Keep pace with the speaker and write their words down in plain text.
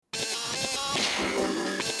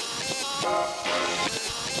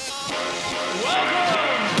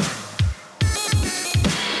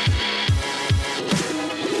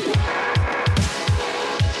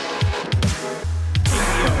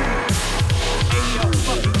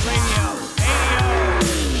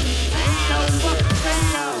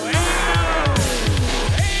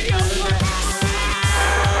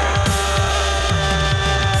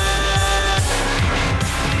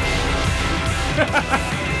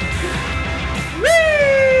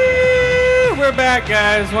We're back,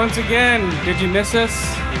 guys. Once again, did you miss us?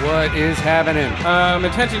 What is happening?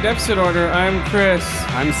 Attention deficit order. I'm Chris.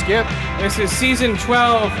 I'm Skip. This is season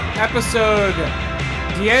 12, episode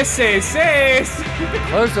 16.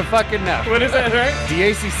 Close the fucking enough. What is that, right?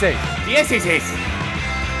 DAC6. 16.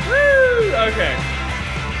 Woo! Okay.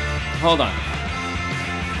 Hold on.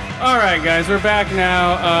 All right, guys, we're back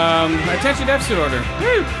now. Attention deficit order.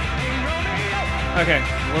 Woo! Okay,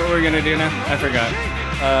 what are we gonna do now? I forgot.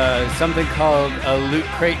 Something called a Loot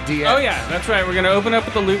Crate DX. Oh yeah, that's right. We're gonna open up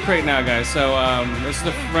with the Loot Crate now, guys. So this is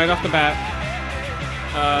right off the bat.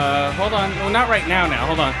 Hold on. Well, not right now.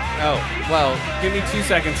 Hold on. Oh, well. Give me 2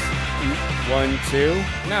 seconds. 1, 2.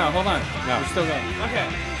 No, hold on. No. We're still going. Okay.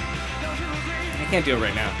 I can't do it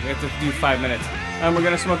right now. We have to do 5 minutes. We're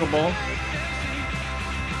gonna smoke a bowl.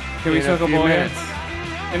 Can we smoke a bowl minutes?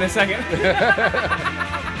 In a second.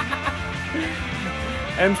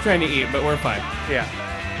 M's trying to eat, but we're fine. Yeah.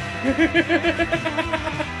 We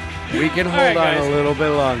can hold right, on guys. a little bit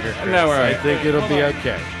longer, Chris. No, we're all right. I think it'll Hold be on.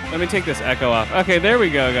 okay. Let me take this echo off. Okay, there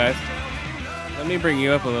we go, guys. Let me bring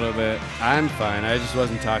you up a little bit. I'm fine. I just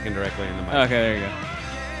wasn't talking directly in the mic. Okay, there you go.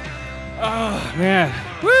 Oh, man.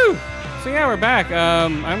 Woo! So, yeah, we're back.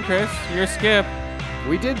 I'm Chris. You're Skip.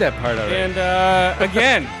 We did that part already. And,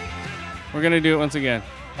 again, we're going to do it once again.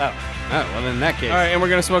 Oh, well, in that case. All right, and we're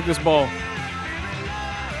going to smoke this bowl.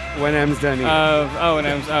 When M's done eating. And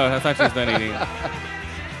M's. Oh, I thought she was done eating it.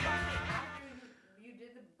 You did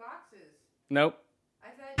the boxes. Nope. I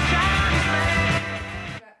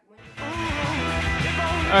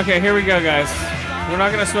thought. Okay, here we go, guys. We're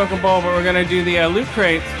not going to smoke a bowl, but we're going to do the Loot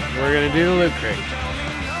Crate. We're going to do the Loot Crate.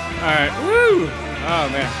 All right. Woo! Oh,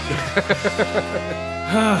 man.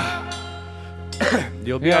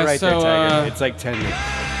 You'll be Yeah, all right so, there, Tiger. It's like 10 minutes.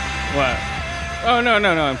 What? Oh, no,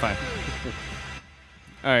 I'm fine.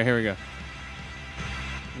 All right, here we go.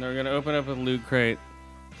 Now we're going to open up with Loot Crate.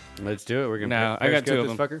 Let's do it. We're going to No, I got two of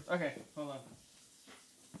them. Fucker. Okay, hold on.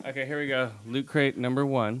 Okay, here we go. Loot Crate number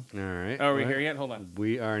 1. All right. Oh, are we all right. here yet? Hold on.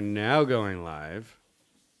 We are now going live.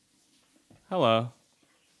 Hello.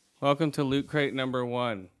 Welcome to Loot Crate number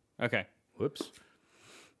 1. Okay. Whoops.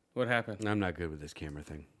 What happened? I'm not good with this camera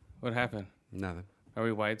thing. What happened? Nothing. Are we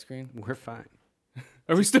widescreen? We're fine.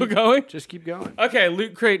 Are we still going? Just keep going. Okay,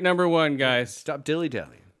 Loot Crate number 1, guys. Stop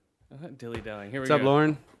dilly-dallying. Dilly-dallying. Here we What's go. up,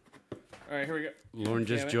 Lauren? All right, here we go. Lauren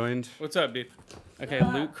just Damn it. joined. What's up, dude? Okay,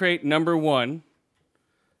 Loot Crate number 1.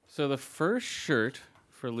 So the first shirt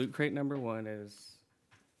for Loot Crate number 1 is...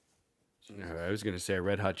 I was going to say a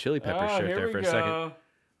Red Hot Chili Pepper shirt here there we for a go.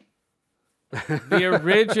 The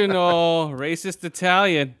original racist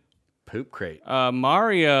Italian. Poop Crate.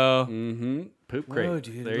 Mario. Mm-hmm. Poop Crate. Whoa,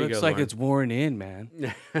 dude. There It you looks go, like Lauren. it's worn in, man.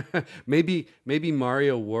 maybe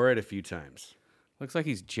Mario wore it a few times. Looks like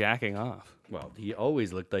he's jacking off. Well, he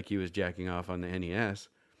always looked like he was jacking off on the NES.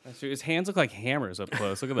 That's true. His hands look like hammers up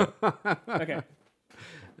close. Look at that. Okay.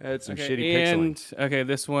 That's some Okay, shitty pixeling. and okay,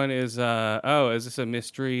 this one is is this a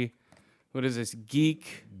mystery? What is this?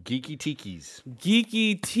 Geeky Tikis.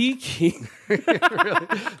 Geeky Tiki. Really?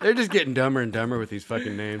 They're just getting dumber and dumber with these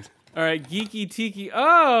fucking names. All right, Geeky Tiki.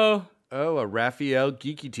 Oh, a Raphael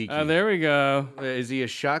Geeky Tiki. there we go. Is he a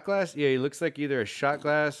shot glass? Yeah, he looks like either a shot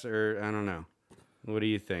glass or I don't know. What do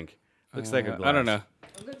you think? Looks like a glass. I don't know.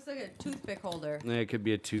 It looks like a toothpick holder. Yeah, it could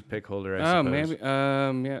be a toothpick holder, I Oh, suppose. maybe.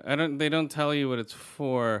 Yeah. I don't. They don't tell you what it's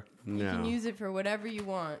for. You can No. use it for whatever you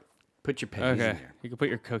want. Put your pennies in Okay. there. You can put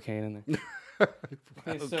your cocaine in there.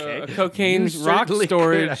 Okay, so Okay. a cocaine You rock certainly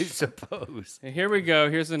storage. could, I suppose. And here we go.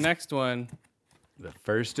 Here's the next one. The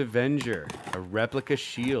First Avenger, a replica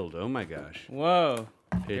shield. Oh my gosh. Whoa.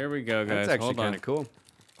 Here we go, guys. That's actually Hold on. kind of cool.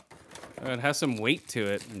 Oh, it has some weight to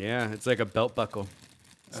it. Yeah, it's like a belt buckle.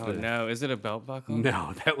 Oh no, is it a belt buckle?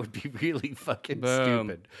 No, that would be really fucking Boom.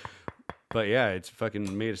 stupid. But yeah, it's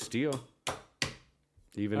fucking made of steel.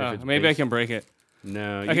 Even if it's Maybe I based- can break it.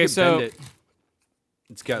 No, you Okay, can so- bend it.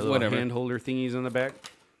 It's got little Whatever. hand holder thingies on the back.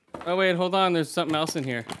 Oh wait, hold on. There's something else in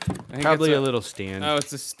here. I think Probably it's a little stand. Oh,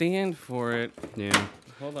 it's a stand for it. Yeah.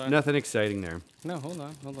 Hold on. Nothing exciting there. No, hold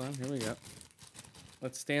on. Here we go.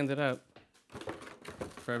 Let's stand it up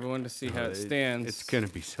for everyone to see how it stands. It's gonna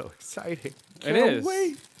be so exciting. It Can't is.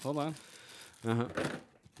 Wait. Hold on. Uh-huh.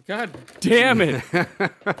 God damn it.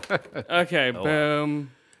 Okay,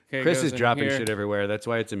 boom. Okay, Chris goes is in dropping here. shit everywhere. That's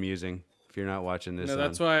why it's amusing. If you're not watching this, No,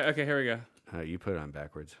 that's why. Okay, here we go. you put it on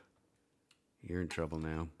backwards. You're in trouble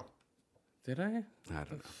now. Did I? I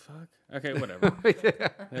don't know. Fuck. Okay, whatever.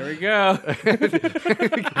 There we go.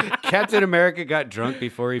 Captain America got drunk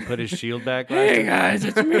before he put his shield back. Hey guys,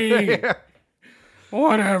 it's me.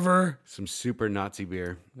 Whatever. Some super Nazi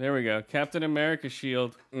beer. There we go. Captain America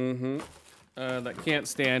shield. Mm-hmm. That can't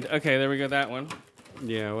stand. Okay, there we go. That one.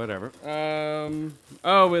 Yeah, whatever.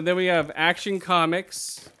 Oh, and then we have Action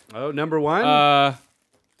Comics. Oh, number one?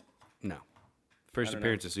 No. First don't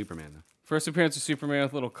appearance of Superman, though. First appearance of Superman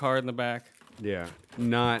with a little card in the back. Yeah.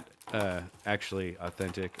 Not actually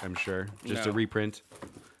authentic, I'm sure. Just a No. reprint.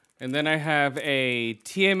 And then I have a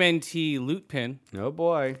TMNT loot pin. Oh,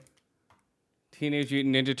 boy. Teenage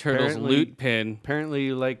Mutant Ninja Turtles Apparently- loot pin. Apparently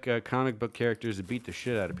you like comic book characters that beat the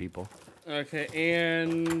shit out of people. Okay,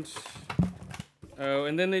 and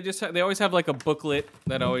and then they always have like a booklet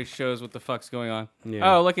that always shows what the fuck's going on.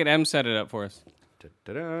 Yeah. Oh, look at M set it up for us.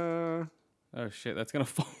 Da-da-da. Oh shit, that's gonna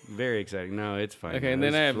fall. Very exciting. No, it's fine. Okay, and then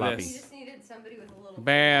It's I have floppy. You this. just needed somebody with a little.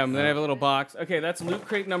 Bam. Then I have a little box. Okay, that's loot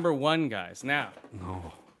crate number 1, guys. Now,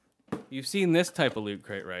 Oh. you've seen this type of loot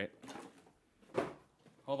crate, right?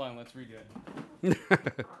 Hold on, let's redo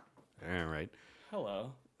it. All right.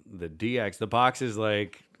 Hello. The DX. The box is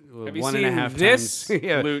like Have you one seen and a half this times.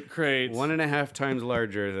 Yeah, loot crate? 1.5 times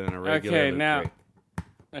larger than a regular. Okay, loot now. crate.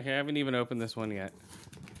 Okay, I haven't even opened this one yet.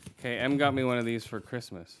 Okay, M got me one of these for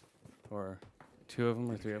Christmas, or 2 of them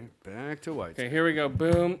or 3 of them. Back to white. Okay, here we go.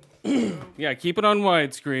 Boom. Yeah, keep it on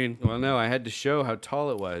widescreen. Well, no, I had to show how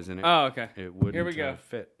tall it was, and it, Oh, okay. it wouldn't Here we go.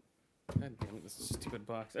 fit. God damn it, this stupid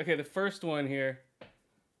box. Okay, the first one here.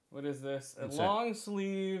 What is this? A What's that? long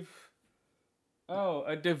sleeve. Oh,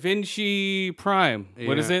 a Da Vinci Prime.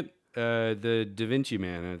 What is Yeah. it? The Da Vinci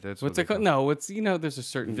Man. That's What's what it called? No, it's there's a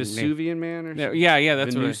certain name. Vesuvian Man or something? Yeah,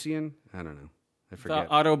 that's what it is. Venusian? I don't know. I The forget.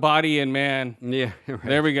 Autobody and man. Yeah, right.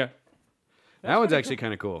 There we go. That one's pretty actually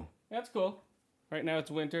kind of cool. That's cool. Right now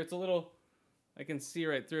it's winter. It's a little. I can see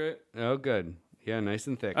right through it. Oh, good. Yeah, nice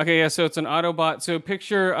and thick. Okay, yeah. So it's an Autobot. So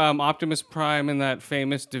picture Optimus Prime and that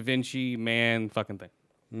famous Da Vinci man fucking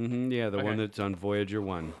thing. Yeah, the one Okay. that's on Voyager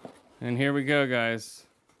 1. And here we go, guys.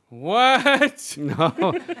 What?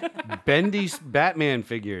 No, Bendy's Batman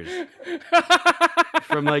figures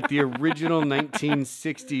from like the original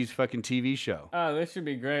 1960s fucking TV show. Oh, this should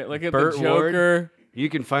be great. Look at Burt the Joker. You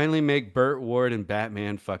can finally make Burt Ward and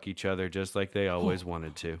Batman fuck each other just like they always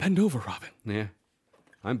wanted to. Bend over, Robin. Yeah,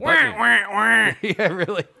 I'm Wah, Batman. wah, wah. Yeah,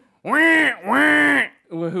 really. Wah, wah.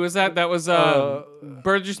 Who was that? That was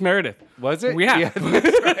Burgess Meredith. Was it? Yeah.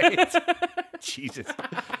 that's right. Jesus,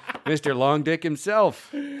 Mr. Long Dick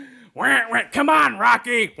himself. Wah, wah. Come on,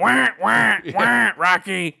 Rocky. Wah, wah, wah,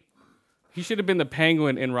 Rocky. He should have been the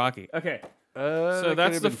penguin in Rocky. Okay, so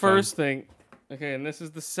that's the first thing. Okay, and this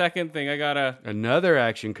is the second thing. I got Another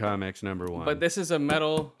Action Comics #1. but this is a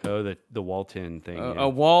metal, Oh, the Walton thing. yeah. a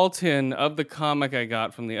wall tin of the comic I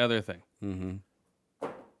got from the other thing.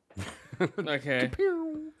 Okay.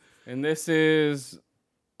 And this is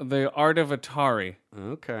the Art of Atari.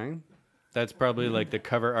 Okay. That's probably like the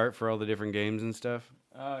cover art for all the different games and stuff.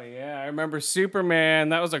 Oh yeah, I remember Superman.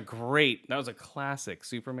 That was a classic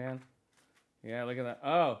Superman. Yeah, look at that.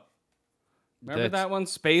 Oh. Remember That's- that one?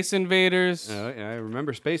 Space Invaders. Oh, yeah, I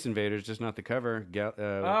remember Space Invaders, just not the cover.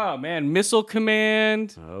 Oh man, Missile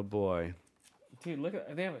Command. Oh boy. Dude, look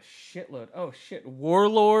at they have a shitload. Oh shit,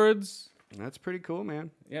 Warlords. That's pretty cool, man.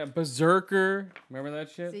 Yeah, Berserker. Remember that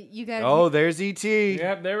shit? So you gotta, Oh, there's E.T.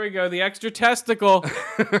 Yep, there we go. The extra testicle.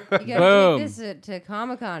 you gotta boom. take this to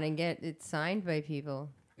Comic-Con and get it signed by people.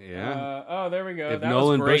 Yeah. Oh, there we go. If That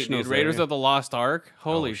Nolan was great, Bushnell's dude. Raiders there, yeah. of the Lost Ark.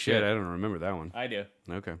 Holy Oh, shit. I don't remember that one. I do.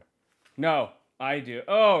 Okay. No, I do.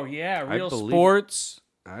 Oh yeah, Real believe- Sports.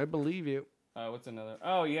 I believe you. What's another?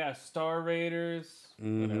 Oh yeah, Star Raiders.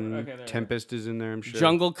 Whatever. Okay, there we go. Tempest is in there, I'm sure.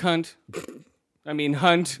 Jungle Cunt. I mean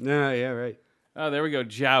Hunt. No, yeah, right. Oh, there we go.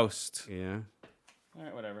 Joust. Yeah. All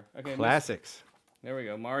right, whatever. Okay. Classics. There we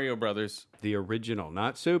go. Mario Brothers. The original,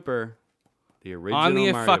 not Super. The original On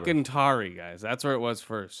the Mario fucking Atari, guys. That's where it was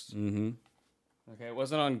first. Mm-hmm. Okay, it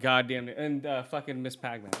wasn't on goddamn and fucking Miss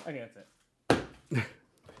Pac-Man. Okay, that's it.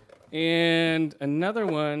 And another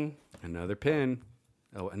one. Another pin.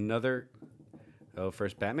 Oh, another. Oh,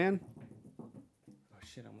 first Batman? Oh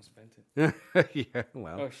shit, I almost bent it. Yeah,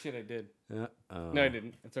 well. Oh shit, I did. Uh-oh. No, I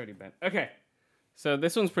didn't. It's already bent. Okay. So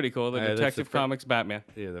this one's pretty cool. The That's the Detective fir- Comics Batman.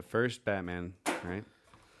 Yeah, the first Batman, right?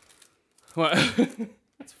 Well,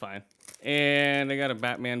 that's fine. And I got a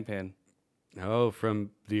Batman pin. Oh,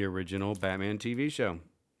 from the original Batman TV show.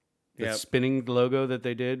 The Yep. spinning logo that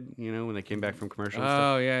they did, when they came back from commercial and stuff.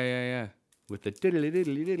 Oh, yeah. With the diddly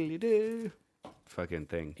diddly diddly doo fucking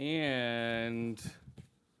thing. And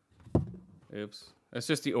oops. That's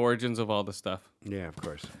just the origins of all the stuff. Yeah, of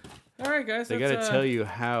course. All right, guys. They got to tell you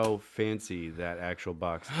how fancy that actual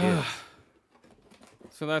box is.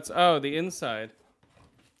 So that's the inside.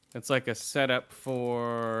 It's like a setup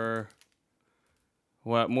for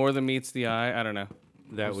what more than meets the eye. I don't know.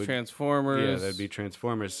 That would Transformers. Yeah, that'd be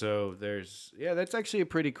Transformers. So that's actually a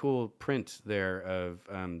pretty cool print there of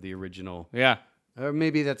the original. Yeah. Or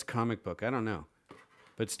maybe that's comic book. I don't know.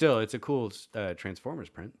 But still, it's a cool Transformers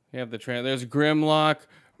print. You have there's Grimlock.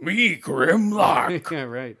 Me, Grimlock. Yeah,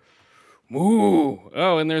 right. Moo.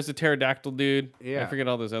 Oh, and there's the pterodactyl dude. Yeah. I forget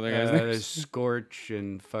all those other guys' There's names. Scorch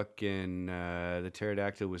and fucking the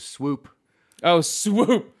pterodactyl was Swoop. Oh,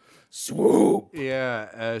 Swoop. Swoop.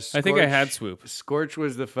 Yeah, I think I had Swoop. Scorch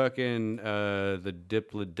was the fucking the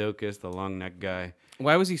Diplodocus, the long neck guy,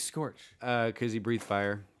 Why was he scorched? because he breathed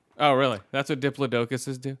fire. Oh, really? That's what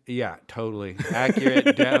Diplodocuses do? Yeah, totally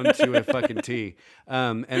accurate down to a fucking T.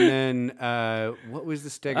 And then what was the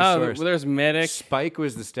Oh, Stegosaurus? well, there's Medic. Spike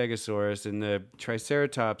was the Stegosaurus, and the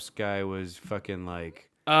Triceratops guy was fucking like.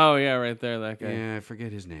 Oh, yeah, right there, that guy. Yeah, I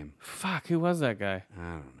forget his name. Fuck, who was that guy?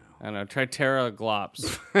 I don't I don't know.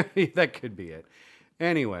 Triceraglops. know. That could be it.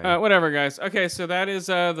 Anyway. Whatever, guys. Okay, so that is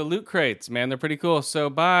the loot crates, man. They're pretty cool.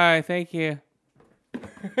 So, bye. Thank you.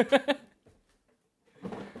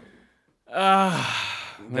 That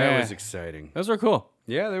was exciting. Those were cool.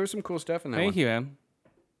 Yeah, there was some cool stuff in that Thank one. you, Em,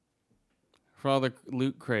 for all the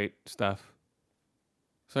loot crate stuff.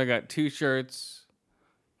 So I got 2 shirts,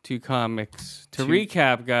 2 comics. To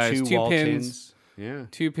recap, guys, 2 wall pins. tins. Yeah.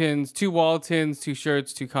 2 pins, 2 wall tins, 2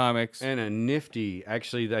 shirts, 2 comics. And a nifty,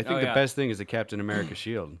 actually, I think the yeah. best thing is the Captain America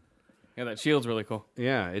shield. Yeah, that shield's really cool.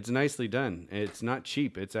 Yeah, it's nicely done. It's not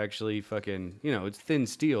cheap. It's actually fucking, it's thin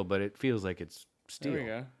steel, but it feels like it's steel. There we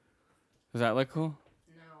go. Does that look cool?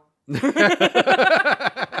 No.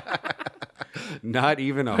 Not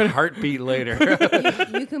even a heartbeat later.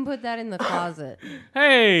 You can put that in the closet.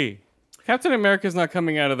 Hey! Captain America's not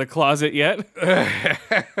coming out of the closet yet.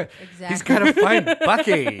 Exactly. He's got to find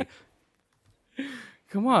Bucky.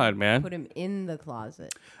 Come on, man. Put him in the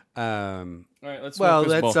closet. All right, let's Well, smoke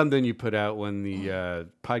this that's bowl. something you put out when the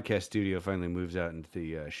podcast studio finally moves out into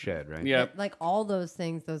the shed, right? Yeah. Like all those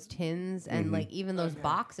things, those tins, and like even those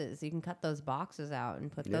boxes. You can cut those boxes out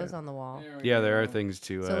and put those on the wall. Yeah, there are things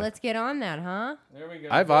to. So let's get on that, huh? There we go.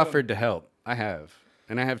 I've Boom. offered to help. I have.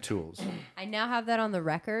 And I have tools. I now have that on the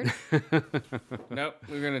record. Nope,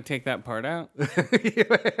 we're going to take that part out.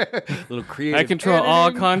 Little creative. I control all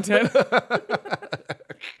editing. content.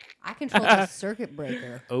 I control the circuit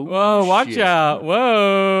breaker. Oh, Whoa, watch shit. out.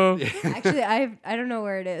 Whoa. Actually, I don't know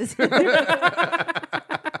where it is. Like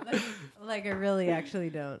I really actually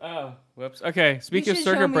don't. Oh, whoops. Okay, You speaking of should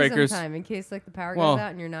show circuit me breakers, sometime in case like the power Well- goes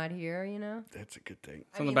out and you're not here. You know. That's a good thing.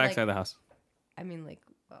 it's on the back side of the house. I mean, like,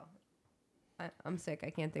 well, I'm sick.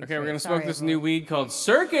 I can't think. Okay, we're straight. going to Sorry, smoke this everyone. new weed called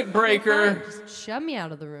Circuit Breaker. Just shove me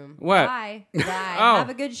out of the room. What? Bye. Bye. Oh. Have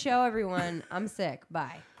a good show, everyone. I'm sick.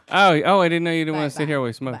 Bye. Oh, I didn't know you didn't Bye, want to sit bye, here while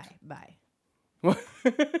we smoked. Bye. What?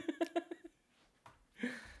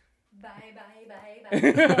 Bye.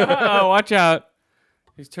 Oh, watch out.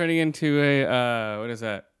 He's turning into a, what is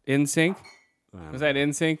that? NSYNC? Was that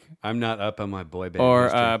NSYNC? I'm not up on my boy band. Or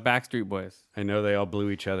history. Backstreet Boys? I know they all blew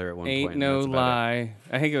each other at one Ain't point. and no that's about lie.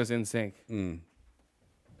 I think it was NSYNC. Mm.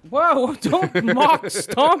 Whoa, don't mock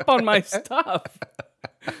stomp on my stuff.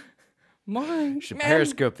 it. Should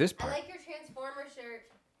periscope this I part. like your Transformer shirt.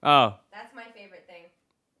 Oh, That's my favorite thing.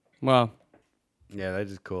 well, Yeah, that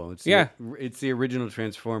is cool. It's Yeah. it's the original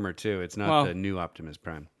Transformer too. It's not Well- the new Optimus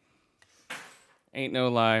Prime. ain't no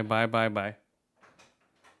lie. Bye, bye, bye.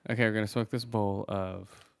 Okay, we're going to smoke this bowl of...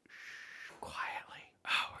 Quietly.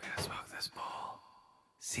 Oh, we're going to smoke this bowl.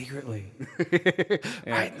 Secretly.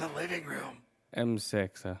 Right in the living room.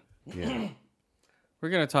 M6. Yeah. We're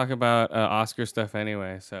going to talk about Oscar stuff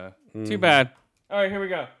anyway, so too bad. All right, here we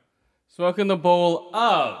go. Smoking the bowl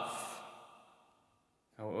of...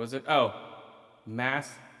 Oh, what was it? Oh, Mass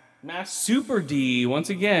Super D once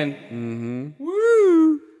again. Mm-hmm.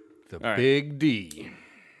 Woo! The right. Big D.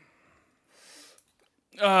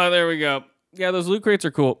 Oh, there we go. Yeah, those loot crates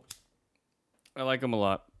are cool. I like them a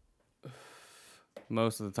lot.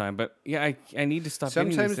 Most of the time. But yeah, I need to stop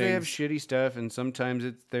getting Sometimes these they have things. shitty stuff, and sometimes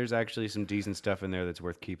there's actually some decent stuff in there that's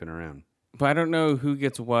worth keeping around. But I don't know who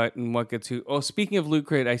gets what and what gets who. Oh, speaking of loot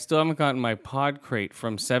crate, I still haven't gotten my pod crate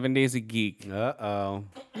from 7 Days a Geek, Uh-oh.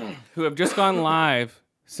 who have just gone live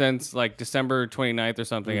since like December 29th or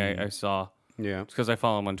something. I saw Yeah. because I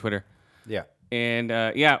follow them on Twitter. Yeah. And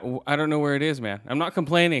yeah, I don't know where it is, man. I'm not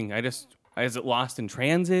complaining. Is it lost in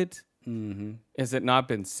transit? Mm-hmm. Has it not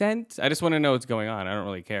been sent? I just want to know what's going on. I don't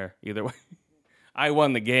really care either way. I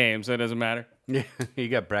won the game, so it doesn't matter. Yeah, you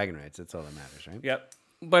got bragging rights. That's all that matters, right? Yep.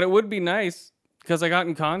 But it would be nice because I got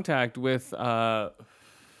in contact with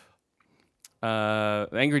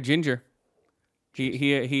Angry Ginger.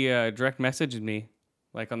 He direct messaged me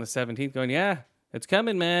like on the 17th going, yeah, it's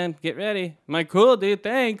coming, man. Get ready. I'm like, cool, dude.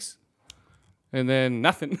 Thanks. And then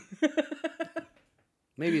nothing.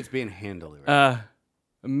 Maybe it's being handled. Right?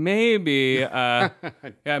 Maybe. Yeah,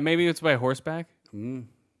 maybe it's by horseback.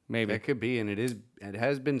 Maybe. That could be, and it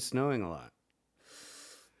has been snowing a lot.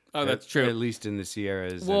 Oh, that's true. At least in the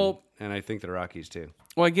Sierras. Well, and I think the Rockies too.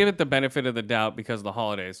 Well, I give it the benefit of the doubt because of the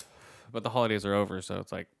holidays. But the holidays are over, so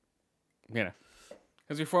it's like, you know.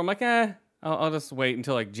 Because before I'm like, I'll just wait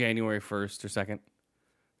until like January 1st or 2nd.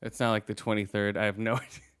 It's not like the 23rd. I have no idea.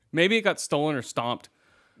 Maybe it got stolen or stomped.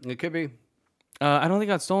 It could be. I don't think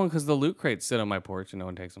it got stolen because the loot crates sit on my porch and no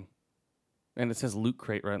one takes them. And it says loot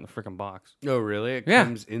crate right in the freaking box. Oh, really? It Yeah.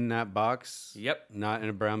 comes in that box? Yep. Not in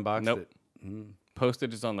a brown box? Nope.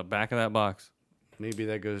 Postage is on the back of that box. Maybe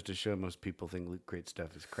that goes to show most people think Loot Crate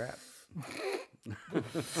stuff is crap. I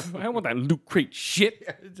don't want that loot crate shit.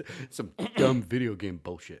 It's some dumb video game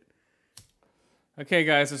bullshit. Okay,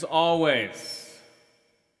 guys, as always,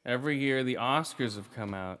 every year the Oscars have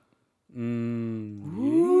come out.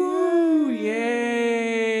 Ooh,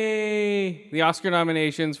 yay! The Oscar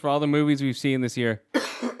nominations for all the movies we've seen this year.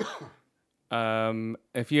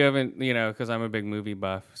 If you haven't, because I'm a big movie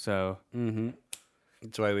buff, so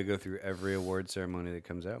That's why we go through every award ceremony that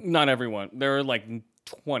comes out. not everyone. There are like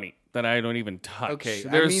 20 that I don't even touch. Okay, I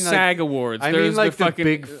There's mean, SAG Awards. I There's mean, like, the fucking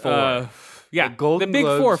big four. Yeah, The Golden Big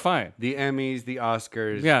Globes, Four, fine. The Emmys, the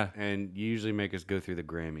Oscars. Yeah. And you usually make us go through the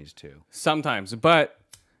Grammys too. Sometimes, but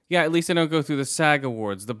yeah, at least I don't go through the SAG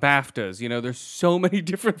Awards, the BAFTAs. There's so many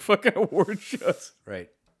different fucking award shows. Right.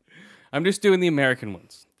 I'm just doing the American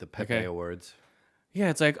ones. The Pepe Okay. Awards. Yeah,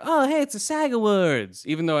 it's like, oh, hey, it's the SAG Awards.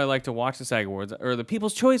 Even though I like to watch the SAG Awards, or the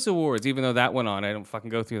People's Choice Awards, even though that went on, I don't fucking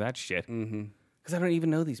go through that shit. Because I don't even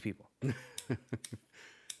know these people.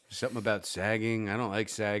 Something about sagging. I don't like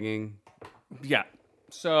sagging. Yeah.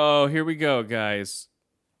 So here we go, guys.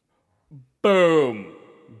 Boom.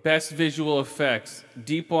 Best visual effects.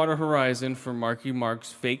 Deepwater Horizon for Marky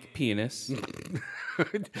Mark's fake penis.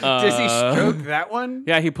 Does he stroke that one?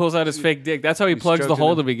 Yeah, he pulls out his fake dick. That's how he plugs the strokes it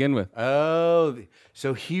hole in. to begin with. Oh,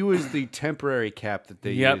 so he was the temporary cap that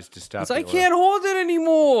they Yep. used to stop. It's the I oil. can't hold it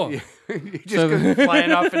anymore. He just goes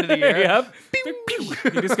flying off into the air. Yep.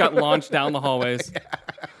 He just got launched down the hallways.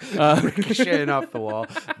 Ricocheting off the wall.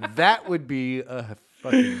 That would be a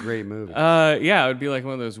fucking great movie. Yeah, it would be like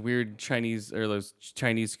one of those weird Chinese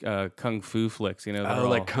kung fu flicks, that are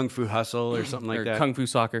like all- Kung Fu Hustle or something like or that. Kung Fu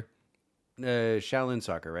Soccer. Shaolin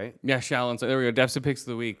Soccer, right? Yeah, Shaolin. There we go. Depths of Picks of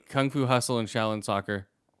the Week. Kung Fu Hustle and Shaolin Soccer.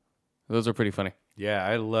 Those are pretty funny. Yeah,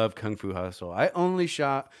 I love Kung Fu Hustle. I only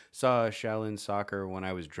saw Shaolin Soccer when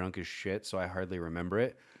I was drunk as shit, so I hardly remember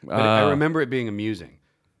it. But I remember it being amusing.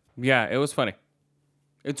 Yeah, it was funny.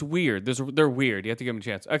 It's weird. They're weird. You have to give them a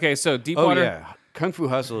chance. Okay, so Oh, Deepwater. yeah. Kung Fu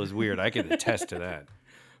Hustle is weird. I can attest to that.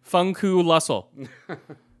 Fung Ku Lussel.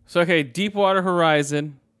 So, okay, Deepwater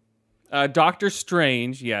Horizon. Doctor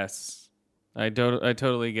Strange, yes. I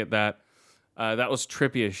totally get that. That was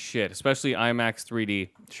trippy as shit, especially IMAX 3D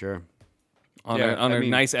Sure. on Yeah, a I mean,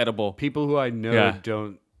 nice edible. People who I know Yeah.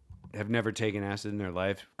 have never taken acid in their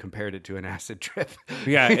life compared it to an acid trip.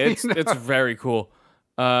 Yeah, it's very cool.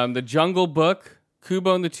 The Jungle Book,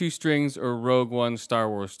 Kubo and the Two Strings, or Rogue One Star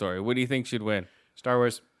Wars story. What do you think should win? Star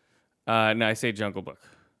Wars. No, I say Jungle Book.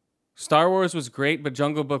 Star Wars was great, but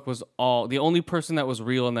Jungle Book was the only person that was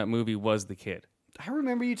real in that movie was the kid. I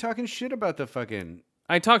remember you talking shit about the fucking.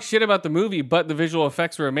 I talked shit about the movie, but the visual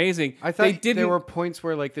effects were amazing. I thought there were points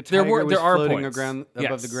where like the tiger was there are floating points.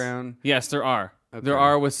 above the ground. Yes, there are. Okay. There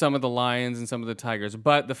are with some of the lions and some of the tigers.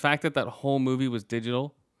 But the fact that whole movie was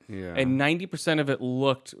digital, Yeah. and 90% of it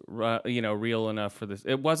looked, real enough for this.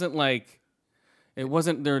 It wasn't like, there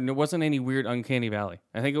wasn't any weird uncanny valley.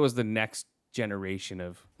 I think it was the next generation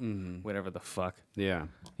of whatever the fuck. Yeah.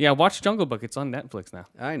 Yeah, watch Jungle Book. It's on Netflix now.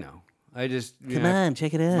 I know. I just Come on,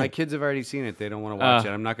 check it out. My kids have already seen it. They don't want to watch it.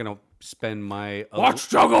 I'm not going to spend my Watch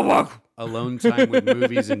Jungle Book. alone time with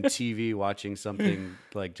movies and TV watching something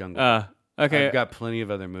like Jungle Book. Okay. I've got plenty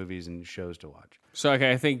of other movies and shows to watch. So,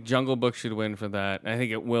 okay, I think Jungle Book should win for that. I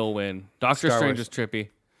think it will win. Doctor Star Strange Wars. was trippy.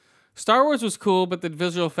 Star Wars was cool, but the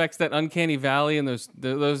visual effects, that uncanny valley and those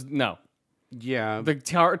no. Yeah. The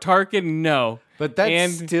Tarkin, no. But that's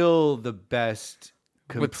And- still the best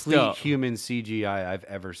still. complete human CGI I've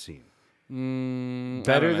ever seen.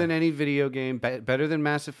 Better than any video game. Better than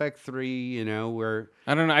Mass Effect 3. You know, where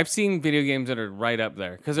I don't know. I've seen video games that are right up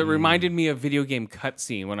there because it reminded me of video game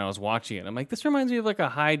cutscene when I was watching it. I'm like, this reminds me of like a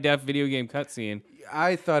high def video game cutscene.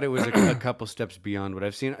 I thought it was a couple steps beyond what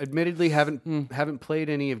I've seen. Admittedly, haven't played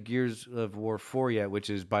any of Gears of War 4 yet, which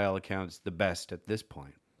is by all accounts the best at this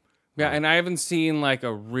point. Yeah, and I haven't seen like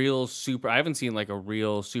a real super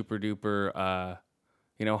duper,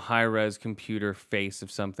 high res computer face of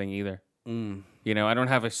something either. You know, I don't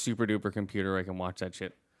have a super duper computer where I can watch that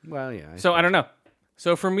shit. Well, yeah. So I don't know.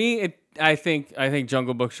 So for me, I think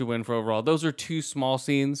Jungle Book should win for overall. Those are two small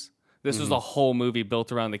scenes. This was a whole movie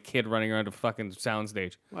built around the kid running around a fucking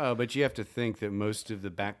soundstage. Well, but you have to think that most of the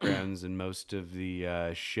backgrounds and most of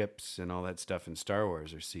the ships and all that stuff in Star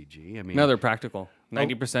Wars are CG. I mean, No, they're practical.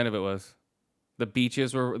 90% of it was. The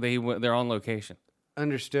beaches they're on location.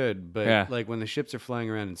 Understood, but Yeah. like when the ships are flying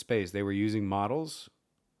around in space, they were using models.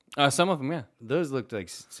 Some of them, yeah. Those looked like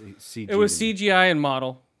CG. It was to me. CGI and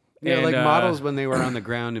model. Yeah, And, like models when they were on the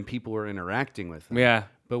ground and people were interacting with them. Yeah.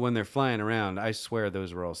 But when they're flying around, I swear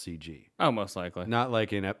those were all CG. Oh, most likely. Not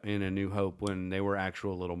like in A New Hope when they were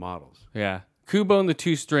actual little models. Yeah. Kubo and the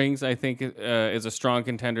Two Strings, I think, is a strong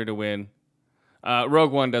contender to win.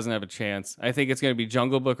 Rogue One doesn't have a chance. I think it's going to be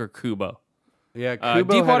Jungle Book or Kubo. Yeah, Kubo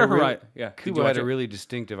Deepwater had a really, Horizon. Yeah. Did you Kubo watch had a it? really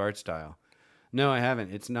distinctive art style. No, I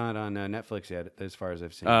haven't. It's not on Netflix yet, as far as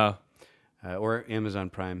I've seen. Or Amazon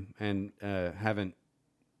Prime, and haven't.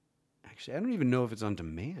 Actually, I don't even know if it's on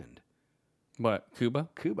demand. What? Kubo?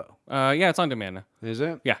 Kubo, Yeah, it's on demand now. is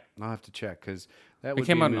it? Yeah. I'll have to check because that It would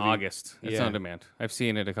came be a out in movie- August. It's Yeah. on demand. I've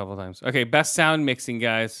seen it a couple times. Okay, best sound mixing,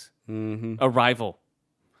 guys. Mm-hmm. Arrival.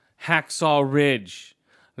 Hacksaw Ridge.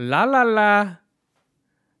 La La La.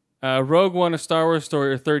 Rogue One, A Star Wars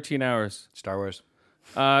Story, or 13 Hours. Star Wars.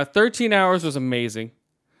 13 Hours was amazing.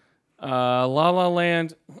 La La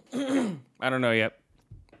Land. I don't know yet.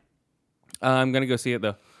 I'm going to go see it,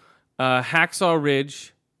 though. Hacksaw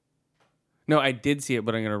Ridge. No, I did see it,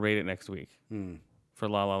 but I'm going to rate it next week for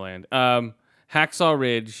La La Land. Hacksaw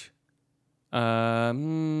Ridge.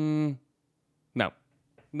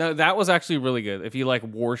 No, that was actually really good. If you like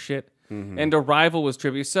war shit, and Arrival was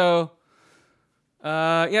trippy. So,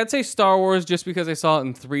 yeah, I'd say Star Wars just because I saw it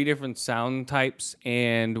in 3 different sound types,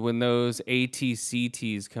 and when those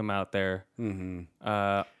ATCTs come out there,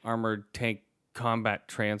 armored tank combat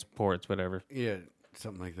transports, whatever. Yeah,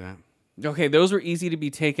 something like that. Okay, those were easy to be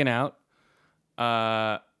taken out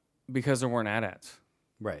because there weren't AT-ATs.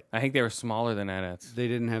 Right. I think they were smaller than AT-ATs. They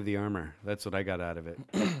didn't have the armor. That's what I got out of it.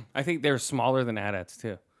 I think they were smaller than AT-ATs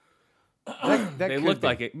too. That They could looked be.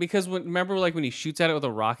 like it because remember, like when he shoots at it with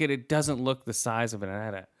a rocket, it doesn't look the size of an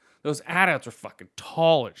AT-AT. Those AT-ATs are fucking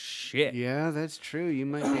tall as shit. Yeah, that's true. You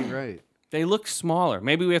might be right. They look smaller.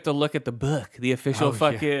 Maybe we have to look at the book, the official Oh, yeah.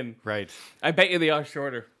 fucking. Right. I bet you they are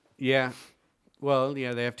shorter. Yeah. Well,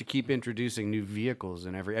 yeah, they have to keep introducing new vehicles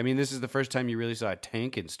and every. I mean, this is the first time you really saw a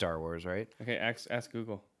tank in Star Wars, right? Okay, ask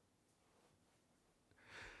Google.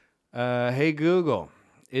 Hey Google,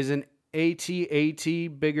 is an AT-AT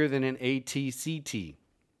bigger than an AT-CT?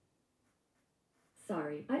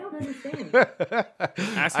 Sorry, I don't understand.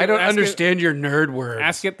 I don't understand your nerd words.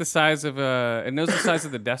 Ask it the size of a. It knows the size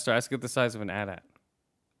of the Death Star. Ask it the size of an AT-AT.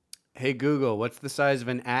 Hey Google, what's the size of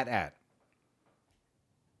an AT-AT?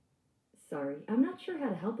 Sorry, I'm not sure how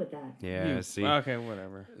to help with that. Yeah, see. Okay,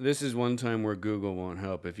 whatever. This is one time where Google won't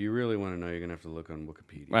help. If you really want to know, you're going to have to look on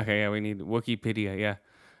Wikipedia. Okay, yeah, we need Wikipedia, yeah.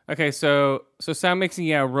 Okay, so sound mixing,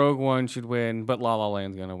 yeah, Rogue One should win, but La La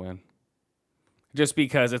Land's gonna win. Just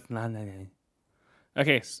because it's not.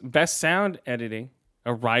 Okay, best sound editing,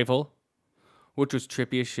 Arrival, which was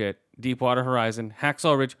trippy as shit, Deepwater Horizon,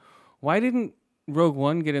 Hacksaw Ridge. Why didn't Rogue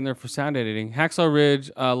One get in there for sound editing? Hacksaw Ridge,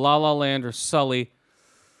 La La Land, or Sully?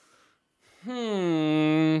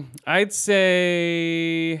 I'd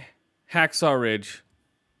say Hacksaw Ridge.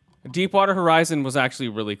 Deepwater Horizon was actually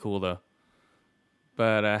really cool, though.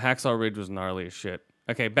 But Hacksaw Ridge was gnarly as shit.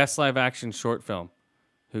 Okay, best live action short film.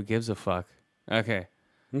 Who gives a fuck? Okay.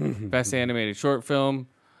 Best animated short film.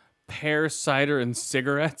 Pear, cider, and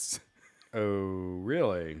cigarettes. Oh,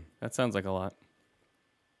 really? That sounds like a lot.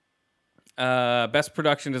 Best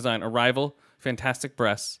production design. Arrival, Fantastic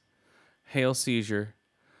Breasts, Hail Seizure,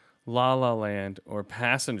 La La Land, or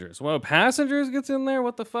Passengers. Whoa, Passengers gets in there?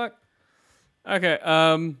 What the fuck? Okay,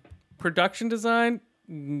 production design.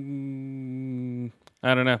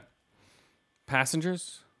 I don't know.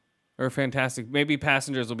 Passengers or Fantastic? Maybe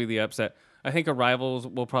Passengers will be the upset. I think Arrivals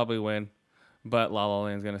will probably win, but La La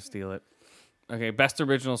Land's gonna steal it. Okay, best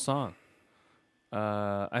original song.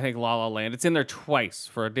 I think La La Land. It's in there twice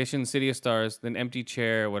for Audition, City of Stars, then Empty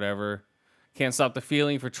Chair, whatever. Can't Stop the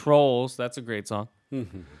Feeling for Trolls. That's a great song.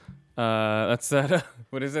 That's that.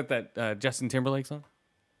 What is it? That Justin Timberlake song?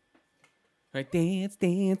 Right, dance,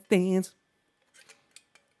 dance, dance.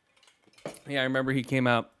 Yeah, I remember he came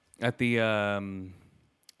out at the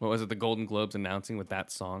what was it? The Golden Globes announcing with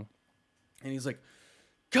that song, and he's like,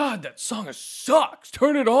 "God, that song sucks.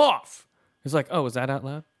 Turn it off." He's like, "Oh, was that out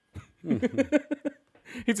loud?"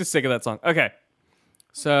 He's just sick of that song. Okay.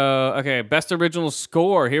 So, best original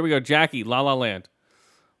score. Here we go. Jackie, La La Land,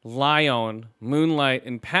 Lion, Moonlight,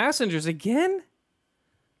 and Passengers again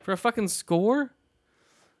for a fucking score.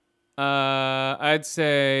 I'd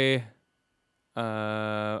say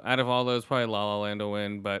out of all those, probably La La Land will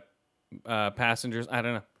win, but Passengers, I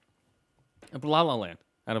don't know. La La Land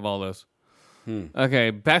out of all those. Okay,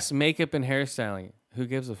 best makeup and hairstyling. Who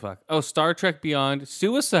gives a fuck? Oh, Star Trek Beyond,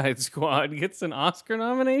 Suicide Squad gets an Oscar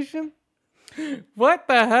nomination? What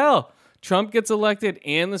the hell? Trump gets elected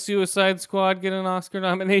and the Suicide Squad get an Oscar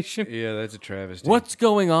nomination? Yeah, that's a travesty. What's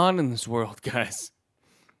going on in this world, guys?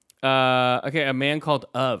 A Man Called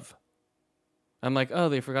Of. I'm like, oh,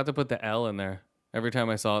 they forgot to put the L in there. Every time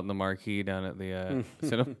I saw it in the marquee down at the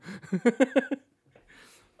cinema.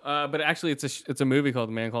 But actually, it's a movie called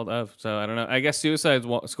A Man Called Of. So I don't know. I guess Suicide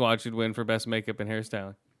Squad should win for best makeup and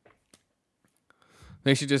hairstyling.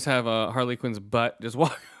 They should just have Harley Quinn's butt just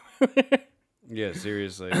walk. Yeah,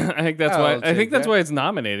 seriously. I think that's why. I think that's why it's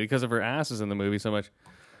nominated, because of her asses in the movie so much.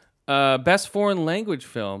 Best foreign language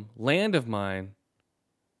film, Land of Mine.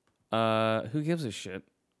 Who gives a shit?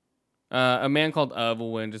 A Man Called Of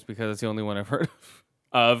will win just because it's the only one I've heard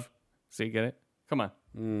of. So you get it? Come on.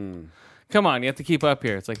 Come on, you have to keep up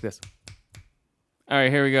here. It's like this. All right,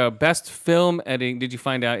 here we go. Best film editing. Did you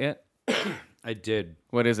find out yet? I did.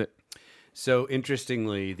 What is it? So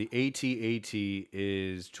interestingly, the AT-AT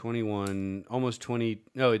is 22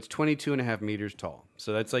 and a half meters tall.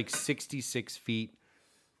 So that's like 66 feet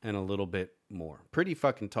and a little bit more. Pretty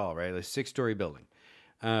fucking tall, right? Like a 6-story building.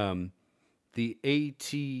 The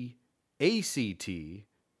AT-ACT,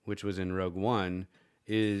 which was in Rogue One,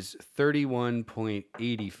 is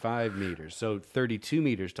 31.85 meters. So 32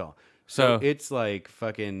 meters tall. So it's like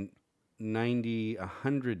fucking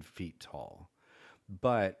 100 feet tall.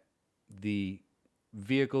 But the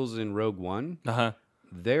vehicles in Rogue One,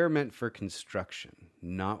 they're meant for construction,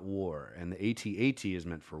 not war. And the AT-AT is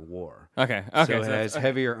meant for war. Okay. So it has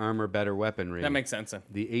heavier armor, better weaponry. That makes sense then.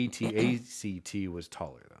 The AT-ACT was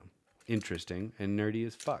taller, though. Interesting and nerdy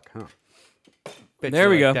as fuck, huh? Bet there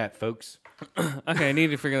we go. That, folks. Okay, I need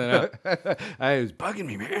to figure that out. It was bugging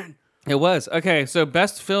me, man. It was. Okay, so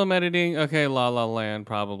best film editing. Okay, La La Land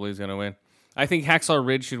probably is going to win. I think Hacksaw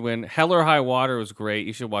Ridge should win. Hell or High Water was great.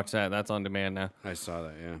 You should watch that. That's on demand now. I saw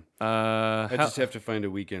that, yeah. I just have to find a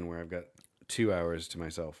weekend where I've got 2 hours to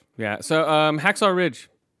myself. Yeah, so Hacksaw Ridge,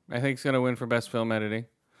 I think, is going to win for best film editing.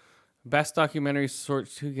 Best documentary short,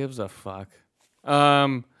 who gives a fuck?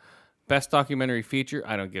 Best documentary feature,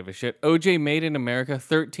 I don't give a shit. OJ Made in America,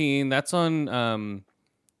 13. That's on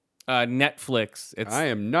Netflix. I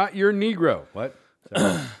Am Not Your Negro. What?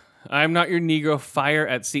 I'm Not Your Negro, Fire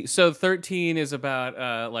at Sea. So 13 is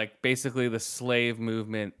about like basically the slave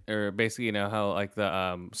movement, or basically, you know, how like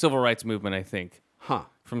the civil rights movement, I think. Huh.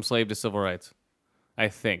 From slave to civil rights. I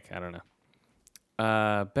think. I don't know.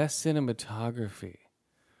 Best cinematography.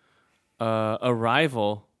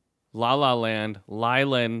 Arrival, La La Land,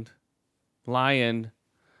 Lion,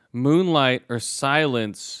 Moonlight, or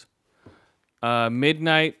Silence.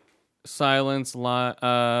 Midnight, Silence,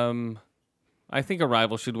 I think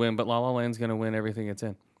Arrival should win, but La La Land's going to win everything it's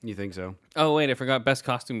in. You think so? Oh, wait, I forgot best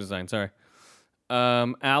costume design. Sorry.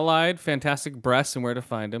 Allied, Fantastic Breasts and Where to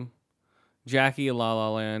Find Them. Jackie, La La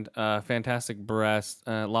Land. Fantastic Breasts.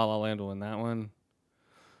 La La Land will win that one.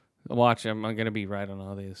 Watch, I'm going to be right on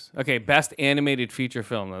all these. Okay, best animated feature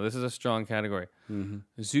film, though. This is a strong category.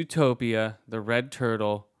 Zootopia, The Red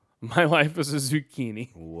Turtle, My Life as a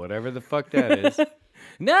Zucchini. Whatever the fuck that is.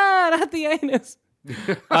 No, not the anus.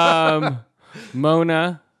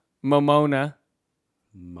 Moana. Moana?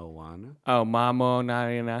 Oh, Mamo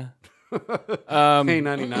Narina. Hey,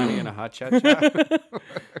 99 and a hot cha-cha.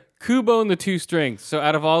 Kubo and the Two Strings. So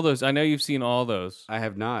out of all those, I know you've seen all those. I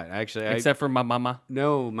have not, actually. Except for my mama.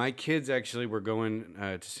 No, my kids actually were going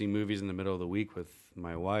to see movies in the middle of the week with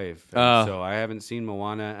my wife. So I haven't seen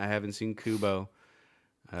Moana. I haven't seen Kubo.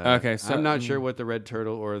 Okay, so I'm not sure what The Red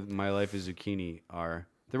Turtle or My Life as Zucchini are.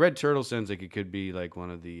 The Red Turtle sounds like it could be like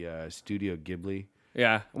one of the Studio Ghibli.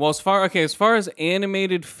 Yeah. Well, as far as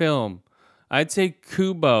animated film, I'd say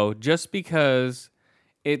Kubo, just because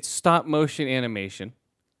it's stop motion animation.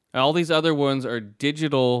 All these other ones are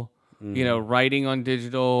digital you know, writing on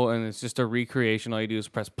digital, and it's just a recreation. All you do is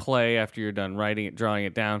press play after you're done writing it, drawing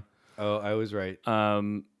it down. Oh, I was right.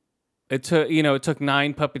 It took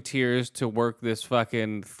 9 puppeteers to work this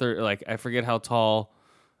fucking I forget how tall.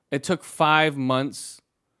 It took 5 months,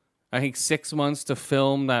 I think 6 months to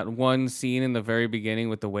film that one scene in the very beginning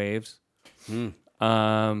with the waves.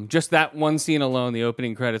 Just that one scene alone, the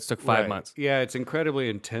opening credits took 5 months. Yeah, it's incredibly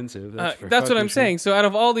intensive. That's what I'm saying. So out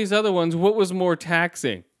of all these other ones, what was more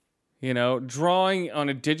taxing? You know, drawing on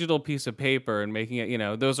a digital piece of paper and making it, you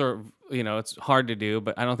know, those are, you know, it's hard to do,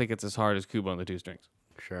 but I don't think it's as hard as Kubo and the Two Strings.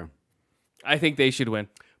 Sure. I think they should win.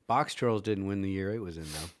 Box Trolls didn't win the year it was in,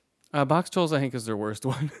 though. Box Trolls, I think, is their worst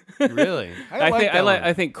one. Really?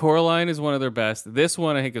 I think Coraline is one of their best. This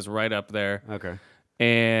one, I think, is right up there. Okay.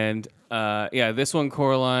 And, this one,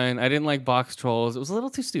 Coraline, I didn't like Box Trolls. It was a little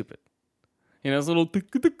too stupid. You know, it's a little,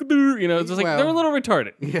 you know, it's just like, they're a little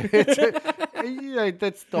retarded. Yeah,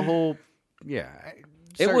 that's the whole,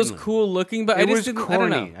 It was cool looking, but I just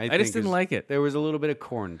didn't like it. There was a little bit of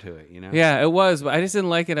corn to it, you know? Yeah, it was, but I just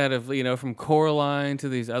didn't like it out of, you know, from Coraline to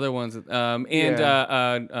these other ones. Norman,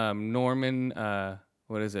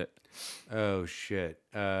 what is it? Oh, shit.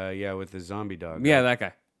 With the zombie dog. Yeah, that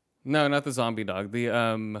guy. No, not the zombie dog. The,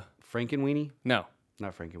 Frankenweenie? No.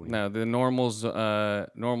 Not Frankenweenie. No, the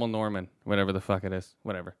normal Norman, whatever the fuck it is.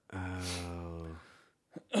 Whatever.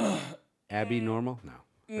 Oh. Abby Normal? No.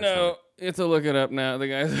 No, it's a look it up now. The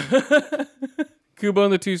guys, Kubo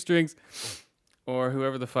and the Two Strings, or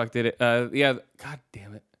whoever the fuck did it. God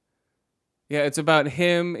damn it. Yeah, it's about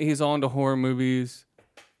him. He's all into horror movies.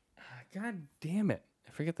 God damn it.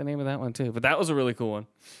 I forget the name of that one too, but that was a really cool one.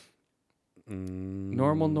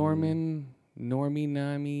 Normal Norman, Normie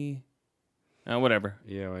Nami. Whatever.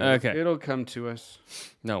 Yeah. Okay. It'll come to us.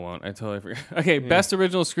 No, it won't. I totally forgot. Okay, best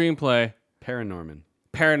original screenplay. Paranorman.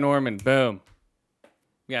 Boom.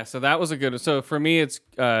 Yeah, so that was a good one. So for me, it's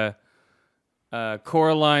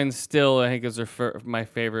Coraline still, I think, is my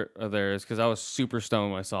favorite of theirs because I was super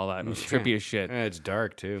stoned when I saw that. It was trippy as shit. It's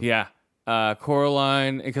dark, too. Yeah.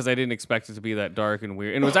 Coraline, because I didn't expect it to be that dark and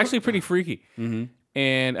weird. And it was actually pretty freaky. Mm-hmm.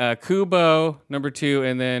 And Kubo, number 2,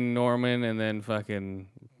 and then Norman, and then fucking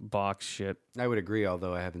box shit. I would agree,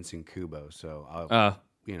 although I haven't seen Kubo, so I'll,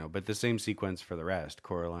 but the same sequence for the rest: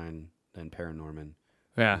 Coraline, then Paranorman,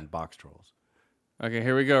 and Box Trolls. Okay,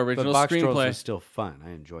 here we go. Original but Box screenplay. Trolls is still fun.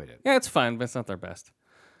 I enjoyed it. Yeah, it's fun, but it's not their best.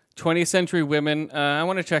 20th Century Women. I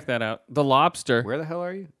want to check that out. The Lobster. Where the hell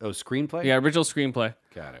are you? Oh, screenplay. Yeah, original screenplay.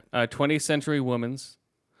 Got it. 20th Century Women's.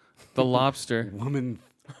 The Lobster. Woman.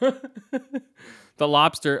 The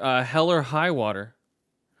Lobster. Hell or High Water.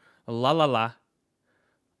 La La La.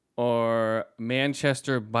 Or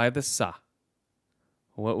Manchester by the Sea.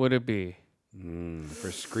 What would it be? For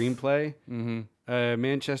screenplay? Mm-hmm.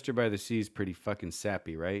 Manchester by the Sea is pretty fucking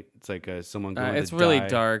sappy, right? It's like someone going it's to really die.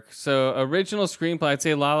 dark. So original screenplay, I'd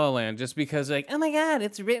say La La Land, just because like, oh my God,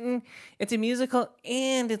 it's a musical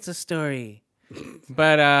and it's a story.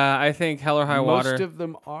 But I think Hell or High Water. Most of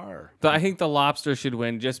them are. I think The Lobster should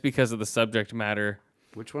win just because of the subject matter.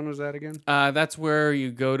 Which one was that again? That's where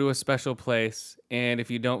you go to a special place, and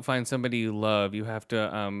if you don't find somebody you love, you have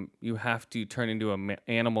to turn into an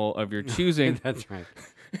animal of your choosing. That's right.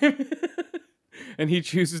 And he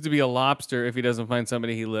chooses to be a lobster if he doesn't find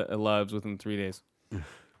somebody he loves within 3 days.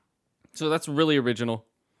 So that's really original.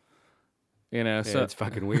 You know, so it's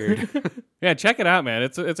fucking weird. Yeah, check it out, man.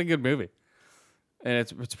 It's a good movie, and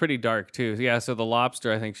it's pretty dark too. Yeah, so The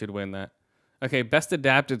Lobster I think should win that. Okay, best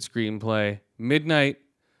adapted screenplay: Midnight,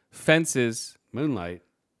 Fences, Moonlight,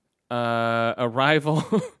 Arrival,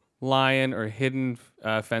 Lion, or Hidden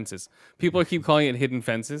Fences. People keep calling it Hidden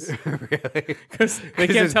Fences. Really? Because they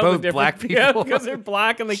can't tell the difference. Black people. Yeah, because they're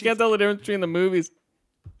black and they can't tell the difference between the movies.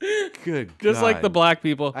 Good Just God. like the black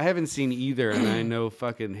people. I haven't seen either, and I know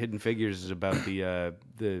fucking Hidden Figures is about the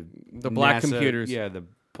black NASA, computers. Yeah, the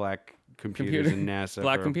black computers in NASA.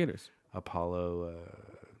 Black for computers. Apollo.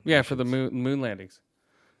 Yeah, for the moon landings.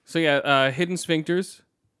 So yeah, Hidden Sphincters.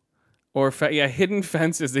 Or Hidden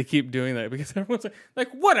Fences. They keep doing that because everyone's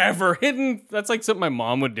like whatever, hidden. That's like something my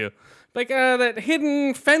mom would do. Like that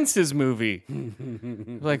Hidden Fences movie.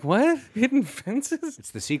 Like what? Hidden Fences?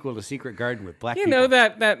 It's the sequel to Secret Garden with black you people. know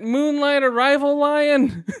that Moonlight Arrival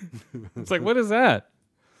Lion. It's like, what is that?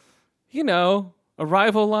 You know,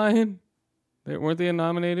 Arrival Lion. Weren't they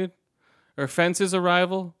nominated? Or Fences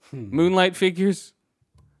Arrival? Moonlight Figures?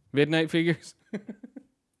 Midnight Figures?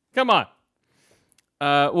 Come on.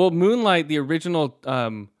 Well, Moonlight, the original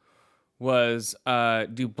was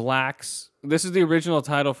do blacks... This is the original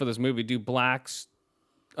title for this movie. Do blacks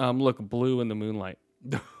look blue in the moonlight?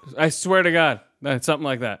 I swear to God, it's something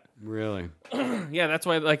like that. Really? Yeah, that's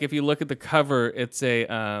why. Like, if you look at the cover, it's like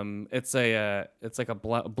a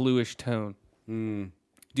bluish tone.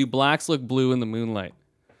 Do blacks look blue in the moonlight?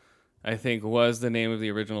 I think was the name of the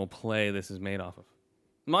original play this is made off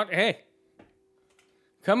of. Hey,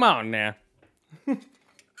 come on now.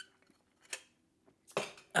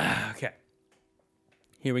 Okay,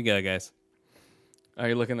 here we go, guys. Are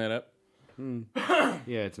you looking that up?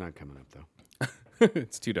 Yeah, it's not coming up though.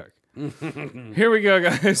 It's too dark. Here we go,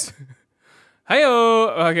 guys.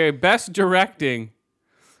 Hi-oh. Okay, best directing.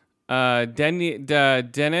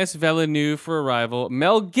 Denis Villeneuve for Arrival.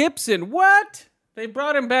 Mel Gibson. What? They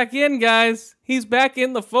brought him back in, guys. He's back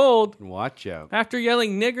in the fold. Watch out. After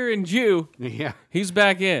yelling nigger and Jew, Yeah. he's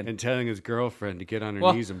back in. And telling his girlfriend to get on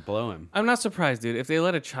her knees and blow him. I'm not surprised, dude. If they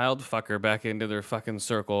let a child fucker back into their fucking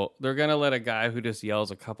circle, they're going to let a guy who just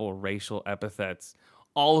yells a couple racial epithets.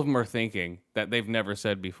 All of them are thinking that they've never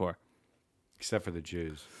said before. Except for the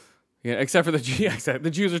Jews. Yeah, except for the Jews.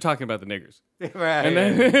 The Jews are talking about the niggers. Right. And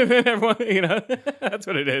then everyone, that's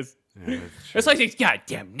what it is. Yeah, It's like these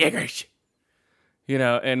goddamn niggers.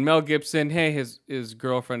 And Mel Gibson, hey, his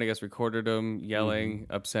girlfriend, I guess, recorded him yelling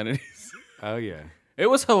obscenities. Oh, yeah. It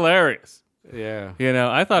was hilarious. Yeah.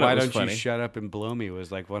 I thought Why it was don't funny. you shut up and blow me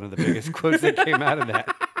was like one of the biggest quotes that came out of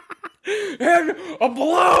that. And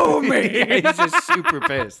blow me! Yeah, he's just super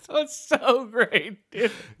pissed. That's so great,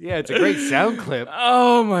 dude. Yeah, it's a great sound clip.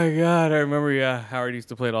 Oh my God. I remember, Howard used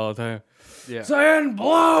to play it all the time. Yeah. Saying,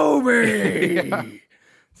 blow me!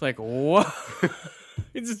 It's like, what?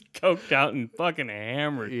 He's just coked out and fucking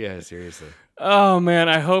hammered. Yeah, seriously. Oh, man.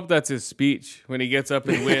 I hope that's his speech when he gets up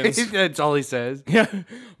and wins. That's all he says. Yeah.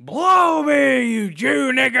 Blow me, you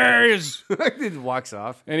Jew niggers! He walks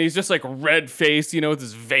off. And he's just like red-faced, with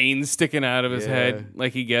his veins sticking out of his head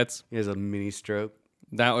like he gets. He has a mini stroke.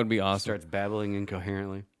 That would be awesome. Starts babbling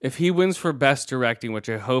incoherently. If he wins for Best Directing, which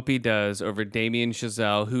I hope he does, over Damien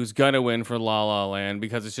Chazelle, who's going to win for La La Land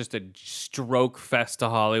because it's just a stroke fest to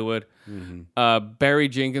Hollywood. Barry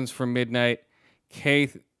Jenkins for Midnight.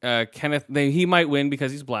 Kenneth, he might win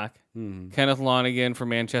because he's black. Kenneth Lonergan for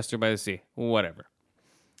Manchester by the Sea. Whatever.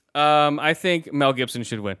 I think Mel Gibson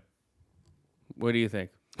should win. What do you think?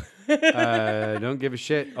 Don't give a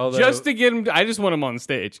shit. Although, Just to get him, I just want him on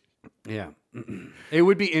stage. Yeah. It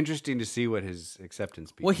would be interesting to see what his acceptance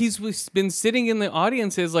speech. Well, he's been sitting in the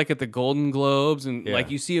audiences like at the Golden Globes and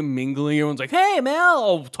like you see him mingling. Everyone's like, hey,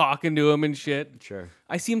 Mel, talking to him and shit. Sure.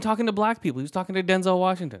 I see him talking to black people. He was talking to Denzel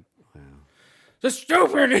Washington. Wow. Just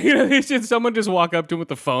stupid. Someone just walk up to him with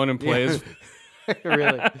the phone and play his.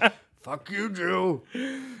 Really? Fuck you, Drew.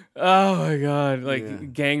 Oh my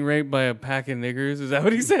God! Gang raped by a pack of niggers. Is that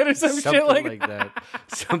what he said, or some shit like that?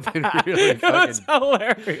 Something really It was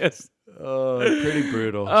hilarious. Oh, pretty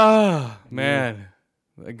brutal. Oh man,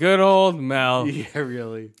 the good old Mel. Yeah,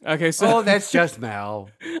 really. Okay, so that's just Mal.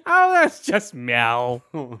 Oh, that's just Mel.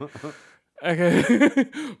 Okay,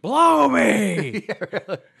 blow me. Yeah,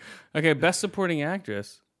 really. Okay, best supporting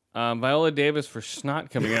actress. Viola Davis for snot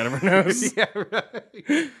coming out of her nose. Yeah,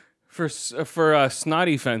 right. For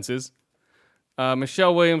Snotty Fences.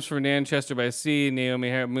 Michelle Williams for Manchester by the Sea. Naomi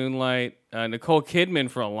Harris, Moonlight. Nicole Kidman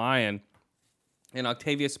for A Lion. And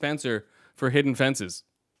Octavia Spencer for Hidden Fences.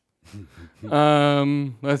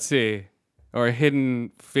 Let's see. Or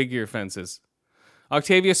Hidden Figure Fences.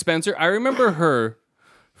 Octavia Spencer. I remember her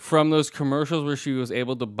from those commercials where she was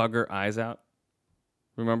able to bug her eyes out.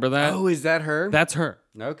 Remember that? Oh, is that her? That's her.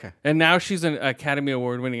 Okay. And now she's an Academy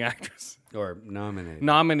Award winning actress. Or nominated.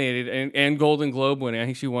 Nominated and Golden Globe winning. I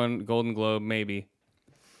think she won Golden Globe, maybe.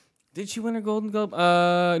 Did she win a Golden Globe?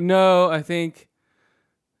 No, I think.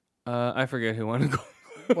 I forget who won a Golden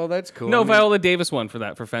Globe. Well, that's cool. No, Viola Davis won for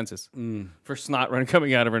that, for Fences. For snot run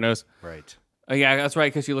coming out of her nose. Right. Yeah, that's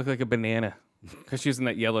right, because she looked like a banana. Because she was in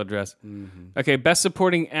that yellow dress. Okay, best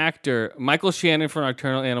supporting actor. Michael Shannon for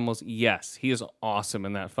Nocturnal Animals. Yes, he is awesome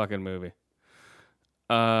in that fucking movie.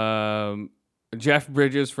 Jeff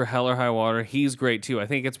Bridges for Hell or High Water. He's great too. I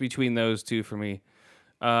think it's between those two for me.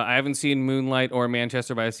 I haven't seen Moonlight or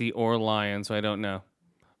Manchester by the Sea or Lion, so I don't know.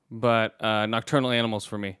 But Nocturnal Animals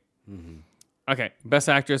for me. Okay, best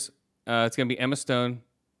actress. It's going to be Emma Stone,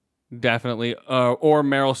 definitely. Or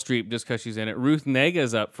Meryl Streep, just because she's in it. Ruth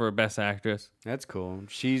Nega's up for best actress. That's cool.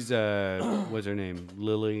 She's, what's her name?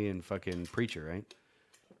 Lily and fucking Preacher, right?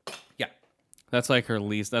 Yeah. That's like her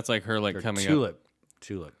least. That's like her Or coming Tulip. up.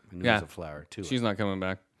 Tulip. And Yeah. there's a flower. Tulip. She's not coming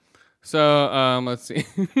back. So, let's see.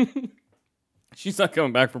 She's not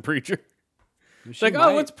coming back for Preacher. It's like,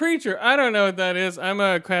 oh, what's Preacher? I don't know what that is. I'm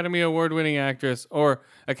an Academy Award-winning actress or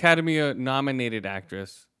Academy nominated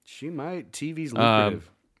actress. She might. TV's lucrative.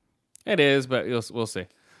 It is, but we'll see.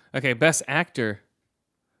 Okay, best actor.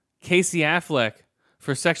 Casey Affleck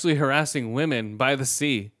for sexually harassing women by the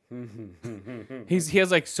sea. He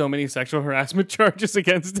has like so many sexual harassment charges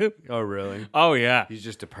against him. Oh, really? Oh yeah. He's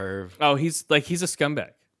just a perv. Oh, he's a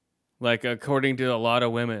scumbag. Like according to a lot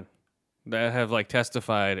of women that have like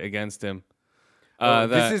testified against him.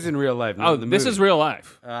 This is in real life. Not in the this movie. is real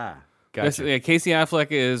life. Gotcha. Casey Affleck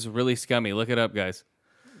is really scummy. Look it up, guys.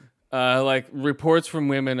 Like reports from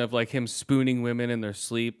women of like him spooning women in their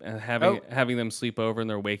sleep and having them sleep over and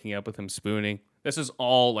they're waking up with him spooning. This is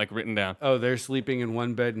all like written down. Oh, they're sleeping in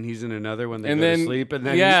one bed and he's in another when they And go then- to sleep, and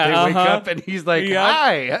then yeah, they wake up and he's like, Yep.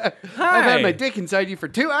 "Hi, I've had my Hi. dick inside you for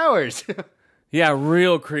 2 hours." Yeah,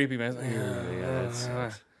 real creepy, man. Yeah, that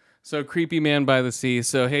sucks. So creepy man by the sea.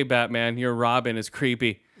 So hey, Batman, your Robin is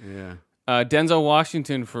creepy. Yeah. Denzel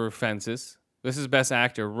Washington for Fences. This is best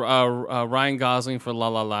actor. Ryan Gosling for La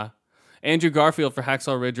La La. Andrew Garfield for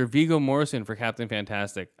Hacksaw Ridge, or Viggo Mortensen for Captain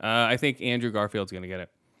Fantastic. I think Andrew Garfield's gonna get it.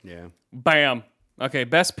 Yeah. Bam. Okay,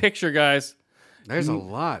 best picture, guys. There's a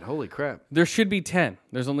lot. Holy crap. There should be 10.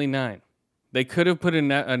 There's only 9. They could have put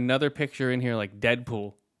another picture in here like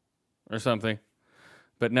Deadpool or something.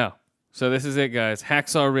 But no. So this is it, guys.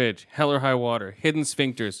 Hacksaw Ridge, Hell or High Water, Hidden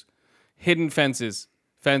Sphincters, Hidden Fences,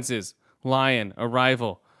 Lion,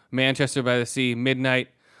 Arrival, Manchester by the Sea, Midnight,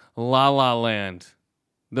 La La Land.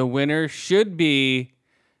 The winner should be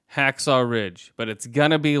Hacksaw Ridge, but it's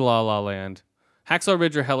gonna be La La Land. Hacksaw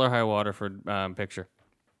Ridge or Hell or High Water for picture.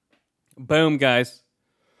 Boom, guys.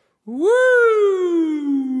 Woo!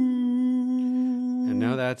 And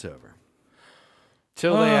now that's over.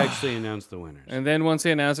 Till they actually announce the winners. And then once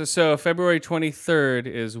they announce it, so February 23rd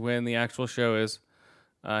is when the actual show is.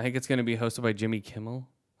 I think it's going to be hosted by Jimmy Kimmel,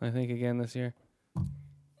 I think, again this year.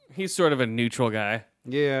 He's sort of a neutral guy.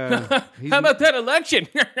 Yeah. How about that election?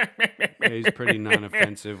 He's pretty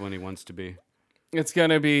non-offensive when he wants to be. It's going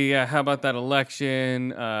to be, how about that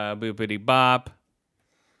election? Boopity bop.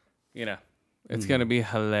 You know, it's going to be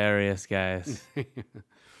hilarious, guys.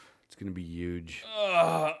 It's going to be huge.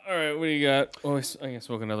 All right, what do you got? Oh, I can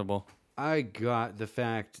smoke another bowl. I got the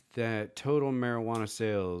fact that total marijuana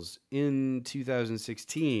sales in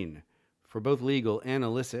 2016 for both legal and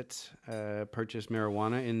illicit purchased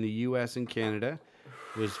marijuana in the U.S. and Canada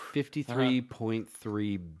was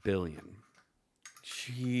 $53.3 billion.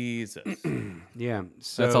 Jesus. Yeah.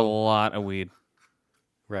 So, That's a lot of weed.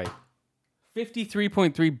 Right.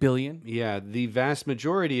 53.3 billion? Yeah, the vast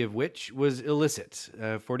majority of which was illicit.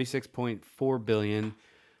 $46.4 billion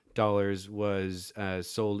was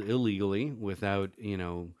sold illegally without,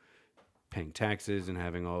 paying taxes and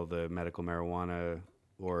having all the medical marijuana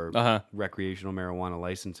or recreational marijuana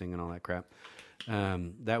licensing and all that crap.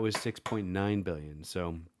 That was $6.9 billion.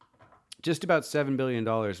 So just about $7 billion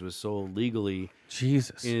was sold legally.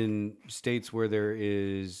 Jesus. In states where there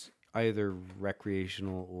is either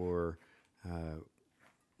recreational or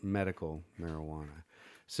medical marijuana.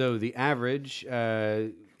 So the average,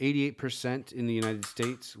 88% in the United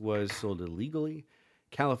States was sold illegally.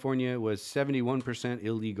 California was 71%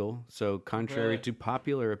 illegal. So contrary to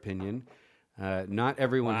popular opinion, not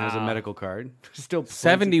everyone has a medical card. Still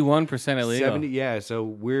 71% illegal. Yeah, so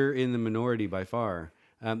we're in the minority by far.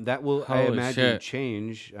 That will, I Holy imagine, shit.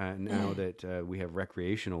 change now that we have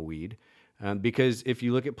recreational weed. Because if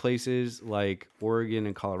you look at places like Oregon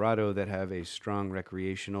and Colorado that have a strong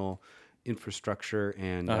recreational infrastructure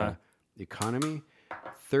and economy,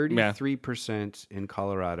 33% in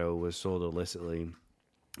Colorado was sold illicitly,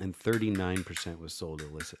 and 39% was sold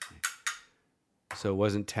illicitly. So it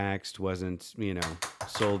wasn't taxed, wasn't,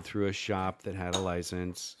 sold through a shop that had a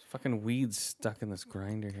license. Fucking weed's stuck in this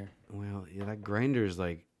grinder here. Well, yeah, that grinder is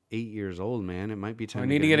like 8 years old, man. It might be time I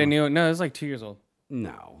need to get a new one. No, it's like 2 years old.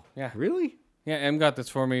 No. Yeah. Really? Yeah, Em got this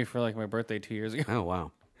for me for like my birthday 2 years ago. Oh,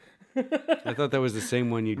 wow. I thought that was the same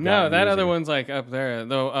one you'd got. No, that other one's like up there.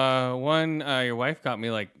 Though one your wife got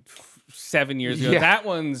me like 7 years ago. Yeah. That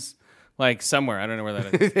one's like somewhere. I don't know where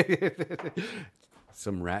that is.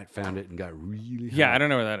 Some rat found it and got really high. Yeah, I don't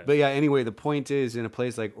know where that is. But yeah, anyway, the point is in a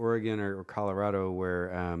place like Oregon or Colorado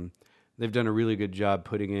where they've done a really good job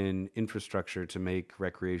putting in infrastructure to make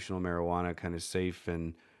recreational marijuana kind of safe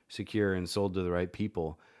and secure and sold to the right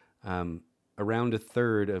people. Around a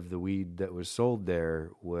third of the weed that was sold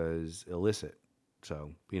there was illicit.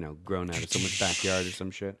 So, grown out of someone's backyard or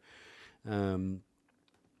some shit. And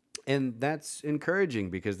that's encouraging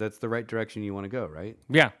because that's the right direction you want to go, right?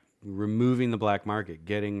 Yeah. Removing the black market,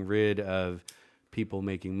 getting rid of people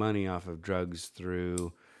making money off of drugs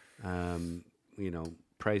through,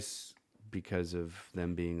 price because of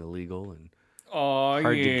them being illegal and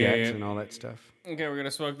hard to get and all that stuff. Okay, we're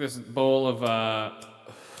gonna smoke this bowl of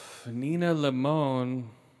Nina Lemon.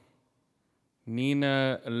 30%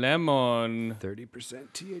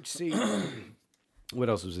 THC. What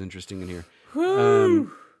else was interesting in here?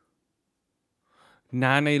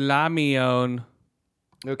 Nane Lamion.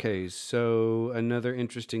 Okay, so another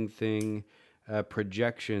interesting thing,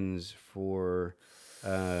 projections for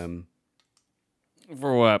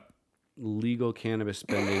what? Legal cannabis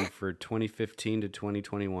spending for 2015 to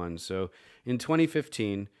 2021. So in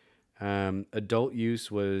 2015, adult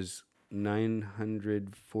use was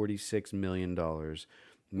 $946 million.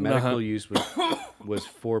 Medical use was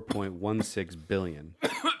 4.16 billion.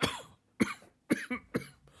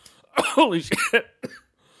 Holy shit.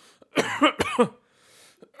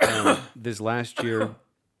 This last year,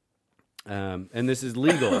 and this is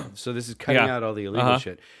legal, so this is cutting out all the illegal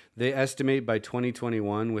shit. They estimate by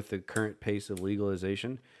 2021, with the current pace of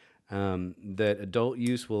legalization, that adult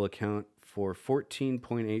use will account for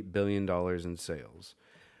 $14.8 billion in sales.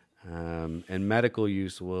 And medical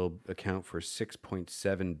use will account for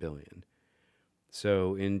 $6.7 billion.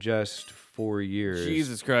 So in just 4 years,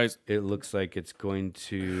 Jesus Christ, it looks like it's going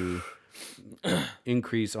to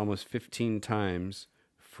increase almost 15 times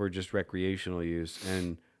for just recreational use,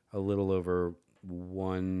 and a little over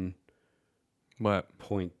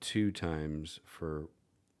 1.2 times for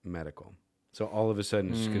medical. So all of a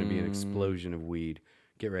sudden, it's going to be an explosion of weed.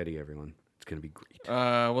 Get ready, everyone. It's going to be great.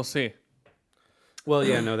 We'll see. Well,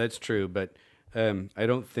 yeah, no, that's true, but I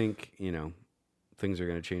don't think, things are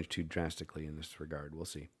going to change too drastically in this regard. We'll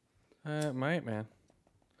see. It might, man.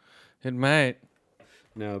 It might.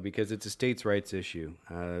 No, because it's a states' rights issue.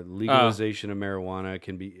 Legalization of marijuana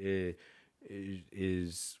can be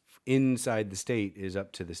is inside the state is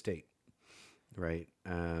up to the state, right?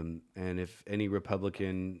 And if any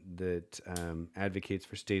Republican that advocates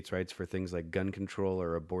for states' rights for things like gun control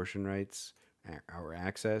or abortion rights or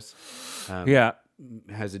access,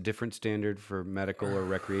 has a different standard for medical or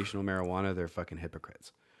recreational marijuana, they're fucking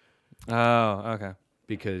hypocrites. Oh, okay.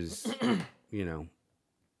 Because,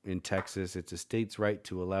 in Texas, it's a state's right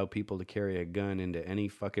to allow people to carry a gun into any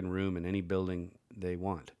fucking room in any building they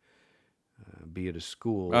want. Be it a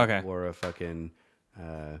school or a fucking,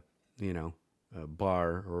 a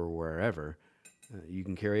bar or wherever. You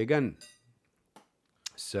can carry a gun.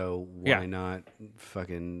 So why not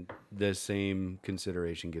fucking the same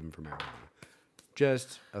consideration given for marijuana?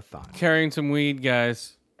 Just a thought. Carrying some weed,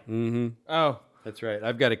 guys. Mm-hmm. Oh. That's right.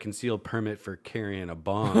 I've got a concealed permit for carrying a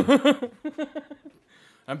bomb.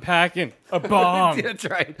 I'm packing a bomb. That's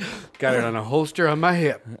right. Got it on a holster on my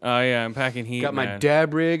hip. Oh, yeah. I'm packing heat, Got my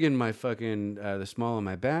dab rig and my fucking, the small on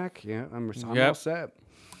my back. Yeah, I'm all set.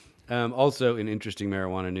 Also, in interesting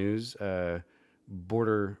marijuana news,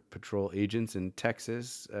 Border Patrol agents in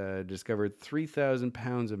Texas discovered 3,000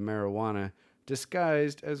 pounds of marijuana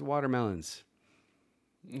disguised as watermelons.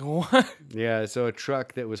 What? Yeah, so a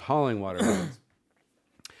truck that was hauling watermelons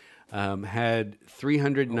had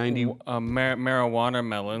 390 marijuana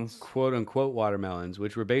melons, quote unquote watermelons,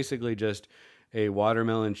 which were basically just a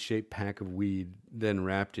watermelon shaped pack of weed, then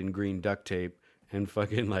wrapped in green duct tape and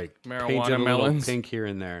fucking like painted a little pink here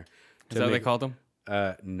and there. Is that what they called them?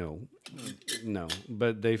 No,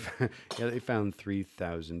 but they found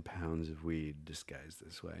 3,000 pounds of weed disguised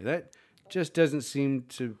this way. That just doesn't seem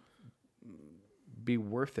to be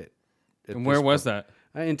worth it. And where was that?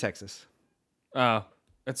 In Texas. Oh,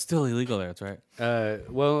 it's still illegal there. That's right.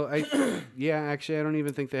 Well, actually, I don't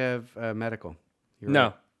even think they have medical. No,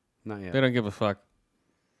 right. Not yet. They don't give a fuck.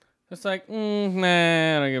 It's like,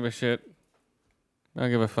 nah, I don't give a shit. I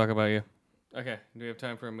don't give a fuck about you. Okay, do we have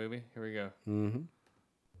time for a movie? Here we go. Mm-hmm.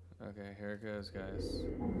 Okay, here it goes, guys.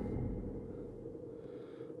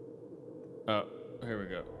 Oh, here we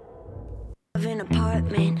go. An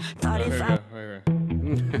apartment. Thought if I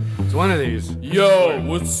It's one of these. Yo,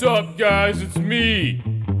 what's up, guys? It's me,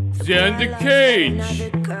 Xander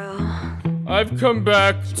Cage. I've come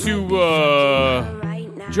back to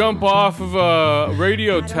jump off of a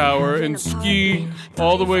radio tower and ski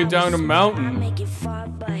all the way down a mountain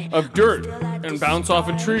of dirt and bounce off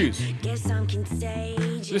of trees.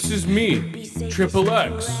 This is me, Triple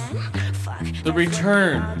X, the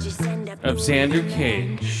return of Xander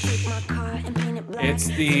Cage. It's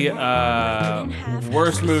the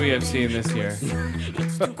worst movie I've seen this year.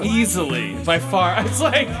 Easily, by far. It's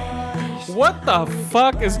like, what the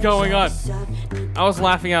fuck is going on? I was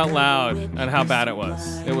laughing out loud at how bad it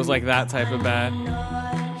was. It was like that type of bad.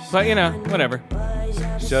 But, whatever.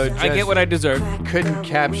 So I get what I deserve. Couldn't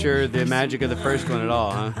capture the magic of the first one at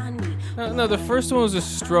all, huh? No, the first one was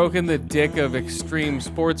just stroking the dick of extreme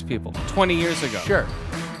sports people 20 years ago. Sure.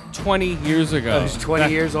 20 years ago. It's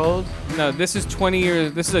 20 years old? No, this is 20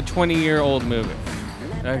 years. This is a 20-year-old movie.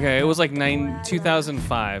 Okay, it was like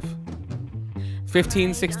 2005.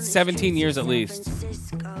 15, 16, 17 years at least.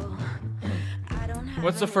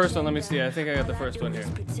 What's the first one? Let me see. I think I got the first one here.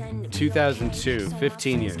 2002,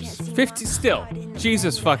 15 years. 50 still.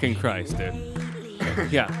 Jesus fucking Christ, dude.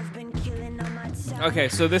 Yeah. Okay,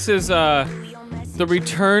 so this is the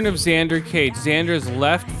return of Xander Cage. Xander is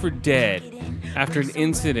left for dead after an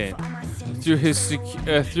incident through his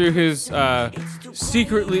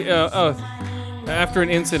secretly after an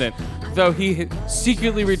incident, though he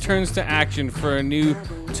secretly returns to action for a new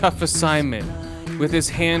tough assignment with his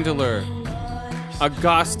handler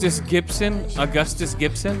Augustus Gibson.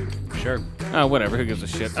 Sure. Oh, whatever. Who gives a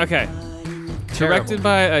shit? Okay. Directed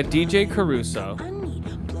by DJ Caruso.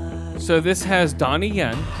 So this has Donnie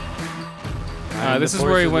Yen. This is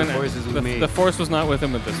where he went. The Force was not with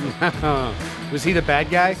him with this one. Was he the bad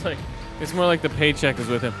guy? It's more like the paycheck is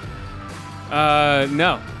with him.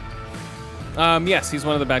 No. Yes, he's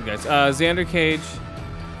one of the bad guys. Xander Cage.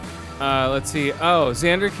 Let's see. Oh,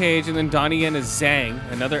 Xander Cage, and then Donnie Yen is Zhang,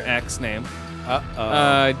 another X name.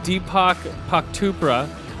 Deepak Paktupra.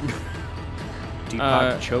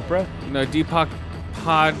 Deepak Chopra? No, Deepak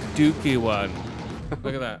Padukiwan.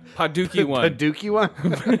 Look at that. Padukiwan. Padukiwan?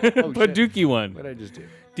 Padukiwan. What did I just do?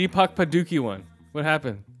 Deepak Padukiwan. What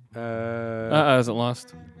happened? Is it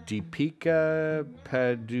lost? Deepika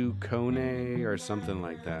Padukone or something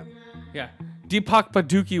like that. Yeah. Deepak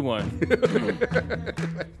Padukiwan.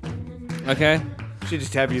 Okay. Should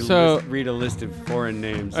just have you read a list of foreign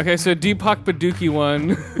names. Okay, so Deepak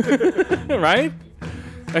Padukiwan. Right?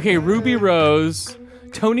 Okay, Ruby Rose,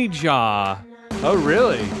 Tony Jaa. Oh,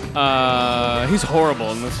 really? He's horrible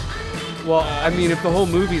in this. Well, I mean, if the whole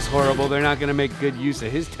movie's horrible, they're not going to make good use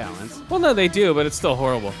of his talents. Well, no, they do, but it's still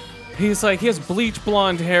horrible. He's like, he has bleach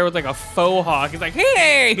blonde hair with like a faux hawk. He's like,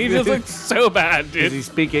 hey! He just looks so bad, dude. Does he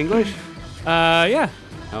speak English? Yeah.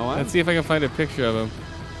 Oh, wow. Let's see if I can find a picture of him.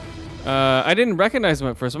 I didn't recognize him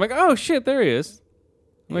at first. I'm like, oh shit, there he is.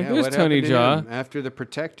 I'm like, there's Tony Jaa. After The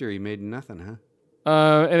Protector, he made nothing, huh?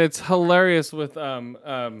 And it's hilarious with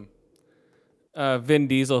Vin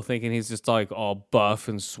Diesel thinking he's just like all buff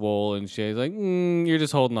and swole and shit. He's like, you're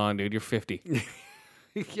just holding on, dude. You're 50.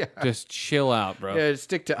 Yeah. Just chill out, bro. Yeah,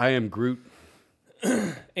 stick to I Am Groot.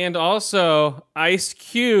 And also, Ice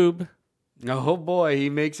Cube. Oh boy, he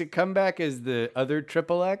makes a comeback as the other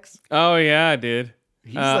Triple X. Oh yeah, dude.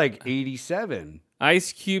 He's like 87.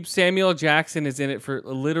 Ice Cube, Samuel Jackson is in it for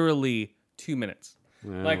literally 2 minutes. Oh,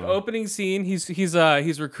 Like wow. opening scene,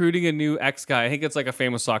 he's recruiting a new X guy. I think it's like a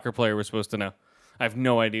famous soccer player we're supposed to know. I have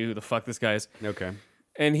no idea who the fuck this guy is. Okay.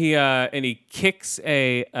 And he kicks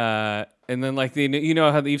and then like you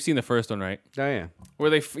know how you've seen the first one, right? Oh yeah. Where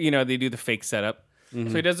they do the fake setup. Mm-hmm.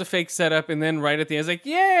 So he does a fake setup, and then right at the end, he's like,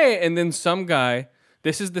 "Yay!" And then some guy,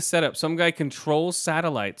 this is the setup. Some guy controls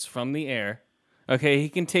satellites from the air. Okay, he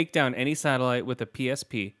can take down any satellite with a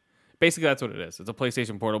PSP. Basically, that's what it is. It's a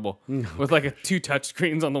PlayStation Portable with like 2 touch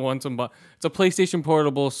screens on the one. It's a PlayStation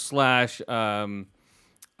Portable /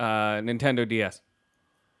 Nintendo DS.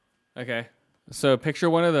 Okay, so picture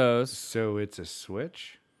one of those. So it's a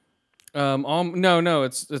Switch? No,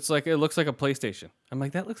 it's like it looks like a PlayStation. I'm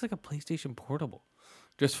like, that looks like a PlayStation Portable,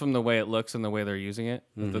 just from the way it looks and the way they're using it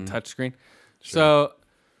with the touch screen. Sure.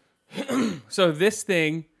 So this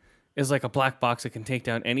thing is like a black box that can take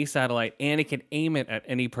down any satellite, and it can aim it at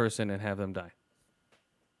any person and have them die.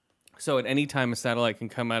 So at any time, a satellite can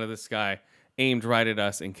come out of the sky, aimed right at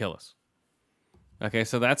us, and kill us. Okay,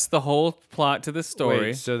 so that's the whole plot to this story.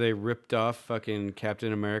 Wait, so they ripped off fucking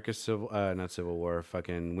Captain America not Civil War,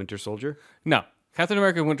 fucking Winter Soldier? No, Captain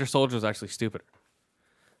America Winter Soldier was actually stupider.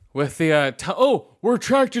 With the, we're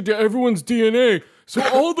attracted to everyone's DNA, so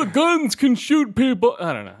all the guns can shoot people.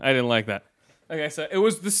 I don't know. I didn't like that. Okay, so it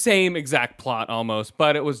was the same exact plot almost,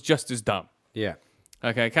 but it was just as dumb. Yeah.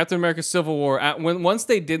 Okay, Captain America Civil War. Once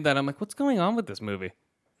they did that, I'm like, what's going on with this movie?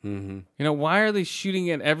 Mm-hmm. You know, why are they shooting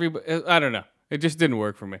at everybody? I don't know. It just didn't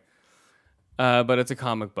work for me. But it's a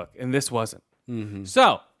comic book, and this wasn't. Mm-hmm.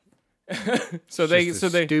 So they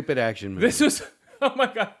stupid action movie. This was, oh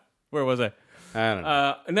my God. Where was I? I don't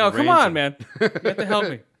know. No, come on, man. You have to help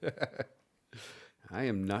me. I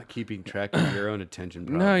am not keeping track of your own attention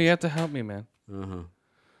problems. No, you have to help me, man. Uh-huh.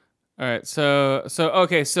 All right, so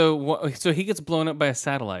he gets blown up by a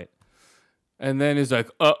satellite. And then he's like,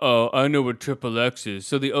 I know what Triple X is.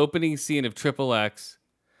 So the opening scene of Triple X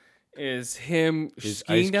is him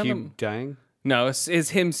skiing Ice down Cube dying? No,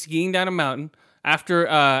 is him skiing down a mountain.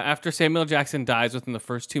 After Samuel Jackson dies within the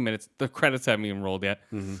first 2 minutes, the credits haven't even rolled yet.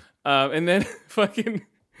 Mm-hmm. And then fucking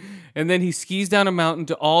And then he skis down a mountain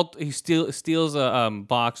he steals a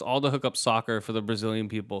box, all to hook up soccer for the Brazilian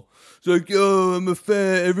people. It's like, yo, I'm a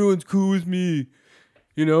fan. Everyone's cool with me.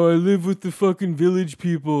 I live with the fucking village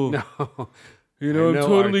people. No. I'm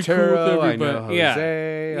totally Arturo, cool with everybody. I know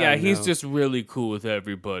Jose, yeah, I he's know. just really cool with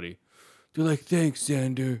everybody. They're like, thanks,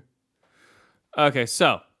 Xander. Okay,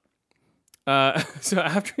 so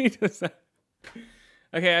after he does that,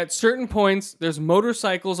 okay, at certain points, there's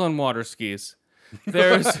motorcycles on water skis.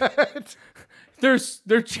 They're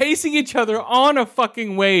chasing each other on a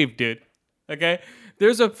fucking wave, dude. Okay,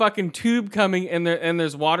 there's a fucking tube coming, and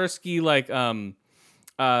there's water ski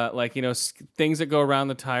things that go around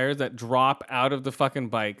the tires that drop out of the fucking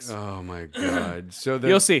bikes. Oh my god! So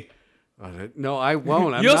You'll see. No, I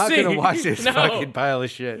won't. I'm You'll not see. gonna watch this No. fucking pile of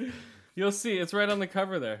shit. You'll see. It's right on the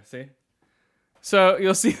cover there. See. So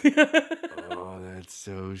you'll see. Oh, that's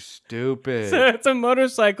so stupid. So it's a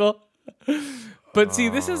motorcycle. But see,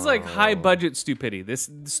 this is like high budget stupidity.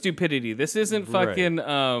 This isn't fucking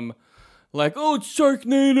like, oh, it's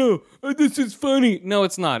Sharknado. Oh, this is funny. No,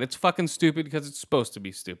 it's not. It's fucking stupid because it's supposed to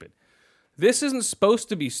be stupid. This isn't supposed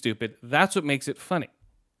to be stupid. That's what makes it funny.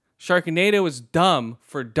 Sharknado is dumb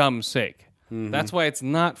for dumb's sake. Mm-hmm. That's why it's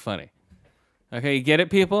not funny. Okay, you get it,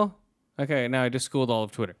 people? Okay, now I just schooled all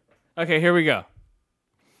of Twitter. Okay, here we go.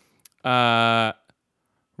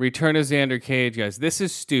 Return of Xander Cage, guys. This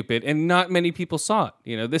is stupid, and not many people saw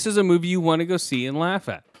it. This is a movie you want to go see and laugh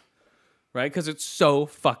at, right? Because it's so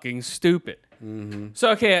fucking stupid. Mm-hmm.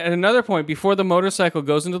 So, okay, at another point, before the motorcycle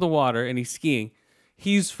goes into the water and he's skiing,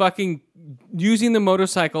 he's fucking using the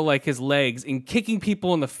motorcycle like his legs and kicking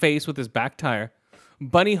people in the face with his back tire,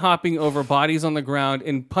 bunny hopping over bodies on the ground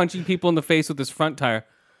and punching people in the face with his front tire.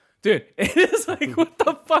 Dude, it is like, what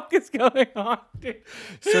the fuck is going on, dude?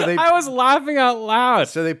 So I was laughing out loud.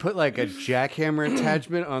 So they put like a jackhammer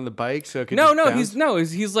attachment on the bike so it could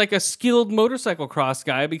he's like a skilled motorcycle cross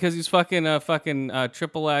guy because he's fucking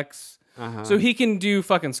triple X. Uh-huh. So he can do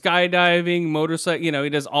fucking skydiving, motorcycle, he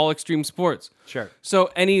does all extreme sports. Sure.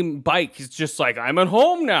 So any bike, he's just like, I'm at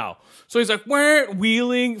home now. So he's like,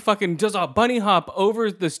 wheeling, fucking does a bunny hop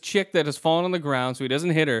over this chick that has fallen on the ground so he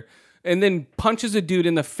doesn't hit her. And then punches a dude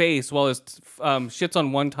in the face while his shit's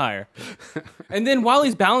on one tire. And then while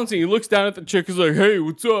he's balancing, he looks down at the chick. He's like, hey,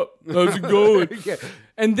 what's up? How's it going? Yeah.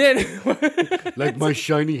 And then... like my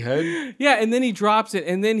shiny head? Yeah, and then he drops it.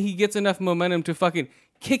 And then he gets enough momentum to fucking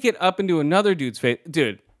kick it up into another dude's face.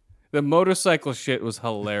 Dude, the motorcycle shit was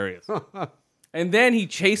hilarious. And then he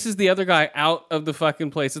chases the other guy out of the fucking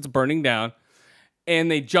place that's burning down. And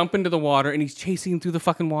they jump into the water. And he's chasing him through the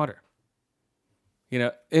fucking water.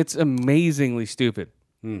 It's amazingly stupid.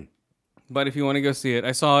 But if you want to go see it,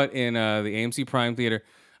 I saw it in the AMC Prime Theater.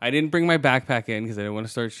 I didn't bring my backpack in because I didn't want to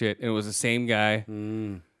start shit. And it was the same guy.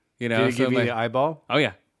 Did he give you the eyeball? Oh,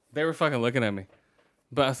 yeah. They were fucking looking at me.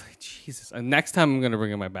 But I was like, Jesus. Next time I'm going to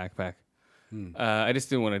bring in my backpack. I just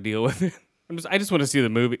didn't want to deal with it. I just want to see the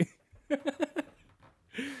movie.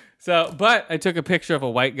 But I took a picture of a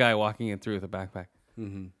white guy walking in through with a backpack.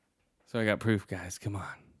 Mm-hmm. So I got proof, guys. Come on.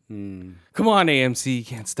 Come on, AMC, you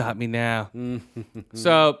can't stop me now.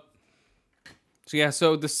 So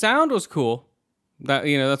the sound was cool.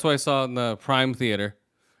 That's why I saw it in the Prime Theater.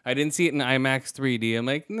 I didn't see it in IMAX 3D. I'm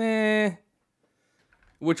like, nah.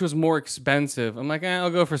 Which was more expensive. I'm like, I'll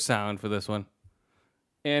go for sound for this one.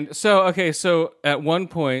 And so at one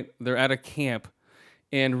point, they're at a camp,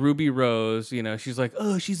 and Ruby Rose, she's like,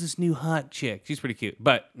 oh, she's this new hot chick. She's pretty cute.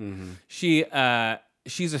 But she's a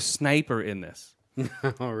sniper in this.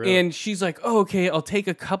 Oh, really? And she's like, oh, okay, I'll take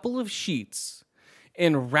a couple of sheets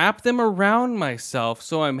and wrap them around myself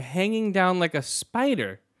so I'm hanging down like a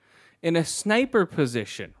spider in a sniper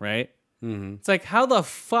position, right? Mm-hmm. It's like, how the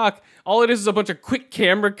fuck? All it is a bunch of quick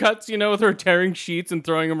camera cuts, with her tearing sheets and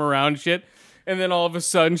throwing them around shit. And then all of a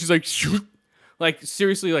sudden she's like, shoot, like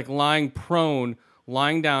seriously, like lying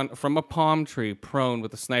down from a palm tree, prone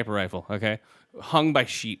with a sniper rifle, okay? Hung by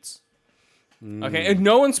sheets. Okay, and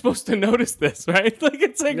no one's supposed to notice this, right? Like,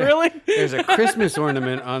 it's like, really? There's a Christmas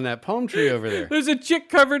ornament on that palm tree over there. There's a chick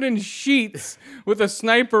covered in sheets with a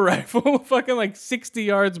sniper rifle fucking like 60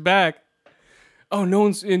 yards back. Oh,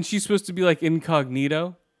 and she's supposed to be like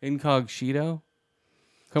incognito? Incogshito?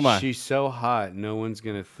 Come on. She's so hot, no one's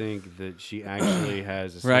going to think that she actually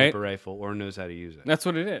has a sniper rifle or knows how to use it. That's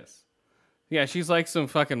what it is. Yeah, she's like some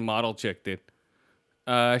fucking model chick, dude.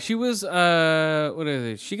 She was what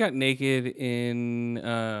is it? She got naked in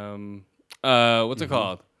what's it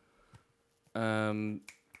called? God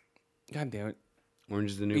damn it.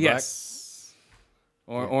 Orange is the New Black? Yes.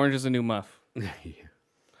 Orange is the New Muff. Yeah.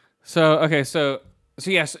 So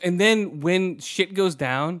yes, and then when shit goes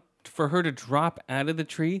down, for her to drop out of the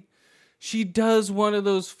tree, she does one of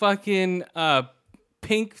those fucking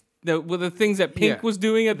Pink, with the things that Pink was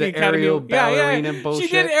doing at the Academy. Aerial ballerina bullshit.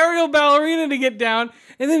 She did aerial ballerina to get down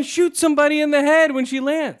and then shoot somebody in the head when she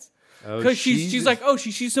lands. Because she's like,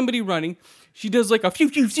 she sees somebody running. She does like a few,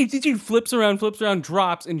 flips around,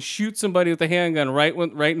 drops, and shoots somebody with a handgun right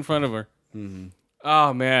in front of her. Mm-hmm.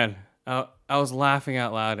 Oh, man. I was laughing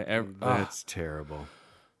out loud. That's terrible.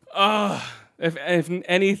 If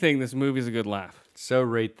anything, this movie's a good laugh. So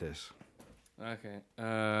rate this. Okay.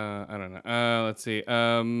 I don't know. Let's see.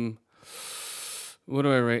 What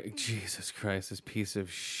do I rate? Jesus Christ, this piece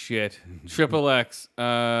of shit. Triple X. 1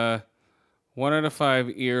 out of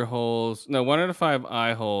 5 ear holes. No, 1 out of 5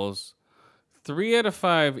 eye holes. 3 out of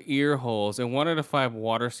 5 ear holes, and 1 out of 5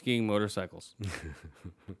 water skiing motorcycles.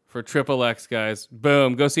 For Triple X, guys.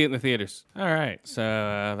 Boom. Go see it in the theaters. All right. So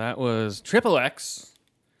that was Triple X.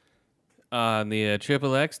 On the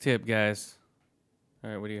Triple X tip, guys.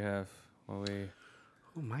 All right, what do you have?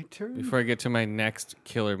 My turn? Before I get to my next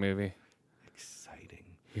killer movie. Exciting.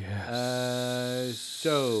 Yes.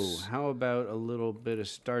 So, how about a little bit of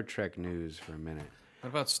Star Trek news for a minute?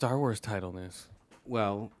 What about Star Wars title news?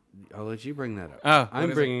 Well, I'll let you bring that up. Oh,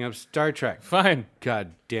 I'm bringing up Star Trek. Fine.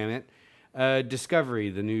 God damn it.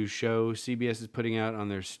 Discovery, the new show CBS is putting out on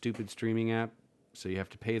their stupid streaming app, so you have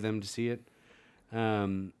to pay them to see it.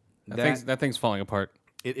 That thing's falling apart.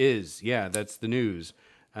 It is. Yeah, that's the news.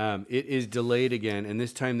 It is delayed again, and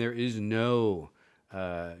this time there is no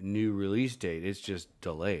new release date. It's just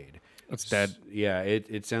delayed. It's dead. Yeah,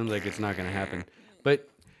 it sounds like it's not going to happen. But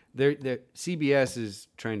CBS is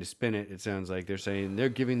trying to spin it. It sounds like they're saying they're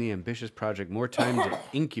giving the ambitious project more time to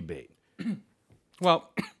incubate. Well,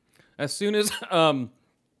 as soon as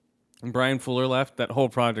Brian Fuller left, that whole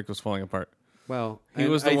project was falling apart. Well, he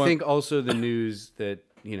was the I one... think also the news that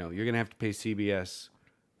you're going to have to pay CBS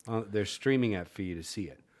their streaming app fee to see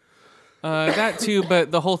it. That too,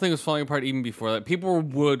 but the whole thing was falling apart even before that. People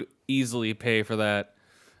would easily pay for that.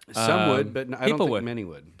 Some would, but I don't think many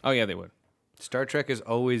would. Oh, yeah, they would. Star Trek has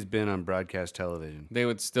always been on broadcast television. They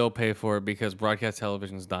would still pay for it because broadcast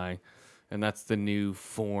television is dying, and that's the new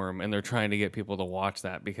form, and they're trying to get people to watch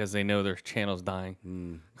that because they know their channel's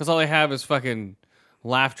dying. Because all they have is fucking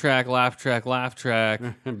laugh track,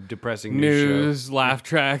 depressing news, show. laugh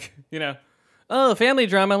track, Oh, family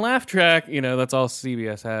drama, laugh track. That's all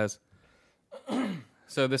CBS has.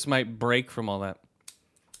 So this might break from all that.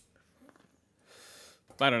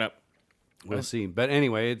 I don't know. We'll see. But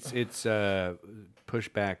anyway, it's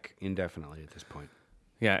pushed back indefinitely at this point.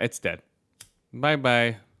 Yeah, it's dead.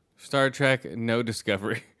 Bye-bye. Star Trek, no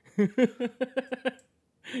Discovery.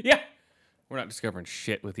 Yeah. We're not discovering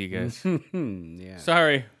shit with you guys. Yeah.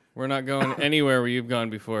 Sorry. We're not going anywhere where you've gone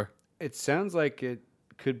before. It sounds like it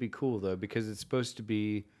could be cool, though, because it's supposed to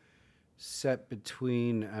be set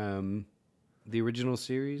between the original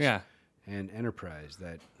series and Enterprise,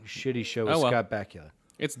 that shitty show with Scott Bakula.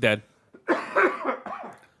 It's dead.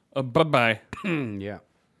 Bye-bye. Yeah.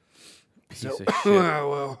 Piece of shit.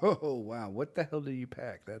 Wow. What the hell did you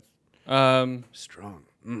pack? That's strong.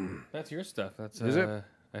 That's your stuff. That's Is it?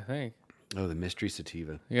 I think. Oh, the mystery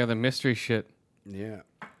sativa. Yeah, the mystery shit. Yeah.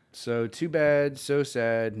 So too bad, so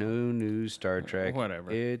sad. No new Star Trek.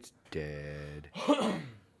 Whatever. It's dead.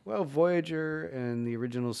 Well, Voyager and the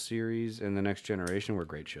original series and the Next Generation were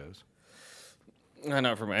great shows.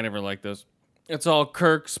 Not for me. I never liked those. It's all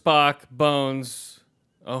Kirk, Spock, Bones,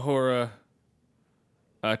 Uhura,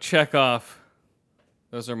 Chekhov.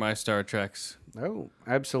 Those are my Star Treks. Oh,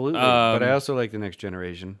 absolutely. But I also like the Next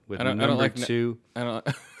Generation with number 2. I don't.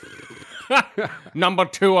 Number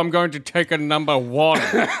 2. I'm going to take a number 1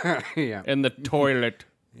 yeah. in the toilet.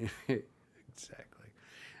 Exactly.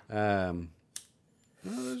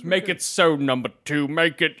 Make it so, number 2.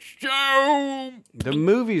 Make it so. The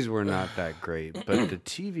movies were not that great, but the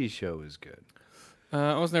TV show was good.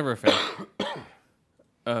 I was never a fan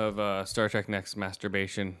of Star Trek Next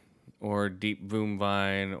Masturbation or Deep Boom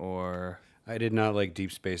Vine or... I did not like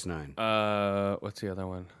Deep Space Nine. What's the other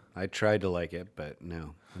one? I tried to like it, but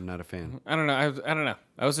no, I'm not a fan. I don't know. I don't know.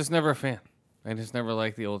 I was just never a fan. I just never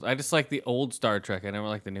liked the old... I just like the old Star Trek. I never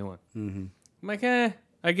liked the new one. Mm-hmm. I'm like,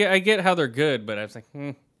 I get how they're good, but I was like,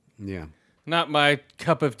 Yeah. Not my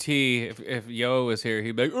cup of tea. If Yo was here,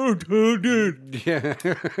 he'd be like, "Oh, dude, yeah,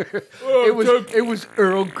 it was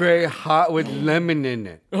Earl Grey hot with lemon in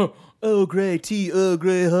it." Oh, Earl Grey tea, Earl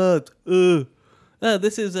Grey hot.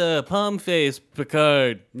 This is a palm face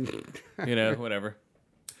Picard. Whatever.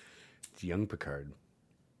 It's young Picard,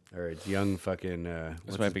 or it's young fucking.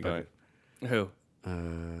 This might be going. Who?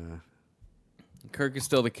 Kirk is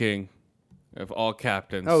still the king of all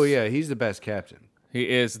captains. Oh yeah, he's the best captain. He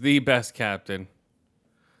is the best captain.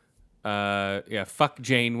 fuck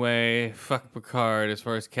Janeway, fuck Picard as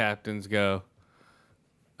far as captains go.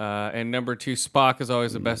 And number 2, Spock is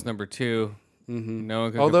always the best number 2. Mm-hmm. No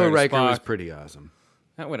one can Although compare to Riker was Spock. pretty awesome.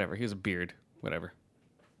 Whatever. He has a beard. Whatever.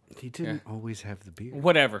 He didn't always have the beard.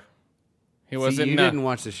 Whatever. He wasn't. You didn't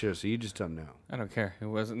watch the show, so you just don't know. I don't care. It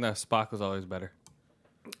wasn't. No, Spock was always better.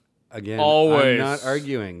 Again, Always. I'm not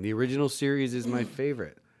arguing. The original series is my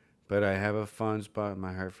favorite, but I have a fond spot in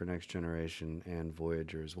my heart for Next Generation and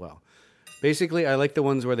Voyager as well. Basically, I like the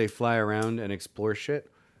ones where they fly around and explore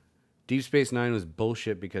shit. Deep Space Nine was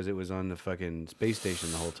bullshit because it was on the fucking space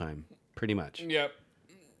station the whole time, pretty much. Yep.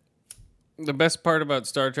 The best part about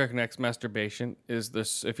Star Trek Next Masturbation is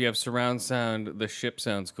this: if you have surround sound, the ship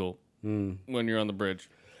sounds cool when you're on the bridge.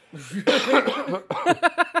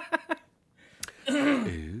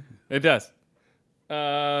 It does.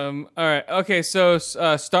 All right. Okay. So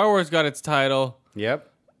Star Wars got its title.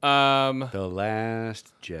 Yep. The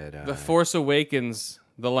Last Jedi. The Force Awakens: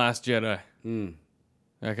 The Last Jedi.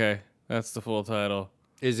 Okay, that's the full title.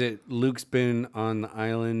 Is it Luke's been on the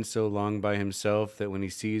island so long by himself that when he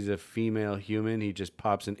sees a female human, he just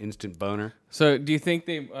pops an instant boner? So, do you think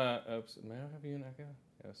they? Oops, may I have you in Echo?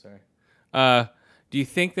 Oh, sorry. Do you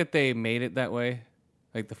think that they made it that way,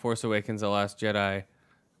 like the Force Awakens, the Last Jedi?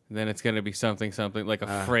 Then it's gonna be something like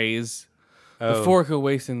a phrase. The Force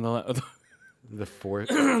Awakens, The fourth.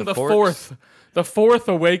 The Fourth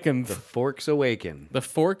Awakens. The Forks Awaken. The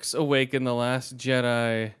Forks Awaken, the Last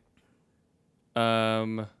Jedi.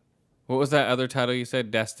 What was that other title you said?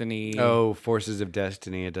 Destiny. Oh, Forces of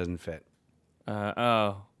Destiny. It doesn't fit. Jedi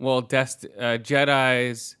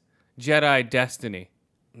Destiny.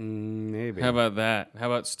 Maybe. How about that? How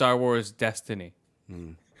about Star Wars Destiny?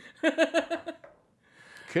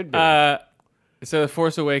 Could be. So the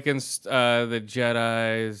Force Awakens, the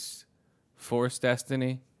Jedi's Force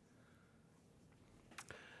Destiny.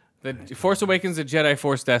 The Force Awakens, the Jedi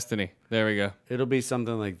Force Destiny. There we go. It'll be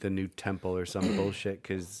something like the new temple or some bullshit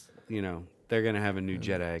because, they're going to have a new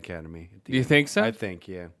Jedi Academy. Do you think so? I think,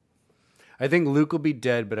 yeah. I think Luke will be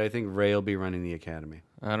dead, but I think Rey will be running the Academy.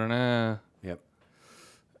 I don't know. Yep.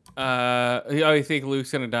 You think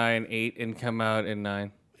Luke's going to die in 8 and come out in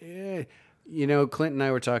 9? Yeah. Clint and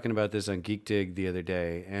I were talking about this on Geek Dig the other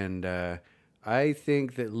day, and I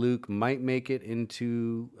think that Luke might make it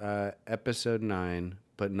into episode 9,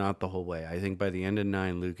 but not the whole way. I think by the end of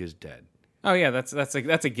 9, Luke is dead. Oh yeah, that's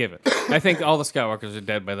a given. I think all the Skywalkers are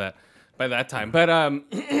dead by that time. But I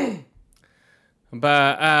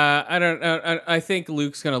don't know. I think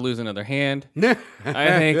Luke's gonna lose another hand. I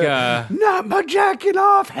think not my jacking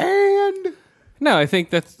off hand. No, I think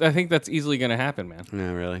that's easily gonna happen, man.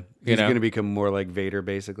 No, really. He's gonna become more like Vader,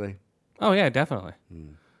 basically. Oh yeah, definitely.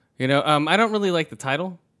 I don't really like the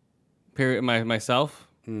title. Period. Myself.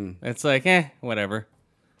 It's like whatever.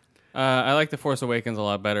 I like The Force Awakens a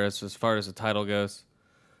lot better as far as the title goes.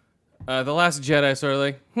 The Last Jedi sort of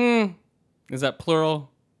like, is that plural?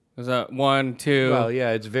 Is that 1, 2? Well,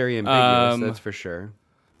 yeah, it's very ambiguous, that's for sure.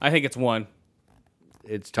 I think it's 1.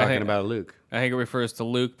 It's talking about Luke. I think it refers to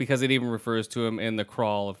Luke because it even refers to him in the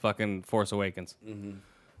crawl of fucking Force Awakens.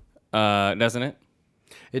 Doesn't it?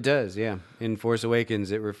 It does, yeah. In Force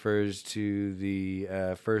Awakens, it refers to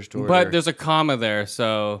the First Order. But there's a comma there,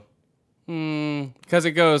 so... Because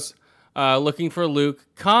it goes... looking for Luke,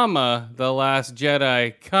 comma, the Last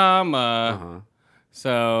Jedi, comma.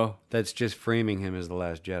 So that's just framing him as the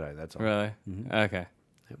Last Jedi. That's all. Really? Okay.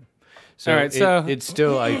 Yep. So all right. it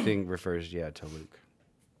still, I think, refers to Luke.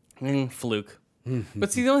 Fluke.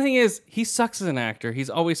 But see, the only thing is, he sucks as an actor. He's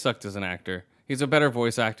always sucked as an actor. He's a better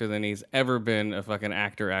voice actor than he's ever been a fucking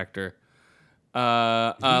actor. He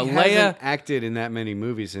Leia hasn't acted in that many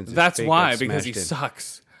movies since. That's why, because he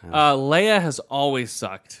sucks. Leia has always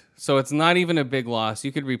sucked. So it's not even a big loss.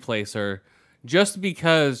 You could replace her just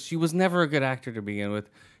because she was never a good actor to begin with.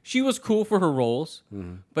 She was cool for her roles,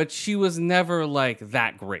 but she was never like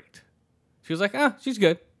that great. She was like, she's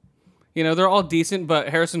good. They're all decent, but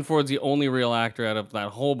Harrison Ford's the only real actor out of that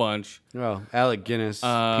whole bunch. Well, Alec Guinness,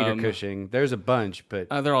 Peter Cushing, there's a bunch, but...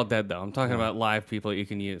 they're all dead, though. I'm talking about live people that you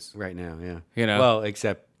can use. Right now, yeah. Well,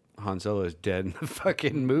 except Han Solo is dead in the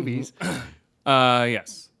fucking movies.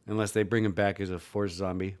 Yes. Unless they bring him back as a Force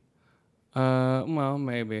zombie. Well,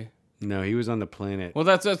 maybe. No, he was on the planet. Well,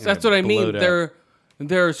 that's what I mean.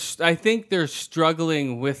 I think they're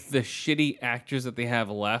struggling with the shitty actors that they have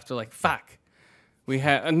left. They're like, fuck.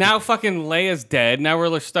 Now fucking Leia's dead. Now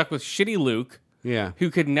we're stuck with shitty Luke. Yeah. Who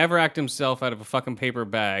could never act himself out of a fucking paper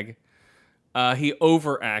bag. He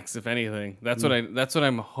overacts, if anything. That's what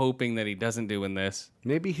I'm hoping that he doesn't do in this.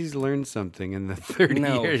 Maybe he's learned something in the 30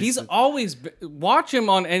 years. He's always watch him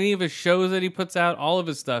on any of his shows that he puts out, all of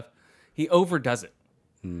his stuff. he overdoes it.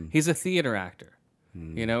 He's a theater actor,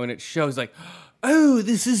 you know, and it shows like, oh,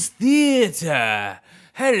 this is theater.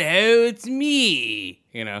 Hello, it's me.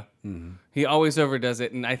 You know, he always overdoes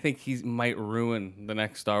it, and I think he might ruin the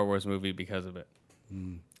next Star Wars movie because of it.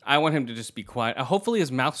 I want him to just be quiet. Hopefully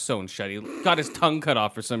his mouth's sewn shut. He got his tongue cut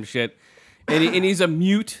off or some shit, and he's a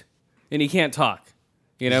mute, and he can't talk.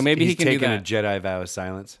 You know, maybe he can do that. He's taking a Jedi vow of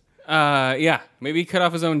silence. Yeah. Maybe he cut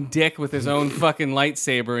off his own dick with his own fucking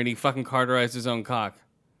lightsaber, and he fucking cauterized his own cock.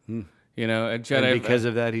 You know, a Jedi. And because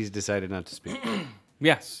of that, he's decided not to speak.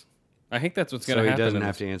 Yes. I think that's what's going to happen. So he doesn't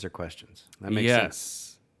have to answer questions. That makes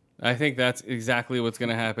sense. I think that's exactly what's going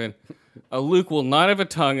to happen. Luke will not have a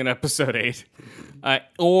tongue in Episode 8, and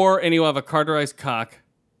he'll have a cauterized cock,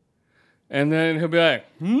 and then he'll be like,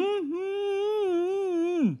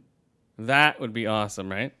 That would be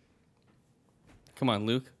awesome, right? Come on,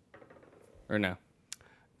 Luke. Or no?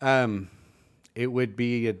 It would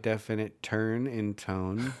be a definite turn in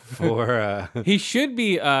tone for he should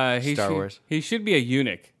be Star Wars. He should be a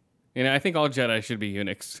eunuch. You know, I think all Jedi should be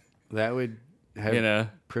eunuchs. That would have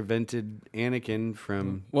prevented Anakin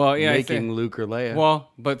from making Luke or Leia.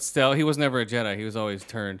 Well, but still, he was never a Jedi. He was always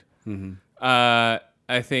turned. I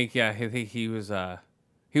think he was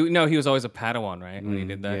he was always a Padawan, right? When he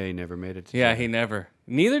did that. Yeah, he never made it to Jedi. He never.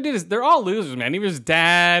 Neither did his. They're all losers, man. He was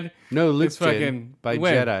dad. No, Luke did. By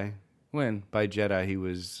Jedi. When? By Jedi, he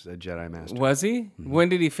was a Jedi Master. Was he? When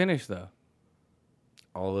did he finish, though?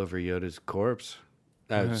 All over Yoda's corpse.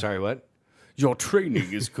 Sorry, what? Your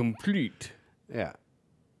training is complete. Yeah.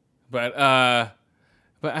 But I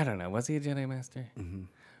don't know. Was he a Jedi Master?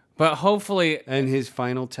 But hopefully... And his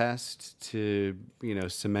final test to,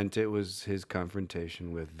 cement it was his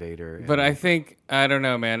confrontation with Vader. But I think... I don't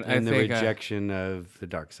know, man. And the rejection of the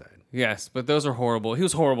dark side. Yes, but those are horrible. He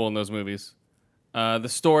was horrible in those movies. The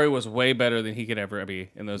story was way better than he could ever be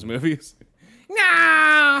in those movies.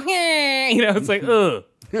 No! It's like, ugh.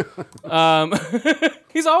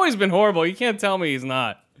 He's always been horrible. You can't tell me he's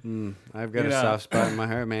not. I've got a soft spot in my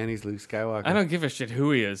heart, man. He's Luke Skywalker. I don't give a shit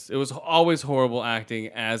who he is. It was always horrible acting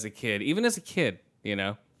as a kid. Even as a kid,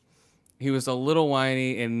 He was a little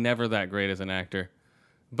whiny and never that great as an actor.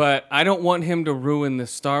 But I don't want him to ruin the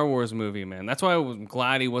Star Wars movie, man. That's why I was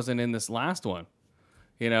glad he wasn't in this last one.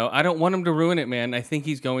 I don't want him to ruin it, man. I think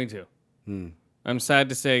he's going to. I'm sad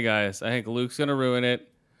to say, guys. I think Luke's going to ruin it.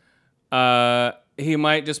 He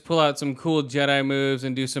might just pull out some cool Jedi moves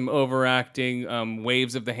and do some overacting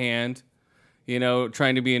waves of the hand.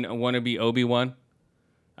 Trying to be a wannabe Obi-Wan.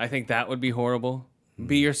 I think that would be horrible.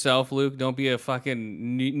 Be yourself, Luke. Don't be a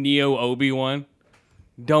fucking Neo Obi-Wan.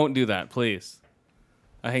 Don't do that, please.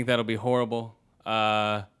 I think that'll be horrible.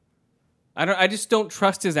 I just don't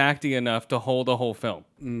trust his acting enough to hold a whole film.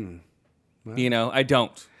 Well, I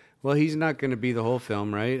don't. Well, he's not going to be the whole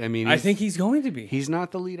film, right? I mean, I think he's going to be. He's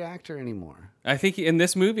not the lead actor anymore. I think in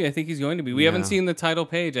this movie, I think he's going to be. We haven't seen the title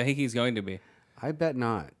page. I think he's going to be. I bet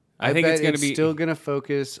not. I think it's going to be still going to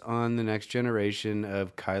focus on the next generation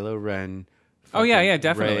of Kylo Ren. Oh yeah,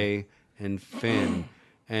 definitely. Rey and Finn,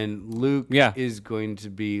 and Luke is going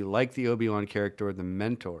to be like the Obi-Wan character, or the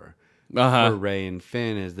mentor for Rey and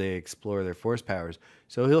Finn as they explore their Force powers.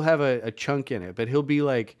 So he'll have a chunk in it, but he'll be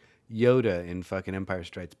like Yoda in fucking Empire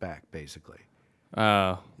Strikes Back, basically.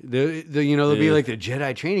 Oh. There'll be like the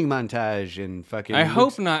Jedi training montage and fucking... I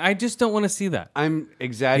hope not. I just don't want to see that. I'm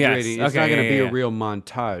exaggerating. It's not going to be a real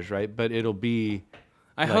montage, right? But it'll be...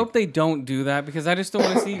 I hope they don't do that, because I just don't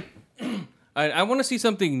want to see... I want to see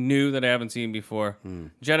something new that I haven't seen before.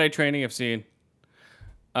 Jedi training I've seen.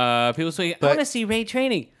 People say, I want to see Rey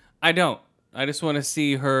training. I don't. I just want to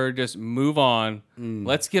see her just move on.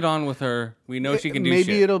 Let's get on with her. We know she can do shit.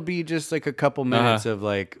 Maybe it'll be just like a couple minutes of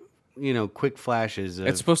like... quick flashes.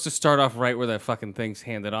 It's supposed to start off right where that fucking thing's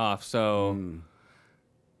handed off, so...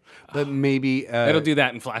 But maybe... it'll do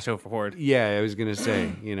that and flash forward. Yeah, I was going to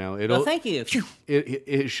say, it'll... Well, thank you.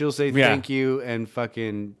 She'll say thank you, and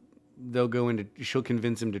fucking... They'll go into... She'll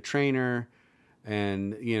convince him to train her,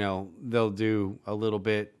 and, they'll do a little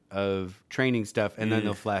bit of training stuff, and then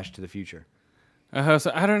they'll flash to the future.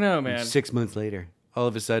 So I don't know, man. And 6 months later, all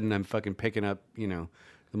of a sudden, I'm fucking picking up, the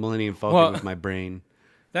Millennium Falcon with my brain.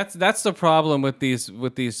 That's the problem with these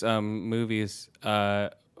movies.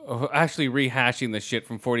 Actually rehashing the shit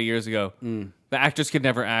from 40 years ago. The actors could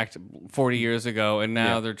never act 40 years ago, and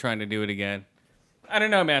now they're trying to do it again. I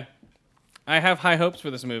don't know, man. I have high hopes for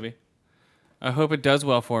this movie. I hope it does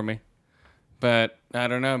well for me. But I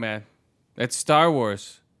don't know, man. It's Star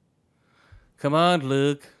Wars. Come on,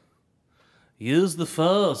 Luke. Use the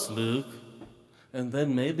Force, Luke. And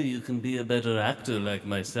then maybe you can be a better actor like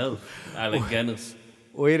myself, Alec Guinness.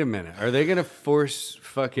 Wait a minute. Are they gonna force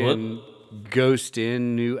fucking ghost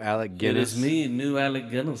in new Alec Guinness? It is me, new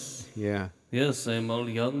Alec Guinness. Yeah. Yes, I'm all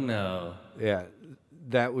young now. Yeah.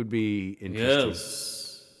 That would be interesting.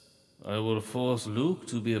 Yes. I will force Luke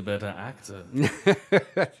to be a better actor.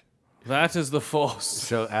 That is the force.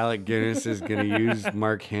 So Alec Guinness is gonna use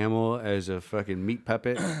Mark Hamill as a fucking meat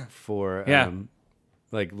puppet for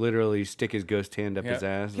like literally stick his ghost hand up his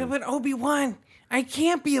ass. Yeah, but Obi-Wan, I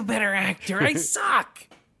can't be a better actor. I suck.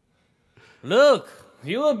 Look,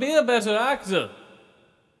 you will be a better actor,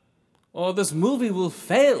 or this movie will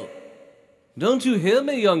fail. Don't you hear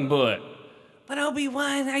me, young boy? But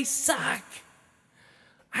Obi-Wan, I suck.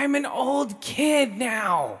 I'm an old kid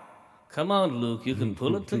now. Come on, Luke, you can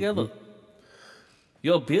pull it together.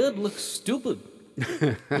 Your beard looks stupid.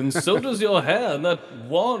 And so does your hair and that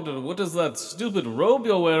wand, and what is that stupid robe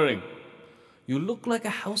you're wearing? You look like a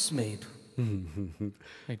housemaid.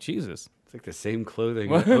 Hey, Jesus. It's like the same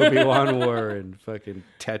clothing Obi-Wan wore and fucking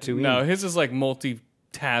Tatooine. No, his is like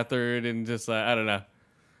multi-tethered and just like, I don't know.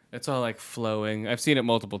 It's all like flowing. I've seen it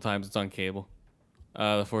multiple times. It's on cable.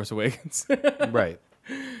 The Force Awakens. Right.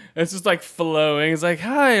 It's just like flowing. It's like,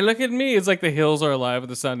 hi, look at me. It's like the hills are alive with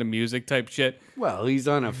the sound of music type shit. Well, he's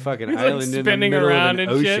on a fucking He's island like in the spinning middle around of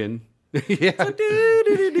an and ocean. Yeah.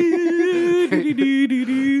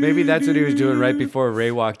 Maybe that's what he was doing right before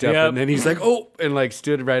Rey walked up, Yep. and then he's like, "Oh," and like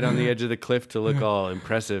stood right on the edge of the cliff to look all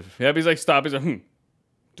impressive. Yep, he's like, stop. He's like,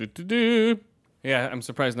 Do-do-do. Yeah, I'm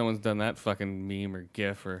surprised no one's done that fucking meme or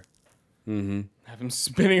gif or have him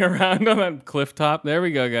spinning around on that cliff top. There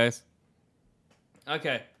we go, guys.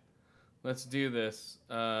 Okay, let's do this.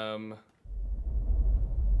 Boom.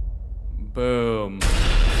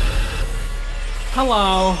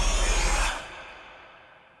 Hello.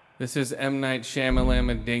 This is M. Night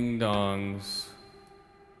Shyamalan Ding Dongs.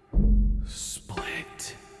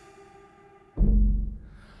 Split.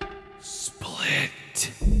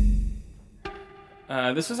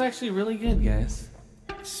 This is actually really good, guys.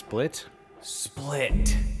 Split.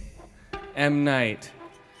 Split. M. Night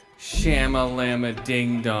Shyamalan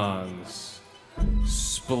Ding Dongs.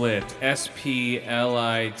 Split. S-P-L-I-T.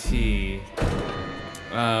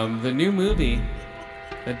 The new movie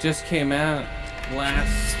that just came out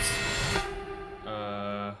last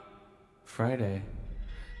Friday.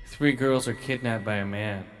 3 girls are kidnapped by a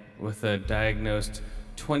man with a diagnosed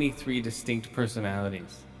 23 distinct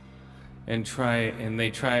personalities, and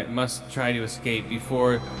must try to escape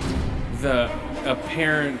before the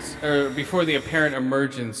apparent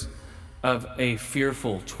emergence of a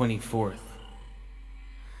fearful 24th.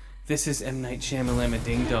 This is M. Night Shyamalan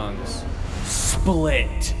Ding Dongs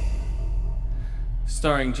Split,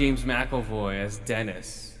 starring James McAvoy as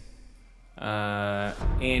Dennis,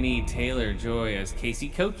 Annie Taylor-Joy as Casey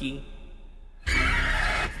Koki,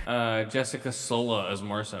 Jessica Sola as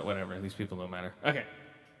Marsa. Whatever, these people don't matter. Okay,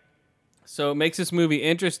 so it makes this movie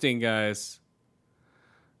interesting, guys.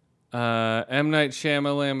 M. Night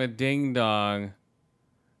Shyamalan Ding Dong.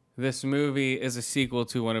 This movie is a sequel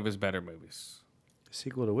to one of his better movies.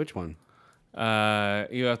 Sequel to which one?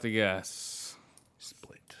 You have to guess.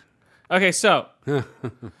 Split. Okay, so. I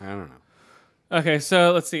don't know. Okay,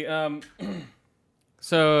 so let's see.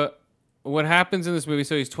 So what happens in this movie?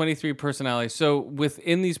 So he's 23 personalities. So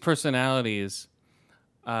within these personalities,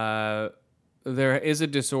 there is a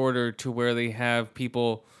disorder to where they have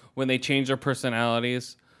people, when they change their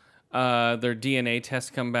personalities, their DNA tests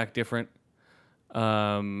come back different.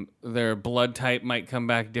 Their blood type might come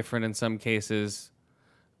back different in some cases.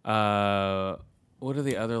 What are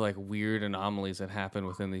the other like weird anomalies that happen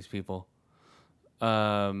within these people?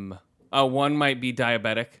 One might be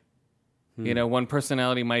diabetic. You know, one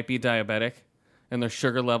personality might be diabetic, and their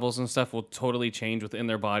sugar levels and stuff will totally change within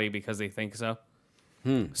their body because they think so.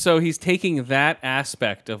 So he's taking that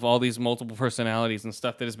aspect of all these multiple personalities and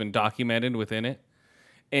stuff that has been documented within it,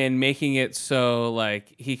 and making it so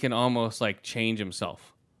like he can almost like change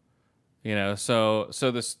himself. You know, so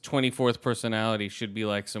this 24th personality should be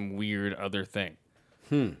like some weird other thing.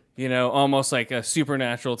 You know, almost like a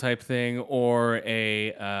supernatural type thing, or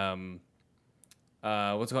a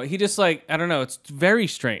what's it called? He just like, I don't know. It's very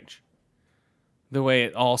strange the way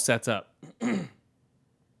it all sets up.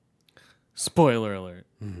 Spoiler alert.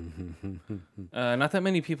 Not that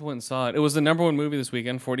many people went and saw it. It was the #1 movie this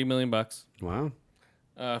weekend. $40 million. Wow.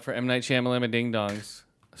 For M. Night Shyamalan Ding Dongs.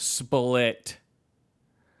 Split.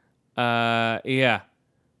 Yeah.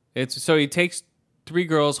 So he takes 3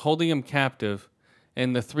 girls, holding them captive,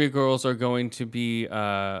 and the 3 girls are going to be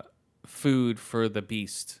food for the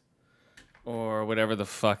beast, or whatever the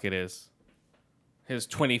fuck it is. His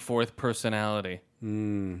 24th personality.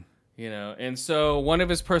 You And so one of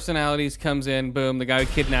his personalities comes in, boom, the guy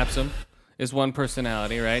who kidnaps him is one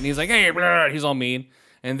personality, right? And he's like, hey, blah, he's all mean.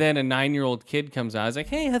 And then a 9-year-old kid comes out. He's like,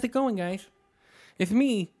 hey, how's it going, guys? It's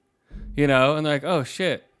me. And they're like, oh,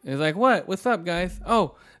 shit. He's like, what? What's up, guys?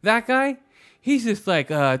 Oh, that guy? He's just like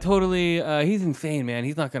totally, he's insane, man.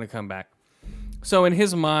 He's not going to come back. So in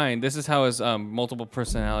his mind, this is how his multiple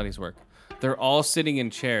personalities work. They're all sitting in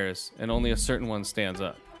chairs, and only a certain one stands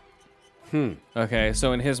up. Okay,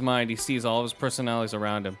 so in his mind, he sees all of his personalities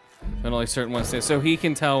around him, and only certain ones stand. So he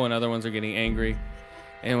can tell when other ones are getting angry,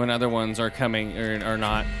 and when other ones are coming or are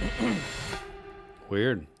not.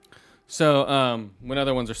 Weird. So when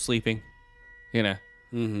other ones are sleeping,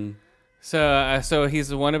 Mm-hmm. So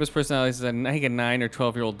he's one of his personalities is I think a 9 or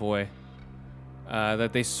 12-year-old boy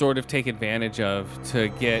that they sort of take advantage of to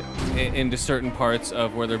get into certain parts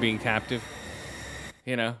of where they're being captive.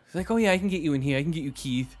 He's like, oh yeah, I can get you in here. I can get you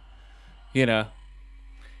Keith. And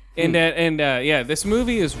this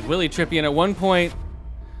movie is really trippy. And at one point,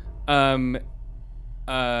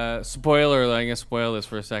 spoiler, I'm gonna spoil this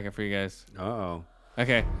for a second for you guys. Uh-oh.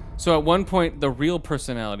 Okay, so at one point, the real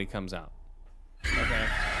personality comes out. Okay,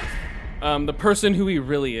 the person who he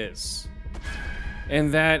really is,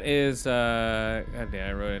 and that is God damn,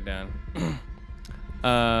 I wrote it down.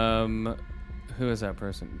 Who is that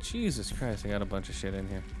person? Jesus Christ, I got a bunch of shit in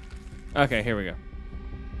here. Okay, here we go.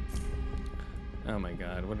 Oh my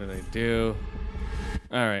God, what did I do?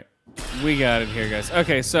 All right, we got it here, guys.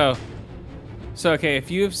 Okay, so okay, if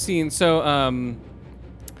you have seen,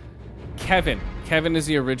 Kevin is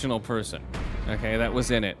the original person. Okay, that was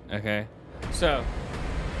in it. Okay, so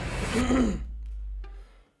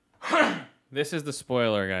this is the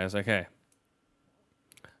spoiler, guys. Okay,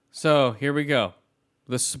 so here we go.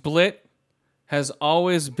 The Split has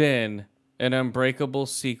always been an Unbreakable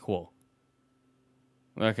sequel.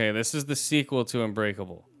 Okay, this is the sequel to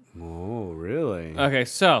Unbreakable. Oh, really? Okay,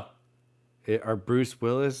 so Are Bruce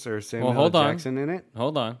Willis or Samuel L. Jackson in it?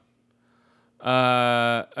 Hold on.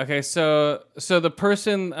 Okay, so the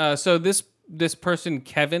person, this person,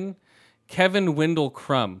 Kevin Wendell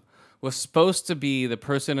Crumb, was supposed to be the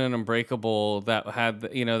person in Unbreakable that had,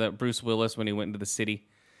 that Bruce Willis when he went into the city.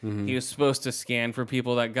 Mm-hmm. He was supposed to scan for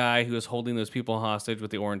people. That guy who was holding those people hostage with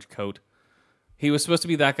the orange coat. He was supposed to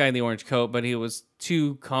be that guy in the orange coat, but he was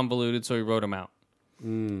too convoluted, so he wrote him out.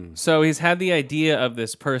 So he's had the idea of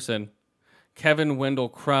this person, Kevin Wendell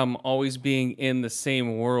Crumb, always being in the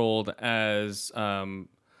same world as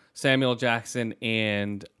Samuel Jackson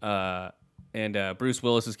and Bruce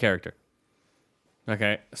Willis's character.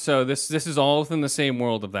 Okay, so this is all within the same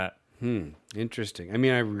world of that. Interesting. I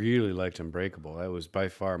mean, I really liked Unbreakable. That was by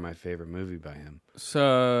far my favorite movie by him. So,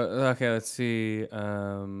 okay, let's see. I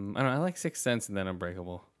don't know. I like Sixth Sense and then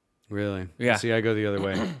Unbreakable. Really? Yeah. See, I go the other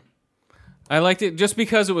way. I liked it just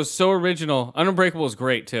because it was so original. Unbreakable was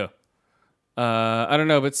great, too. I don't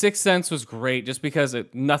know, but Sixth Sense was great just because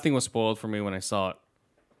nothing was spoiled for me when I saw it.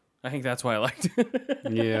 I think that's why I liked it.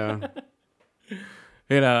 Yeah.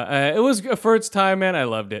 It was, for its time, man, I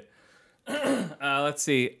loved it. Let's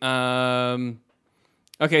see.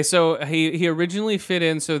 Okay, so he originally fit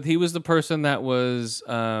in. So he was the person that was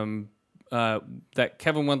that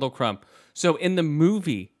Kevin Wendell Crumb. So in the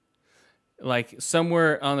movie, like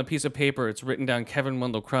somewhere on a piece of paper, it's written down Kevin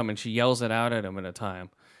Wendell Crumb, and she yells it out at him at a time,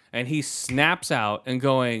 and he snaps out and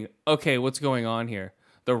going, "Okay, what's going on here?"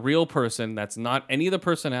 The real person, that's not any of the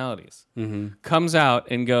personalities, comes out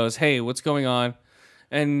and goes, "Hey, what's going on?"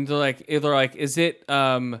 And they're like, "Is it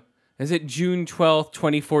June 12th,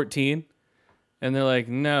 2014? And they're like,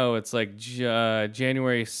 no, it's like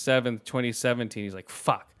January 7th, 2017. He's like,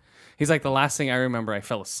 fuck. He's like, the last thing I remember, I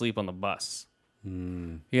fell asleep on the bus.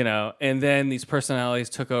 And then these personalities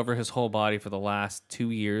took over his whole body for the last 2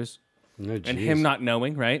 years. Oh, and him not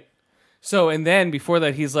knowing, right? So, and then before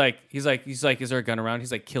that, he's like, is there a gun around?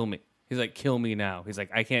 He's like, kill me. He's like, kill me now. He's like,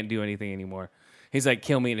 I can't do anything anymore. He's like,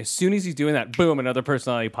 kill me. And as soon as he's doing that, boom, another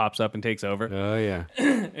personality pops up and takes over. Oh, yeah.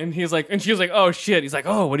 And he's like, and she was like, oh, shit. He's like,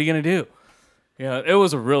 oh, what are you going to do? Yeah, it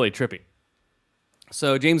was really trippy.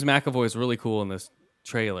 So James McAvoy is really cool in this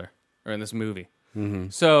trailer, or in this movie. Mm-hmm.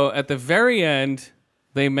 So at the very end,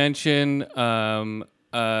 they mention the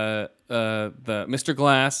Mr.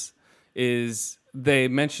 Glass they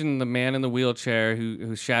mention the man in the wheelchair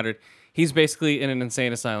who's shattered. He's basically in an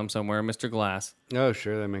insane asylum somewhere, Mr. Glass. Oh,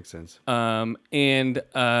 sure, that makes sense. And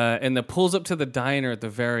the pulls up to the diner at the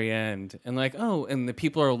very end, and like, oh, and the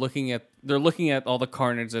people are looking at all the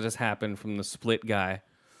carnage that has happened from the Split guy,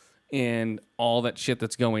 and all that shit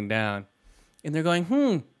that's going down, and they're going,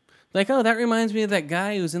 Like, oh, that reminds me of that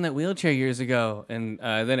guy who was in that wheelchair years ago. And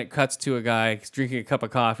then it cuts to a guy drinking a cup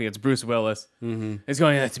of coffee. It's Bruce Willis. Mm-hmm. It's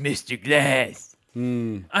going, that's Mr. Glass.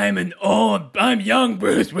 I'm young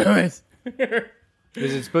Bruce Willis.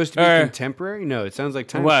 Is it supposed to be contemporary? No, it sounds like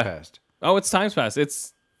time's passed. Oh, it's time's passed.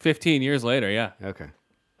 It's 15 years later, yeah. Okay.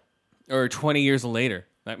 Or 20 years later.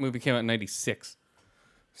 That movie came out in 96.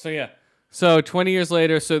 So, yeah. So, 20 years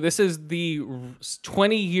later. So, this is the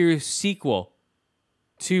 20-year sequel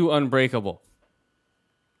to Unbreakable.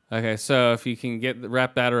 Okay, so if you can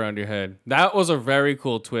wrap that around your head. That was a very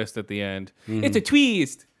cool twist at the end. Mm-hmm. It's a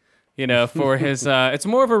twist! You know, for his... it's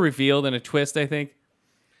more of a reveal than a twist, I think.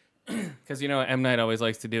 Because, you know, M. Night always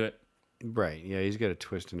likes to do it. Right, yeah, he's got a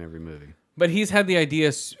twist in every movie. But he's had the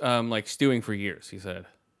idea, like, stewing for years, he said.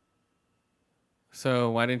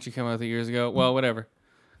 So why didn't you come out with it years ago? Well, whatever.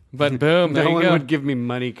 But boom, there you go. No one would give me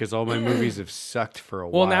money because all my movies have sucked for a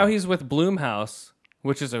while. Well, now he's with Blumhouse,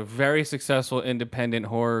 which is a very successful independent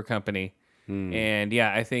horror company. And,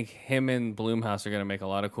 yeah, I think him and Blumhouse are going to make a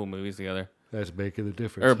lot of cool movies together. That's making the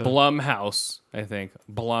difference. Or Blumhouse, I think.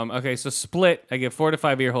 Okay, so Split, I give 4 to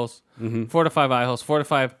 5 ear holes, 4 to 5 eye holes, 4 to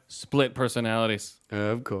 5 split personalities.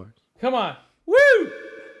 Of course. Come on. Woo!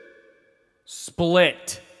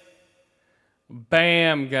 Split.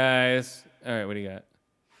 Bam, guys. All right, what do you got?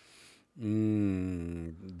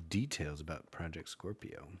 Details about Project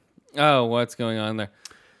Scorpio. Oh, what's going on there?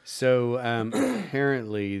 So,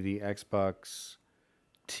 apparently the Xbox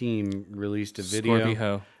team released a video.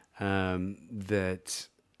 Scorpio. That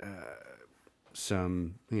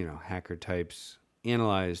some hacker types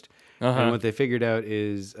analyzed, and what they figured out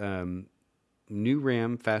is new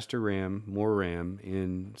RAM, faster RAM, more RAM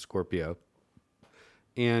in Scorpio,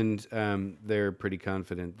 and they're pretty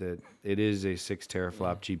confident that it is a 6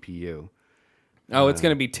 teraflop GPU. Oh, it's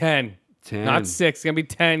gonna be 10. 10. Not 6. It's gonna be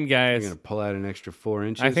 10, guys. You're gonna pull out an extra 4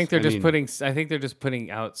 inches. I think they're just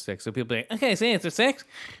putting out 6. So people say, okay, say it's a 6.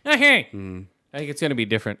 Okay. I think it's going to be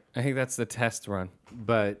different. I think that's the test run.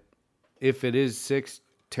 But if it is 6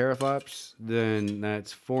 teraflops, then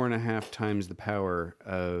that's 4.5 times the power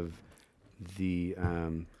of the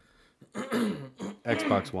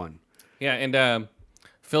Xbox One. Yeah, and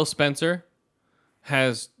Phil Spencer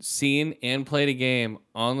has seen and played a game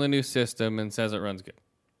on the new system and says it runs good.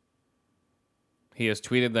 He has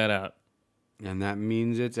tweeted that out. And that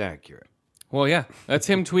means it's accurate. Well, yeah. That's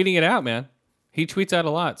him tweeting it out, man. He tweets out a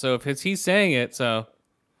lot, so if he's saying it, so...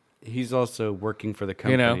 He's also working for the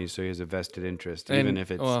company, so he has a vested interest, even if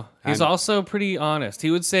it's... Well, he's also pretty honest.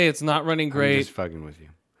 He would say it's not running great. I'm just fucking with you.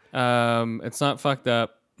 It's not fucked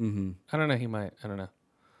up. Mm-hmm. I don't know, he might. I don't know.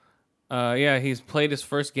 Yeah, he's played his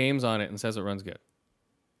first games on it and says it runs good.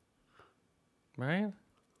 Right?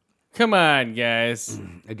 Come on, guys.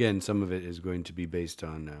 Again, some of it is going to be based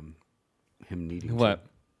on him needing what?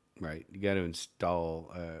 To. Right. You got to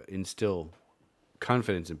instill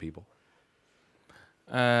confidence in people.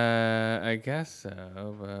 I guess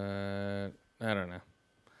so, but I don't know.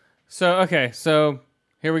 So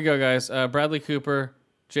here we go, guys. Bradley Cooper,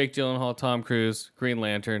 Jake Gyllenhaal, Tom Cruise, Green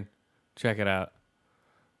Lantern. Check it out.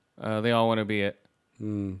 They all want to be it.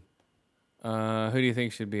 Who do you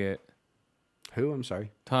think should be it? Who? I'm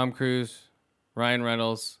sorry. Tom Cruise, Ryan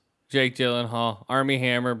Reynolds, Jake Gyllenhaal, Armie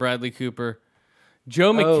Hammer, Bradley Cooper,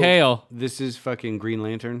 Joe McHale. This is fucking Green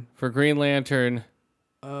Lantern? For Green Lantern.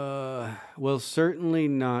 Well, certainly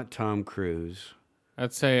not Tom Cruise.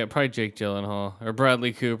 I'd say probably Jake Gyllenhaal or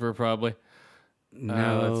Bradley Cooper, probably.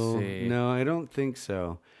 No, let's see. No, I don't think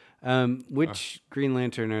so. Which Green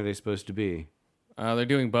Lantern are they supposed to be? They're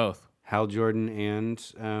doing both. Hal Jordan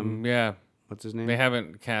and yeah. What's his name? They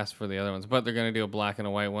haven't cast for the other ones, but they're going to do a black and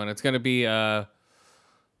a white one. It's going to be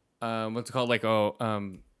what's it called? Like God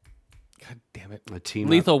damn it, a team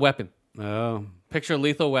Lethal up. Weapon. Oh, picture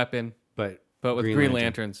Lethal Weapon, but with Green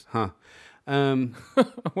Lanterns. Huh.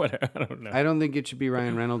 Whatever. I don't know. I don't think it should be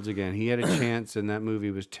Ryan Reynolds again. He had a chance, and that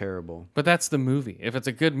movie was terrible. But that's the movie. If it's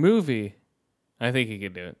a good movie, I think he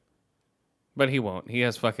could do it. But he won't. He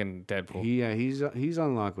has fucking Deadpool. He's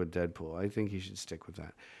on lock with Deadpool. I think he should stick with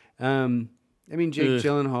that. I mean, Jake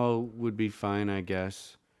Gyllenhaal would be fine, I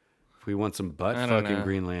guess, if we want some butt fucking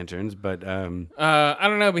Green Lanterns. But I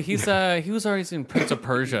don't know. But he's he was already in Prince of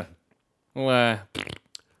Persia.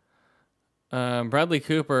 Bradley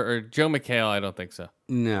Cooper or Joe McHale, I don't think so.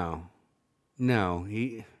 No,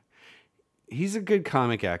 he's a good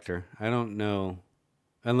comic actor. I don't know,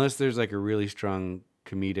 unless there's like a really strong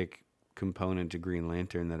comedic component to Green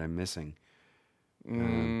Lantern that I'm missing.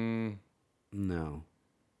 No.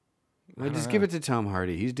 Just give it to Tom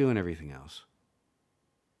Hardy. He's doing everything else.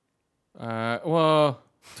 Well,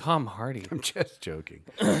 Tom Hardy. I'm just joking.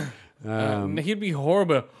 He'd be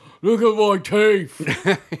horrible. Look at my teeth.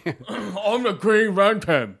 I'm the Green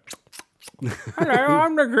Lantern. Hello,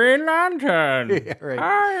 I'm the Green Lantern. Yeah, right.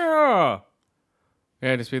 Hiya.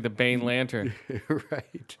 Yeah, just be the Bane Lantern.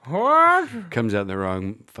 Right. What? Comes out in the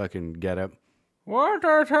wrong fucking getup. What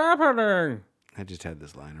is happening? I just had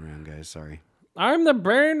this lying around, guys. Sorry. I'm the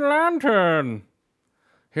Bane Lantern.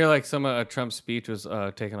 Here, like a Trump speech was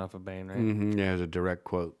taken off of Bane, right? Mm-hmm. Yeah, it was a direct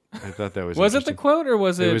quote. I thought that was. Was it the quote or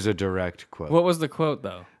was it? It was a direct quote. What was the quote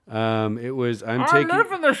though? It was. I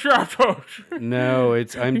live in the shadows. No,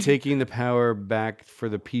 it's I'm taking the power back for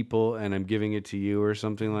the people, and I'm giving it to you, or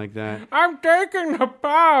something like that. I'm taking the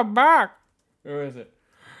power back. Or is it?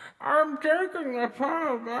 I'm taking the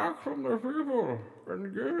power back from the people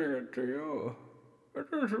and giving it to you. It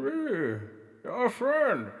is me, your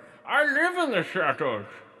friend. I live in the shadows.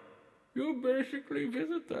 You basically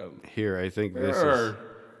visit them. Here, I think this is.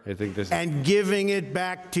 I think this is. And giving it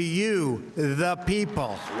back to you, the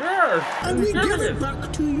people. Yes. And we give it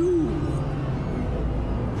back to you,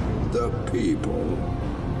 the people.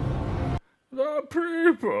 The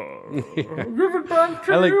people. Give it back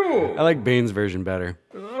to you. I like Bane's version better.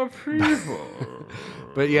 The people.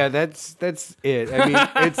 But yeah, that's it. I mean,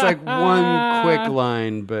 it's like one quick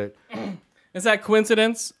line, but Is that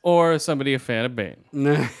coincidence or is somebody a fan of Bane?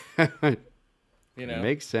 it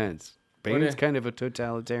Makes sense. Bane's kind of a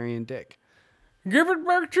totalitarian dick. Give it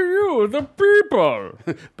back to you, the people.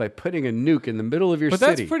 By putting a nuke in the middle of your But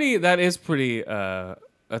city. that's a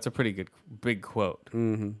pretty good big quote.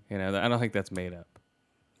 Mm-hmm. I don't think that's made up.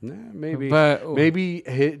 Nah, maybe. But maybe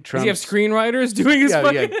Does Trump. he have screenwriters doing his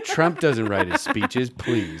fucking... Yeah, Trump doesn't write his speeches,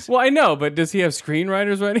 please. Well, I know, but does he have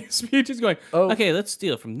screenwriters writing his speeches going, Oh. okay, let's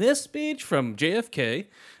steal from this speech from JFK,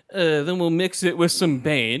 then we'll mix it with some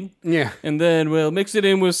Bane, Yeah. and then we'll mix it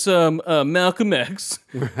in with some Malcolm X.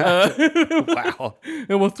 Wow.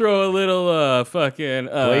 And we'll throw a little fucking...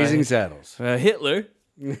 Blazing Saddles. Hitler.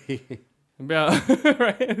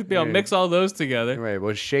 Right? Mix all those together. Right,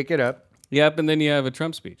 well, shake it up. Yep, and then you have a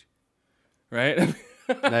Trump speech. Right?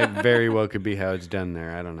 That very well could be how it's done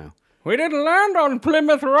there. I don't know. We didn't land on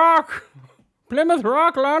Plymouth Rock. Plymouth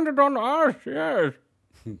Rock landed on us, yes.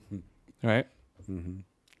 Right? Mm-hmm.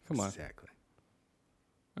 Come on. Exactly.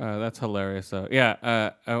 That's hilarious, though.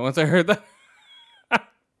 Yeah, once I heard that.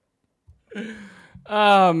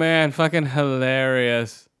 Oh, man, fucking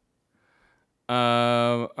hilarious.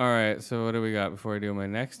 All right, so what do we got before I do my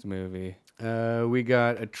next movie? We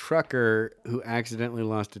got a trucker who accidentally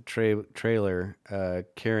lost a trailer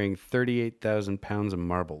carrying 38,000 pounds of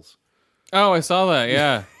marbles. Oh, I saw that,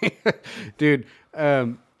 yeah. Dude,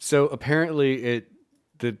 so apparently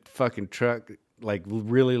the fucking truck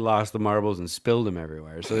really lost the marbles and spilled them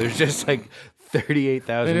everywhere. So there's just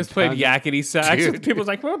 38,000 They just played yakety sax. Dude. People's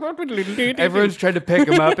like... Everyone's trying to pick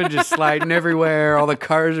them up and just sliding everywhere. All the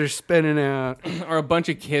cars are spinning out. Or a bunch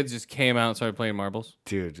of kids just came out and started playing marbles.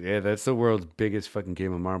 Dude, yeah, that's the world's biggest fucking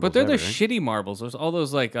game of marbles. But they're ever, the right? shitty marbles. There's all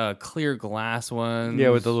those clear glass ones. Yeah,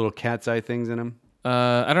 with the little cat's eye things in them.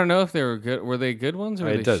 I don't know if they were good. Were they good ones or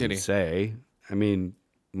were It they doesn't shitty? say. I mean,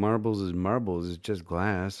 marbles is marbles. It's just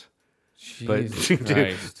glass. Jesus But dude,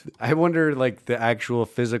 Christ. I wonder the actual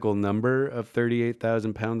physical number of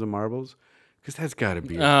 38,000 pounds of marbles, because that's got to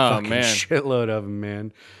be a fucking shitload of them,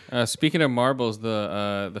 man. Speaking of marbles,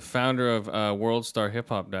 the founder of World Star Hip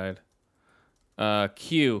Hop died.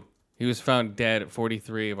 Q. He was found dead at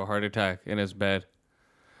 43 of a heart attack in his bed.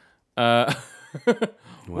 World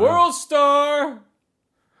Star.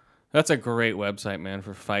 That's a great website, man,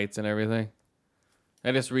 for fights and everything.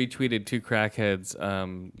 I just retweeted two crackheads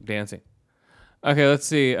dancing. Okay, let's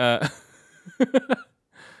see. Yeah,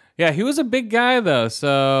 he was a big guy, though,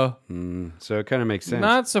 so... So it kind of makes sense.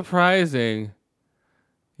 Not surprising.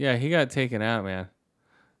 Yeah, he got taken out, man.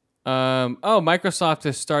 Microsoft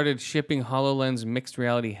has started shipping HoloLens mixed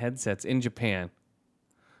reality headsets in Japan.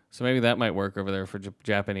 So maybe that might work over there for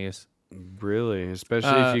Japanese. Really?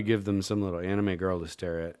 Especially if you give them some little anime girl to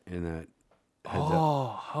stare at in that heads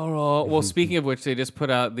up. Well, speaking of which, they just put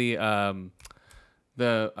out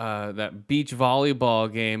that beach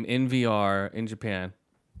volleyball game in VR in Japan.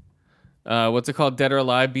 What's it called? Dead or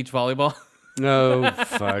Alive Beach Volleyball? No,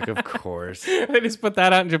 fuck, of course. They just put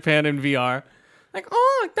that out in Japan in VR. Like,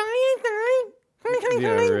 dying.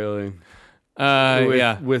 Yeah, really.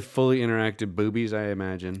 With fully interactive boobies, I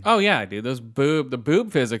imagine. Oh yeah, dude. The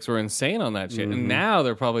boob physics were insane on that shit. And now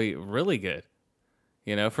they're probably really good.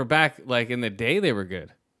 For back in the day they were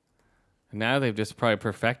good. Now they've just probably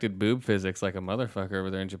perfected boob physics like a motherfucker over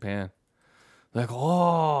there in Japan. Like,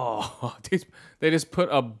 they just put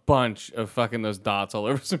a bunch of fucking those dots all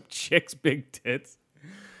over some chick's big tits.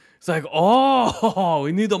 It's like, oh,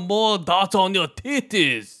 we need more dots on your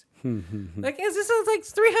titties. Like, this is like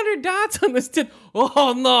 300 dots on this tit.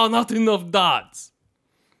 Oh, no, not enough dots.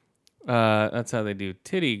 That's how they do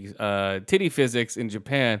titty physics in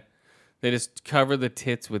Japan. They just cover the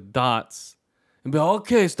tits with dots and be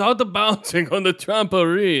okay, start the bouncing on the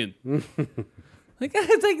trampoline. Like,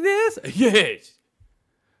 it's like this? Yes.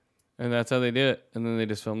 And that's how they do it. And then they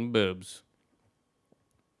just film the boobs.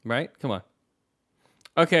 Right? Come on.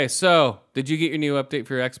 Okay, so did you get your new update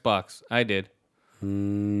for your Xbox? I did.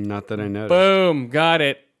 Not that I noticed. Boom, got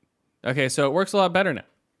it. Okay, so it works a lot better now.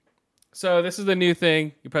 So this is the new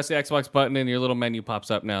thing. You press the Xbox button and your little menu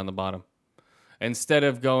pops up now on the bottom. Instead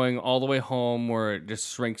of going all the way home where it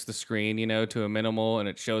just shrinks the screen, to a minimal and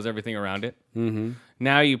it shows everything around it. Mm-hmm.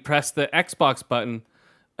 Now you press the Xbox button,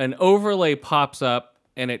 an overlay pops up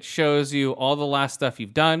and it shows you all the last stuff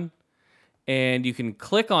you've done. And you can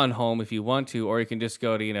click on home if you want to, or you can just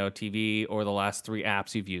go to, TV or the last 3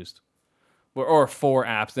 apps you've used. Or 4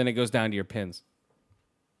 apps, then it goes down to your pins.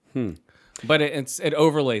 But it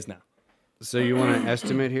overlays now. So you want an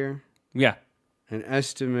estimate here? Yeah. An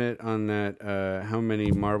estimate on that, how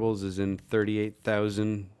many marbles is in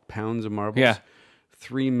 38,000 pounds of marbles? Yeah.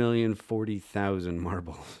 3,040,000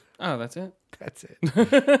 marbles. Oh, that's it? That's it.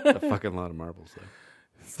 A fucking lot of marbles, though.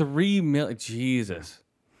 3 million. Jesus.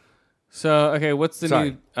 So, okay, what's the Sorry.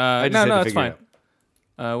 new... I just had to it's figure fine. it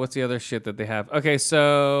out. What's the other shit that they have? Okay,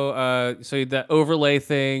 so that overlay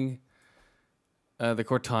thing, the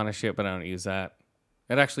Cortana shit, but I don't use that.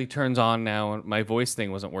 It actually turns on now. My voice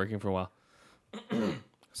thing wasn't working for a while.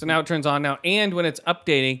 So now it turns on now. And when it's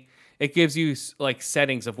updating, it gives you like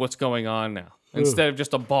settings of what's going on now. Instead of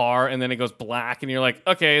just a bar and then it goes black and you're like,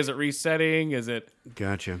 okay, is it resetting? Is it...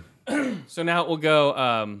 Gotcha. So now it will go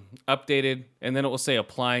updated and then it will say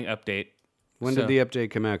applying update. When did the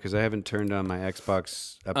update come out? Because I haven't turned on my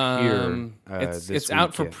Xbox up here. It's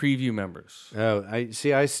out for preview members. Oh, I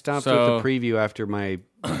stopped with the preview after my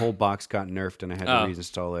whole box got nerfed and I had to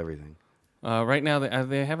reinstall everything. Right now,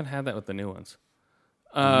 they haven't had that with the new ones.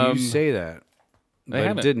 You say that, but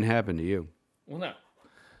haven't. it didn't happen to you. Well, no.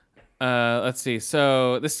 Let's see.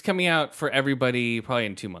 So this is coming out for everybody probably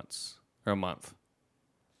in 2 months or a month.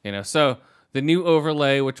 So the new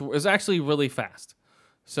overlay, which is actually really fast.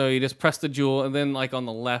 So you just press the jewel, and then like on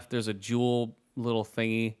the left, there's a jewel little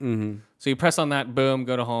thingy. Mm-hmm. So you press on that, boom,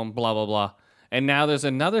 go to home, blah, blah, blah. And now there's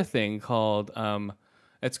another thing called,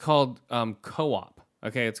 it's called co-op.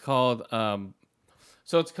 Okay, it's called, co-op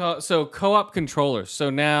controllers. So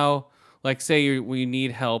now, like say we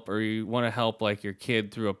need help or you want to help like your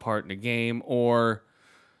kid through a part in a game, or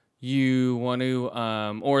you want to,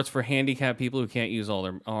 or it's for handicapped people who can't use all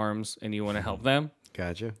their arms and you want to help them.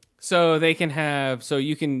 Gotcha. So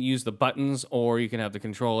you can use the buttons or you can have the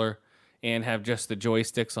controller and have just the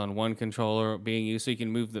joysticks on one controller being used so you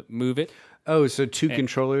can move it. Oh, so two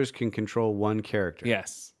controllers can control one character.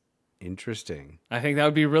 Yes. Interesting. I think that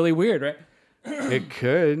would be really weird, right? It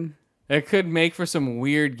could. It could make for some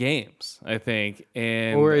weird games, I think.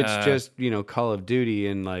 Or it's just, Call of Duty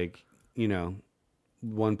and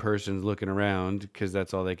one person's looking around because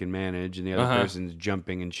that's all they can manage and the other person's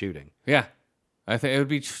jumping and shooting. Yeah. I think it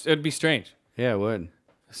would be strange. Yeah, it would.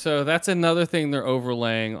 So that's another thing they're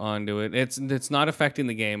overlaying onto it. It's not affecting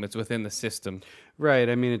the game. It's within the system. Right.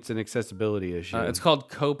 I mean, it's an accessibility issue. It's called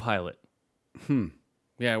Copilot.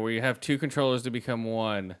 Yeah, where you have 2 controllers to become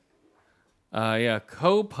one.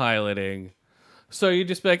 Co-piloting. So you'd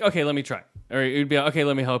just be like, okay, let me try. Or you'd be like, okay,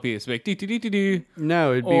 let me help you. It's like, do.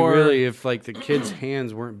 No, it'd be really if like the kid's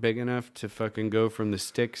hands weren't big enough to fucking go from the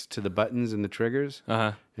sticks to the buttons and the triggers.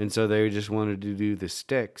 And so they just wanted to do the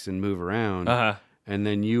sticks and move around. And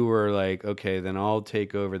then you were like, okay, then I'll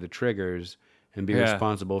take over the triggers and be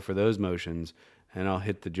responsible for those motions. And I'll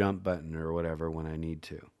hit the jump button or whatever when I need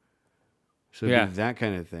to. So it'd be that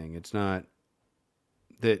kind of thing. It's not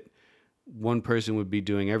that one person would be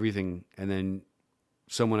doing everything and then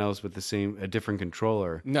someone else with a different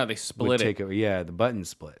controller. No, they split it. The button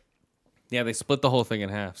split. Yeah, they split the whole thing in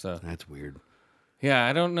half. So that's weird. Yeah,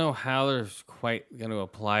 I don't know how they're quite going to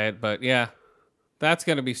apply it, but yeah, that's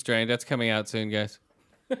going to be strange. That's coming out soon, guys.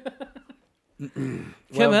 Come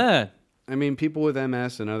on. I mean, people with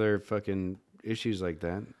MS and other fucking issues like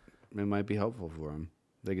that, it might be helpful for them.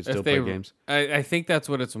 They can still play games. I think that's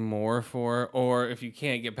what it's more for. Or if you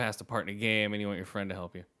can't get past a part in a game and you want your friend to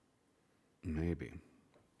help you. Maybe.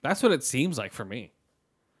 That's what it seems like for me.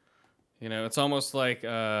 It's almost like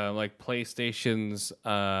PlayStation's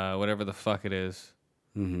whatever the fuck it is.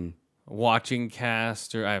 Mm-hmm. Watching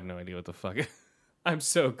cast, or I have no idea what the fuck it is. I'm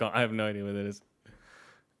so gone. I have no idea what it is.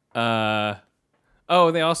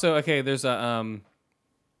 They also, there's a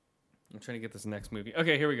I'm trying to get this next movie.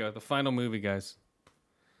 Okay, here we go. The final movie, guys,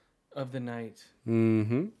 of the night.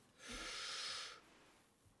 Mm-hmm.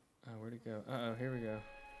 Oh, where'd it go? Uh-oh, here we go.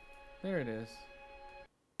 There it is.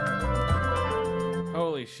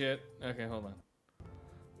 Holy shit. Okay, hold on.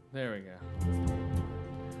 There we go.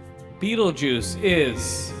 Beetlejuice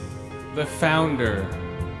is the founder.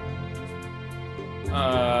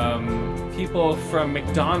 People from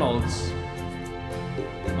McDonald's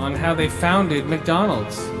on how they founded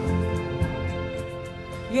McDonald's.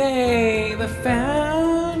 Yay, the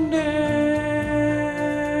founder!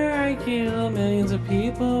 I kill millions of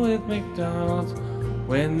people with McDonald's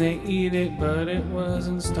when they eat it, but it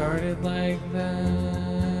wasn't started like that.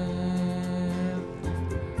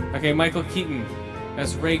 Okay, Michael Keaton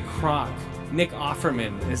as Ray Kroc. Nick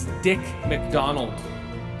Offerman as Dick McDonald.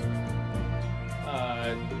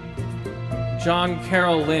 John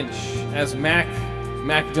Carroll Lynch as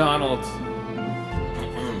MacDonald.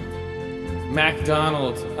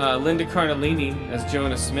 MacDonald. Linda Cardellini as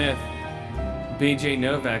Jonah Smith. B.J.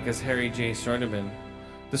 Novak as Harry J. Sturdivant.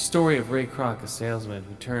 The story of Ray Kroc, a salesman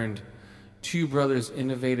who turned Two Brothers'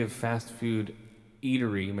 innovative fast food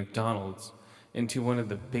eatery, McDonald's, into one of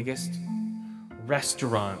the biggest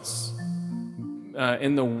restaurants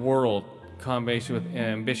in the world. Combination with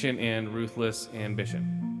ambition and ruthless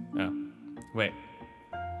ambition. Oh, wait.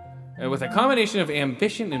 With a combination of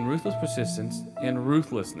ambition and ruthless persistence and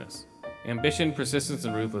ruthlessness. Ambition, persistence,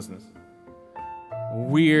 and ruthlessness.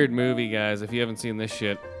 Weird movie, guys, if you haven't seen this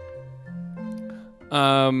shit.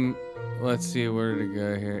 Let's see, where did it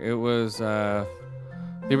go here? It was, the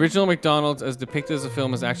original McDonald's as depicted as a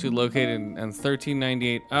film is actually located in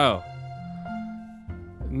 1398. Oh.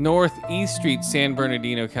 Northeast Street, San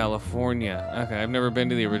Bernardino, California. Okay, I've never been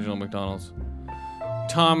to the original McDonald's.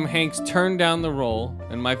 Tom Hanks turned down the role,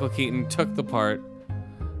 and Michael Keaton took the part.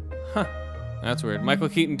 Huh, that's weird. Michael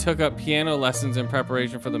Keaton took up piano lessons in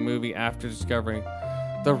preparation for the movie after discovering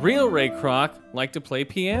the real Ray Kroc liked to play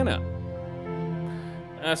piano.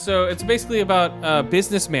 So it's basically about a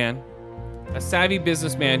businessman, a savvy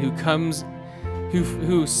businessman who's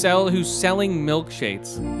selling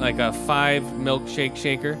milkshakes, like a 5 milkshake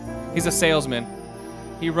shaker. He's a salesman.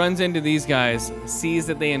 He runs into these guys, sees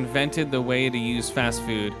that they invented the way to use fast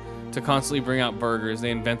food to constantly bring out burgers.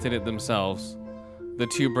 They invented it themselves. The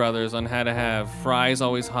two brothers on how to have fries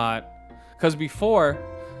always hot. Because before,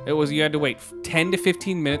 it was you had to wait 10 to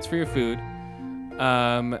 15 minutes for your food.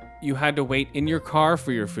 You had to wait in your car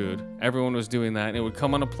for your food. Everyone was doing that. And it would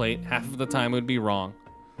come on a plate. Half of the time it would be wrong.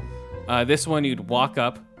 This one you'd walk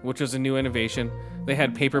up, which was a new innovation. They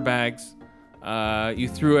had paper bags. You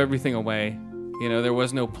threw everything away. You know, there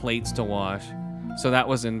was no plates to wash. So that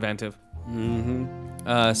was inventive.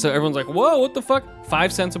 Mm-hmm. So everyone's like, whoa, what the fuck?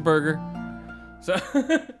 5 cents a burger. So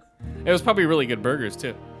it was probably really good burgers,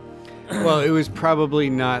 too. Well, it was probably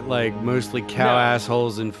not like mostly cow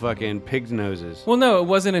assholes and fucking pig's noses. Well, no, it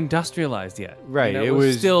wasn't industrialized yet. Right. You know, it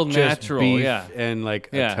was still just natural. Beef yeah. and like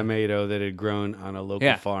a tomato that had grown on a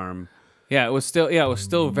local farm. Yeah, it was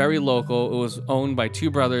still very local. It was owned by two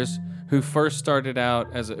brothers who first started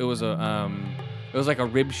out as it was like a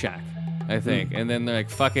rib shack, I think. And then they're like,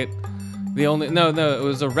 fuck it. It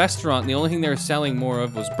was a restaurant. The only thing they were selling more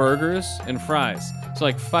of was burgers and fries. So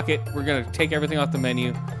like, fuck it, we're gonna take everything off the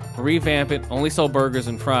menu, revamp it, only sell burgers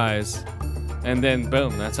and fries, and then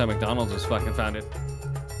boom, that's how McDonald's was fucking founded.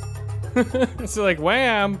 So like,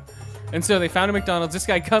 wham! And so they founded McDonald's. This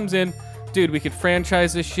guy comes in, dude, we could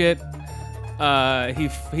franchise this shit.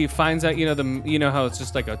 He finds out, you know how it's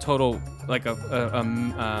just like a total, like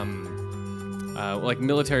like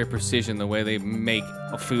military precision, the way they make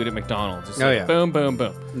a food at McDonald's. It's like boom, boom,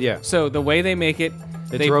 boom. Yeah. So the way they make it,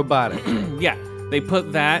 it's robotic. Yeah. They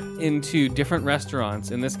put that into different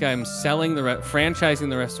restaurants, and this guy is selling franchising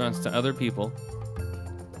the restaurants to other people,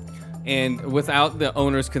 and without the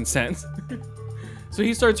owner's consent. So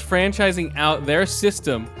he starts franchising out their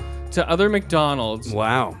system to other McDonald's.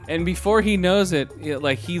 Wow. And before he knows it,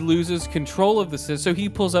 like he loses control of the system. So he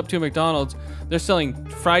pulls up to a McDonald's. They're selling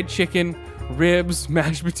fried chicken, ribs,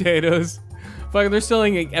 mashed potatoes. They're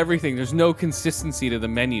selling like everything. There's no consistency to the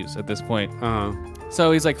menus at this point.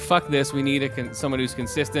 So he's like, fuck this. We need someone who's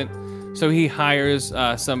consistent. So he hires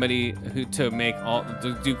somebody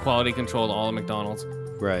to do quality control to all the McDonald's.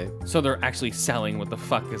 Right. So they're actually selling what the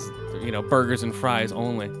fuck is, burgers and fries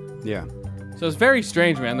only. Yeah. So it's very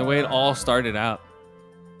strange, man, the way it all started out.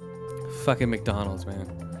 Fucking McDonald's, man.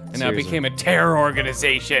 And now it became a terror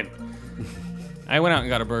organization. I went out and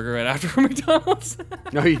got a burger right after from McDonald's.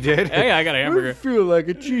 No, you did? Yeah, I got a hamburger. I feel like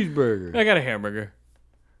a cheeseburger. I got a hamburger.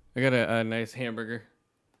 I got a nice hamburger.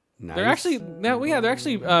 Nice. They're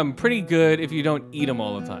actually pretty good if you don't eat them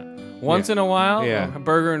all the time. Once in a while, Yeah. a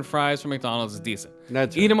burger and fries from McDonald's is decent.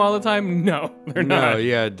 That's Eat them all the time? No, they're not. No,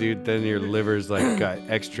 yeah, dude. Then your liver's like got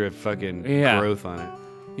extra fucking growth on it.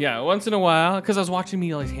 Yeah, once in a while, because I was watching me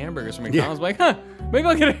eat all these hamburgers from McDonald's. I'm like, maybe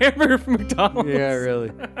I'll get a hamburger from McDonald's. Yeah,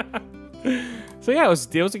 really. So yeah, it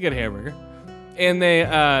was a good hamburger, and they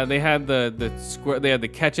had they had the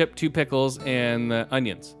ketchup, 2 pickles, and the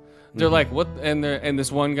onions. They're like, what? And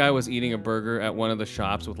this one guy was eating a burger at one of the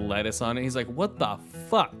shops with lettuce on it. He's like, what the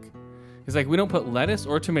fuck? He's like, we don't put lettuce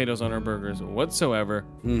or tomatoes on our burgers whatsoever.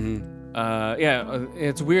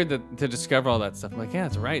 It's weird to discover all that stuff. I'm like, yeah,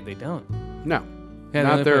 that's right, they don't. No, Yeah,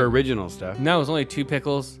 not they their put- original stuff. No, it was only 2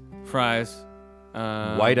 pickles, fries,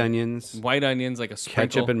 White onions, like a sprinkle.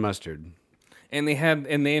 ketchup, and mustard. And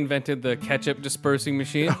they invented the ketchup dispersing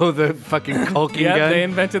machine. Oh, the fucking caulking Yeah, gun. they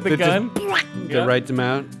invented the that gun. The right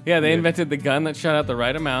amount. Yeah, they invented the gun that shot out the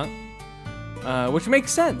right amount, which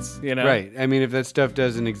makes sense, you know. Right. I mean, if that stuff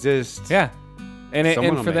doesn't exist. Yeah, and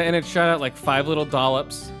Someone will make it. it shot out like 5 little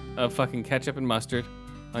dollops of fucking ketchup and mustard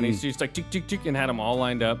on each, just like tick tick tick, and had them all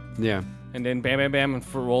lined up, Yeah. and then bam bam bam,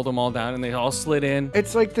 and rolled them all down, and they all slid in.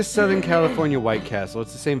 It's like the Southern California White Castle.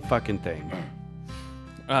 It's the same fucking thing.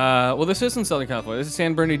 Well, this isn't Southern California. This is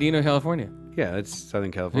San Bernardino, California. Yeah, it's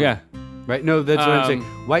Southern California. Yeah. Right? No, that's what I'm saying.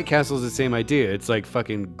 White Castle's the same idea. It's like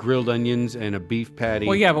fucking grilled onions and a beef patty.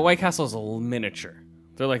 Well, yeah, but White Castle's a miniature.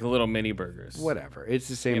 They're like little mini burgers. Whatever. It's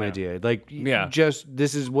the same You know. idea. Like, Yeah. just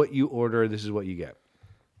this is what you order, this is what you get.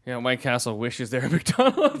 Yeah, White Castle wishes they're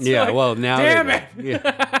McDonald's. Yeah, Like, well, now damn they it. do.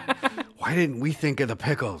 Yeah. Why didn't we think of the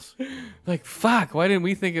pickles? Like, fuck, why didn't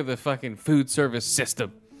we think of the fucking food service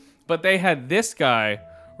system? But they had this guy,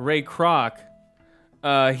 Ray Kroc.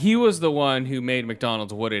 He was the one who made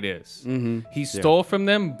McDonald's what it is. Mm-hmm. He stole from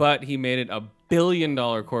them, but he made it a $1 billion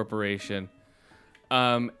corporation.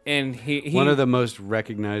 And he One of the most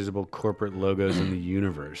recognizable corporate logos in the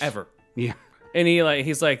universe. ever. Yeah. And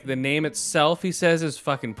he's like, the name itself, he says, is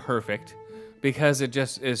fucking perfect because it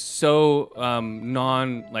just is so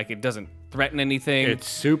it doesn't threaten anything. It's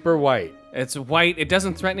super white. It's white. It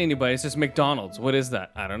doesn't threaten anybody. It's just McDonald's. What is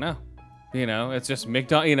that? I don't know. You know, it's just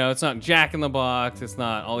McDonald's. You know, it's not Jack in the Box. It's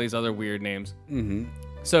not all these other weird names. Mm-hmm.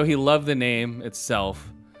 So he loved the name itself,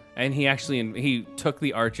 and he took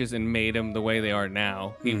the arches and made them the way they are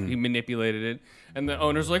now. He manipulated it, and the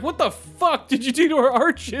owner's like, "What the fuck did you do to our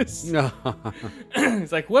arches?" No.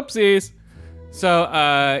 He's like, "Whoopsies."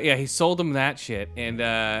 So he sold him that shit, and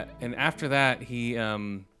after that he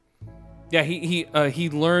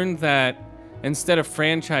learned that instead of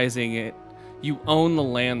franchising it, you own the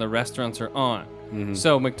land the restaurants are on. Mm-hmm.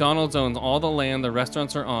 So McDonald's owns all the land the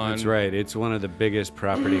restaurants are on. That's right. It's one of the biggest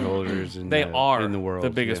property holders in They are in the world. the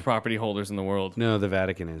biggest Yeah. property holders in the world. No, the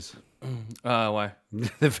Vatican is. Why?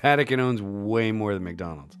 The Vatican owns way more than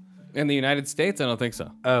McDonald's. In the United States, I don't think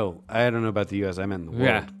so. Oh, I don't know about the U.S. I meant in the world.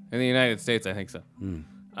 Yeah, in the United States, I think so.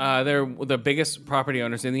 They're the biggest property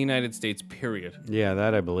owners in the United States, period. Yeah,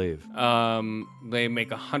 that I believe. They make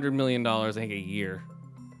 $100 million, I think, a year.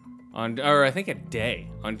 Or I think a day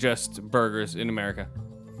on just burgers in America.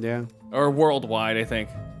 Yeah. Or worldwide, I think.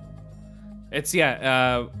 It's,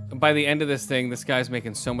 by the end of this thing, this guy's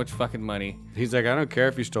making so much fucking money. He's like, I don't care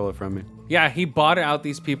if you stole it from me. Yeah, he bought out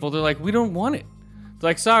these people. They're like, we don't want it.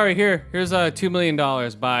 They're like, sorry, here's $2 million.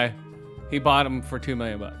 Bye. He bought them for $2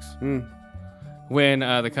 million. When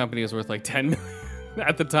the company is worth like $10 million.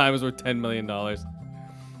 At the time, it was worth $10 million.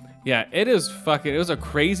 Yeah, it was a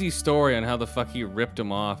crazy story on how the fuck he ripped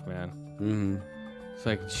him off, man. Mm-hmm. It's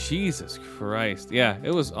like, Jesus Christ. Yeah,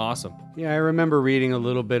 it was awesome. Yeah, I remember reading a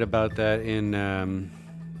little bit about that in,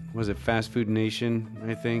 was it Fast Food Nation,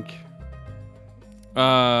 I think?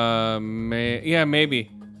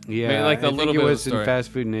 Maybe. Yeah, like a I little think bit it of was the in story. Fast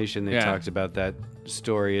Food Nation they Yeah. talked about that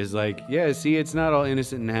story. Is like, yeah, see, it's not all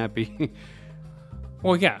innocent and happy.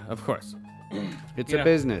 Well, yeah, of course. It's Yeah. a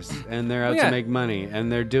business, and they're out Yeah. to make money,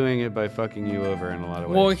 and they're doing it by fucking you over in a lot of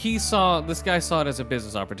ways. Well, this guy saw it as a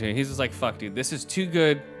business opportunity. He's just like, fuck, dude, this is too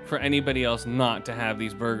good for anybody else not to have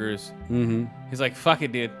these burgers. Mm-hmm. He's like, fuck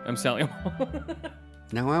it, dude. I'm selling them all.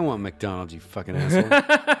 Now I want McDonald's, you fucking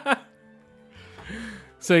asshole.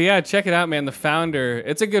 So, yeah, check it out, man. The Founder.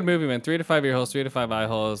 It's a good movie, man. 3 to 5 ear holes, 3 to 5 eye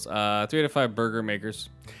holes, 3 to 5 burger makers.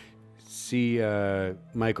 See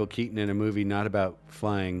Michael Keaton in a movie not about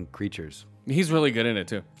flying creatures. He's really good in it,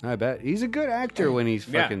 too. I bet. He's a good actor when he's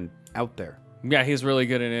Yeah. fucking out there. Yeah, he's really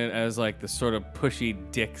good in it as, like, the sort of pushy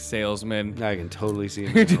dick salesman. I can totally see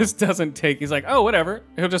him. Who just doesn't take. He's like, oh, whatever.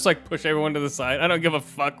 He'll just like push everyone to the side. I don't give a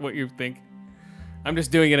fuck what you think. I'm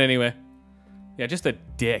just doing it anyway. Yeah, just a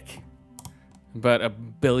dick. But $1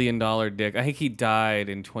 billion dick. I think he died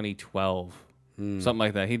in 2012. something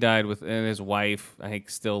like that. He died and his wife, I think,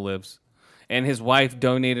 still lives. And his wife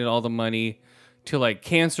donated all the money to like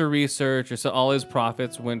cancer research, or so all his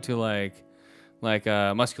profits went to like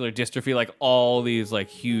muscular dystrophy, like all these like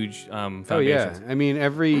huge foundations. Oh yeah, I mean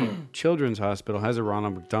every children's hospital has a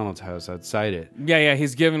Ronald McDonald's house outside it. Yeah,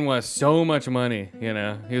 he's given us so much money, you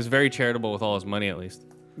know. He was very charitable with all his money, at least.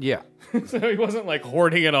 Yeah. So he wasn't like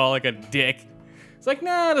hoarding it all like a dick. It's like,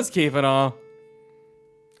 nah, let's keep it all.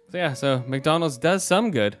 So yeah, so McDonald's does some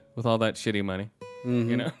good with all that shitty money,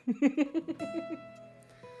 you know.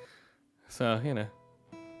 So, you know.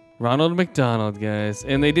 Ronald McDonald, guys.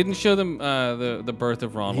 And they didn't show them the birth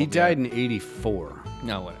of Ronald. He died in 84.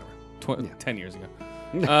 No, whatever. 10 years ago.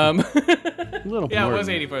 A little Yeah, more it was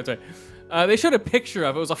than 84. That's right. They showed a picture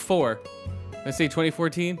of it. It was a 4. Let's say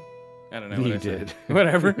 2014. I don't know. He what I said. did.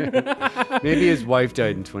 Whatever. Maybe his wife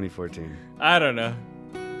died in 2014. I don't know.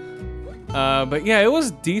 But yeah, it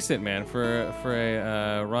was decent, man, for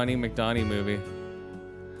a Ronnie McDonald movie.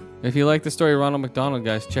 If you like the story of Ronald McDonald,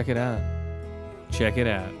 guys, check it out. Check it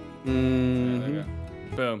out. Mm-hmm. There you go.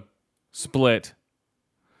 Boom. Split.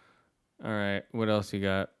 All right. What else you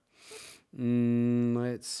got?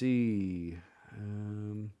 Let's see.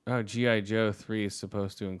 Oh, G.I. Joe 3 is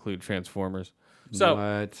supposed to include Transformers. So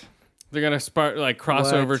What? they're going to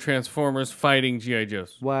crossover What? Transformers fighting G.I.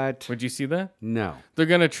 Joes. What? Would you see that? No. They're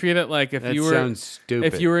going to treat it like if That you were sounds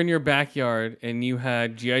stupid. if you were in your backyard and you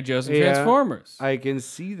had G.I. Joes and Yeah, Transformers. I can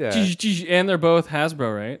see that. And they're both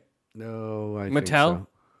Hasbro, right? No, I think Mattel? so.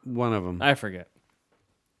 One of them. I forget.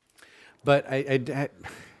 But I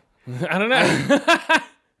I don't know.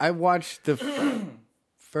 I watched the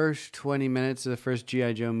first 20 minutes of the first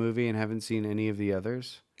G.I. Joe movie and haven't seen any of the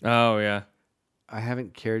others. Oh, yeah. I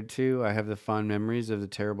haven't cared to. I have the fond memories of the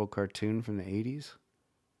terrible cartoon from the 80s.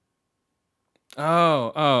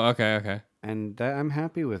 Oh, okay. And I'm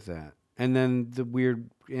happy with that. And then the weird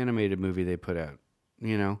animated movie they put out,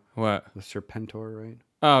 you know? What? With Serpentor, right?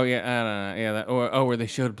 Oh, yeah, I don't know. Yeah, where they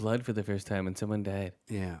showed blood for the first time and someone died.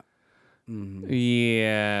 Yeah.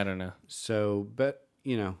 Yeah, I don't know. So, but,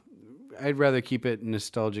 you know, I'd rather keep it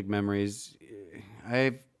nostalgic memories.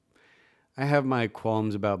 I have my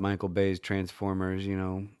qualms about Michael Bay's Transformers, you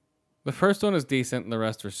know. The first one is decent and the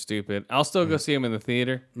rest are stupid. I'll still go see them in the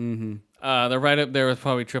theater. Mm-hmm. They're right up there with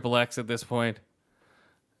probably Triple X at this point.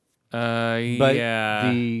 But yeah.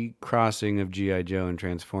 the crossing of G.I. Joe and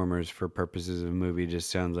Transformers for purposes of a movie just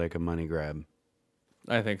sounds like a money grab.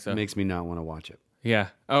 I think so. It makes me not want to watch it. Yeah.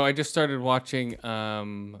 Oh, I just started watching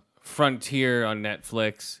Frontier on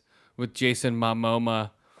Netflix with Jason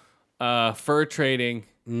Momoa. Fur trading.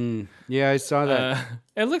 Yeah, I saw that.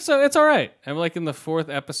 It's all right. I'm like in the 4th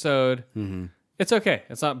episode. Mm-hmm. It's okay.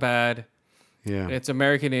 It's not bad. Yeah. It's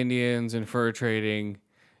American Indians and fur trading,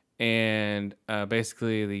 and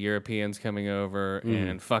basically the Europeans coming over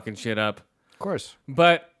and fucking shit up. Of course.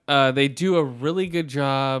 But they do a really good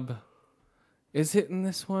job. Is it in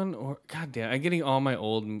this one? Or goddamn, I'm getting all my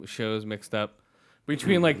old shows mixed up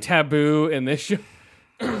between like Taboo and this show.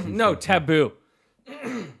 No, Taboo.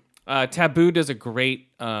 Taboo does a great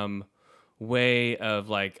way of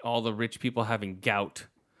like all the rich people having gout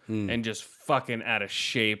and just fucking out of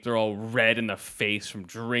shape. They're all red in the face from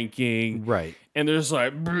drinking. Right. And there's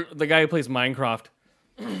like the guy who plays Minecraft.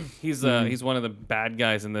 He's one of the bad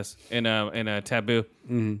guys in this in a Taboo.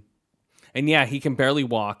 Mm-hmm. And yeah, he can barely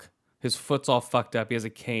walk. His foot's all fucked up. He has a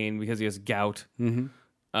cane because he has gout.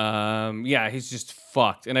 Mm-hmm. Yeah, he's just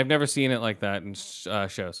fucked. And I've never seen it like that in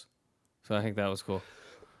shows. So I think that was cool.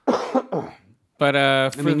 But I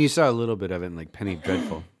mean, you saw a little bit of it in like Penny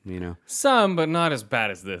Dreadful, you know? some, but not as bad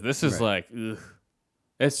as this. This is like, ugh.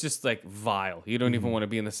 It's just like vile. You don't even want to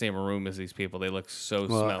be in the same room as these people. They look so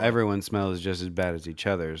Well, smelly. everyone smells just as bad as each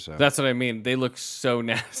other, so. That's what I mean. They look so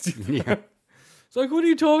nasty. Yeah. It's like, what are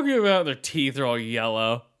you talking about? Their teeth are all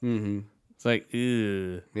yellow. Mm-hmm. It's like,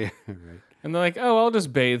 ugh. Yeah, right. And they're like, oh, I'll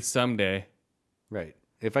just bathe someday. Right.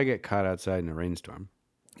 If I get caught outside in a rainstorm.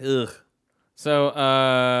 Ugh.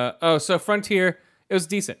 So, so Frontier, it was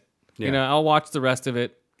decent. Yeah. You know, I'll watch the rest of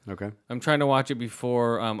it. Okay. I'm trying to watch it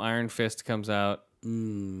before Iron Fist comes out.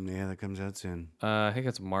 Yeah, that comes out soon. I think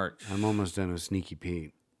it's March. I'm almost done with Sneaky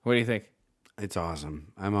Pete. What do you think? It's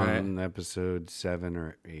awesome. I'm on episode 7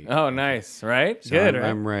 or 8. Oh, nice. Right? So Good, I'm, right?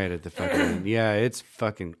 I'm right at the fucking end. Yeah, it's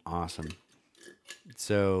fucking awesome.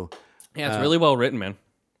 So Yeah, it's really well written, man.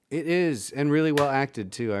 it is, and really well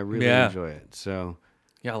acted too. I really enjoy it. So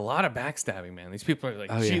Yeah, a lot of backstabbing, man. These people are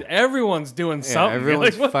like, Oh, gee, yeah. everyone's doing something. You're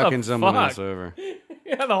everyone's like, what the fucking someone fuck? else over.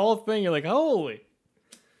 Yeah, the whole thing. You're like, holy.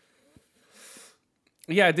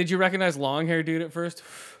 Yeah, did you recognize long hair dude at first?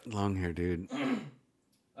 Long hair dude.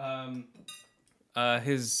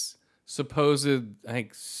 His supposed, I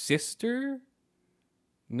think, sister.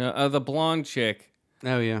 No, the blonde chick.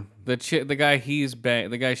 Oh yeah. The guy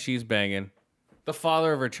the guy she's banging. The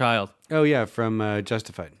father of her child. Oh yeah, from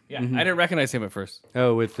Justified. Yeah, I didn't recognize him at first.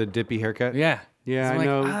 Oh, with the dippy haircut. Yeah. Yeah, So I'm I like,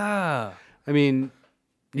 know. Ah. I mean,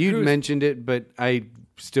 you'd Cruise. mentioned it, but I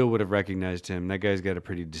still would have recognized him. That guy's got a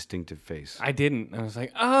pretty distinctive face. I didn't. I was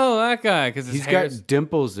like, oh, that guy, because He's got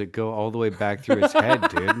dimples that go all the way back through his head,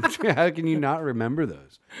 dude. How can you not remember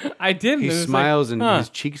those? I didn't. He It was smiles like, and his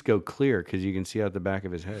cheeks go clear because you can see out the back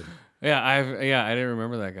of his head. Yeah, I didn't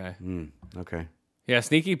remember that guy. Okay. Yeah,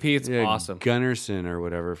 Sneaky Pete's awesome. Gunnarsson or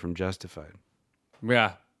whatever from Justified.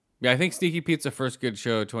 Yeah. Yeah, I think Sneaky Pete's the first good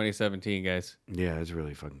show of 2017, guys. Yeah, it's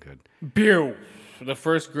really fucking good. Pew! The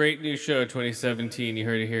first great new show of 2017. You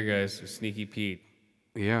heard it here, guys. Sneaky Pete.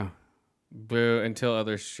 Yeah. Boo, until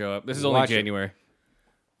others show up. This is only Watch it. January.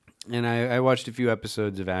 And I watched a few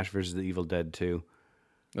episodes of Ash vs. the Evil Dead too.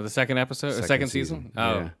 Oh, the second episode? Or second season?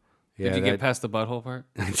 Oh. Yeah. Did you get past the butthole part?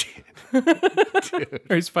 I did.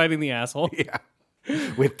 Or he's fighting the asshole? Yeah.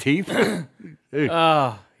 With teeth?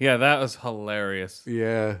 Oh, yeah, that was hilarious.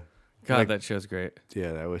 Yeah. God, that show's great.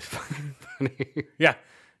 Yeah, that was fucking funny. Yeah.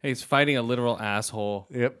 He's fighting a literal asshole.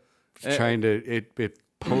 Yep. Trying to it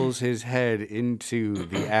pulls his head into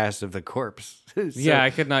the ass of the corpse. So- Yeah, I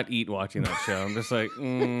could not eat watching that show. I'm just like,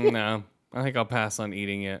 no. I think I'll pass on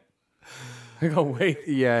eating it. I go, wait.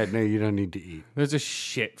 Yeah, no, you don't need to eat. There's just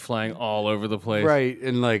shit flying all over the place. Right,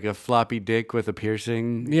 and like a floppy dick with a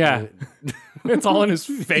piercing. Yeah. It's all in his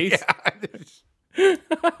face.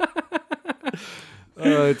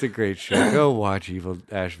 Oh, it's a great show. Go watch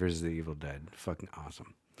Ash vs. the Evil Dead. Fucking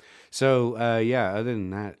awesome. So, yeah, other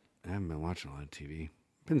than that, I haven't been watching a lot of TV.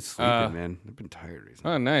 I've been sleeping, man. I've been tired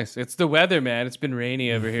recently. Oh, nice. It's the weather, man. It's been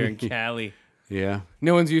rainy over here in Cali. Yeah.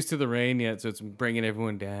 No one's used to the rain yet, so it's bringing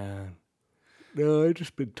everyone down. No, I've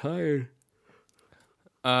just been tired.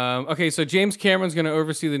 Okay, so James Cameron's going to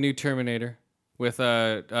oversee the new Terminator with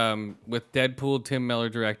Deadpool, Tim Miller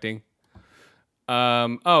directing.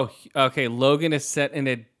 Okay. Logan is set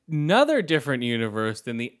in another different universe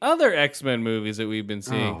than the other X-Men movies that we've been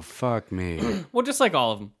seeing. Oh, fuck me. Well, just like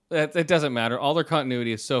all of them. It doesn't matter. All their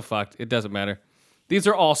continuity is so fucked. It doesn't matter. These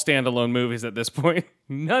are all standalone movies at this point.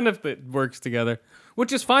 None of it works together,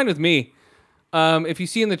 which is fine with me. If you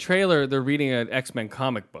see in the trailer, they're reading an X-Men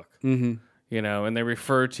comic book, and they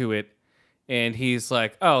refer to it, and he's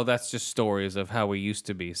like, oh, that's just stories of how we used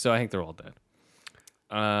to be. So I think they're all dead.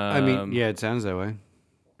 I mean, yeah, it sounds that way.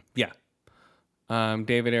 Yeah.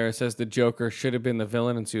 David Ayer says the Joker should have been the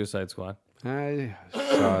villain in Suicide Squad. I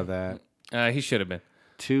saw that. He should have been.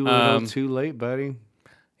 Too little, too late, buddy.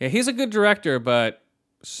 Yeah, he's a good director, but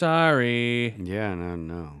sorry. Yeah,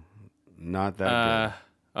 no. Not that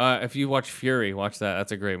If you watch Fury, watch that.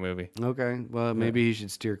 That's a great movie. good. Okay, well, maybe he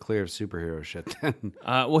should steer clear of superhero shit then.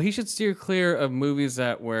 Well, he should steer clear of movies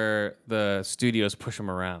where the studios push him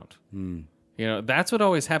around. That's what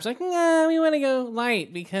always happens. Like, nah, we want to go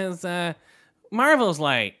light because Marvel's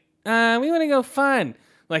light. We want to go fun.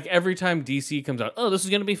 Like every time DC comes out, oh, this is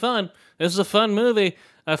going to be fun. This is a fun movie.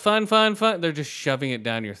 Fun. They're just shoving it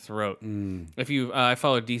down your throat. If you, I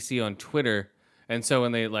follow DC on Twitter, and so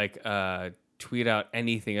when they tweet out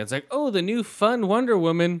anything, it's like, oh, the new fun Wonder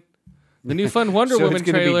Woman. The new fun Wonder So Woman it's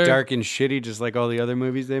going to trailer. be dark and shitty just like all the other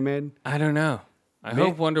movies they made? I don't know. I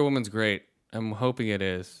hope Wonder Woman's great. I'm hoping it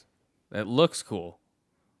is. It looks cool.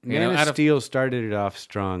 Man of Steel started it off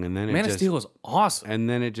strong, and then Man of Steel was awesome. And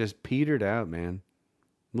then it just petered out, man.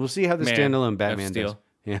 We'll see how the Man standalone of Batman does. Steel.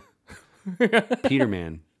 Yeah.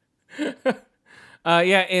 Peterman.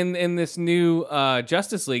 Yeah, in this new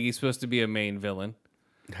Justice League, he's supposed to be a main villain.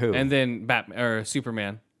 Who? And then Batman or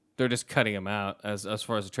Superman. They're just cutting him out as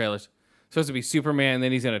far as the trailers. Supposed to be Superman, and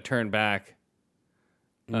then he's going to turn back.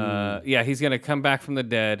 Yeah, he's going to come back from the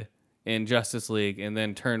dead in Justice League and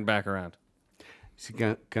then turn back around. He's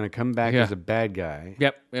going to come back as a bad guy.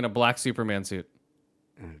 Yep, in a black Superman suit.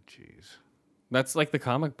 Oh, jeez. That's like the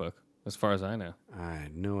comic book, as far as I know. I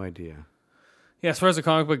had no idea. Yeah, as far as the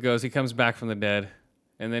comic book goes, he comes back from the dead,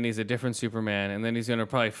 and then he's a different Superman, and then he's going to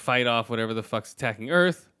probably fight off whatever the fuck's attacking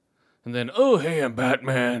Earth, and then, oh, hey, I'm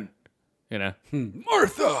Batman. You know?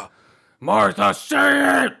 Martha,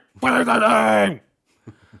 say it! Say the name!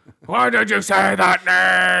 Why did you say that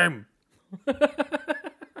name?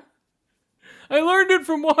 I learned it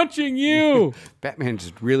from watching you. Batman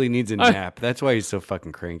just really needs a nap. That's why he's so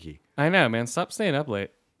fucking cranky. I know, man. Stop staying up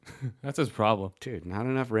late. That's his problem. Dude, not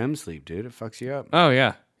enough REM sleep, dude. It fucks you up. Oh,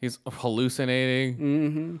 yeah. He's hallucinating.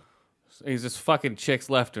 Mm-hmm. He's just fucking chicks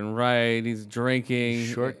left and right. He's drinking.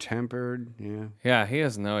 Short-tempered, yeah. Yeah, he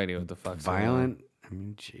has no idea what the fuck's going on. Violent. I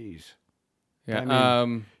mean, jeez. Yeah.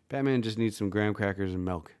 Batman just needs some graham crackers and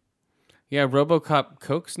milk. Yeah, RoboCop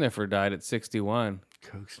Coke Sniffer died at 61.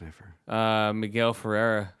 Coke sniffer. Miguel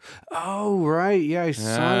Ferreira. Oh, right. Yeah, I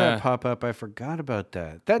saw that pop up. I forgot about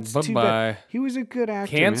that. That's too bad. He was a good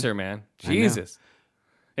actor. Cancer, man. Jesus.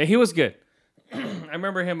 Yeah, he was good. I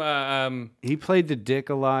remember him. He played the dick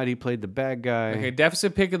a lot. He played the bad guy. Okay,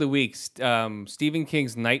 deficit pick of the week. Stephen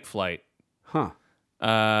King's Night Flight. Huh.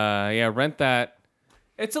 Yeah, rent that.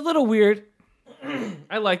 It's a little weird.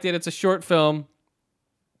 I liked it. It's a short film.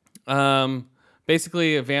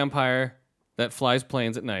 Basically a vampire that flies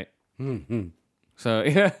planes at night. Mm-hmm. So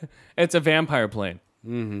yeah, it's a vampire plane,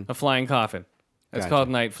 a flying coffin. It's called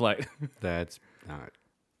Night Flight. That's not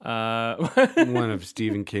one of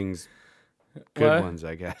Stephen King's good ones,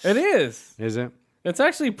 I guess. It is. Is it? It's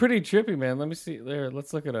actually pretty trippy, man. Let me see. There,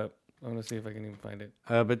 let's look it up. I want to see if I can even find it.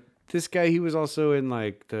 But this guy, he was also in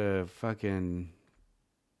like the fucking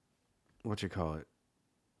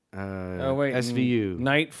SVU,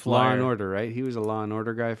 Night Flyer, Law and Order, right? He was a Law and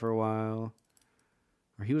Order guy for a while,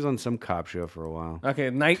 or he was on some cop show for a while. Okay,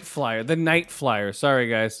 Night Flyer, the Night Flyer. Sorry,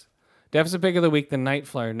 guys. Deficit pick of the week: the Night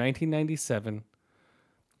Flyer, 1997.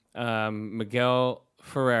 Miguel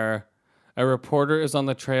Ferreira. A reporter is on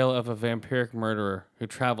the trail of a vampiric murderer who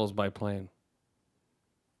travels by plane.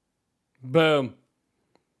 Boom.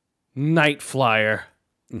 Night Flyer.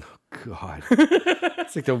 Oh, God.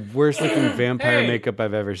 It's like the worst looking vampire makeup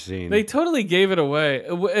I've ever seen. They totally gave it away.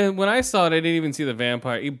 And when I saw it, I didn't even see the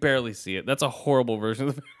vampire. You barely see it. That's a horrible version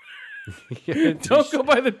of the vampire. Don't go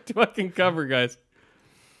by the fucking cover, guys.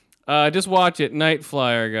 Just watch it. Night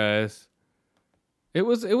Flyer, guys. It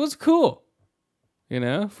was cool. You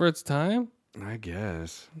know, for its time. I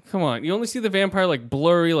guess. Come on. You only see the vampire like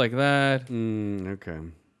blurry like that. Okay.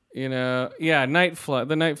 You know, yeah, the Night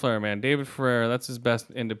Flyer, man. David Ferreira, that's his best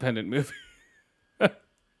independent movie.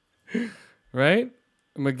 Right?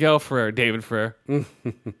 Miguel Ferreira, David Ferreira.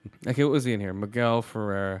 Okay, what was he in here? Miguel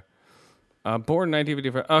Ferreira. Born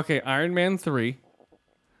 1955. Okay, Iron Man 3.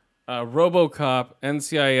 RoboCop,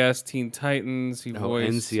 NCIS, Teen Titans. He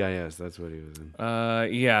voiced NCIS, that's what he was in.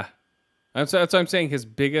 Yeah. That's what I'm saying. His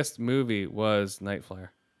biggest movie was Night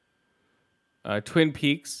Flyer. Twin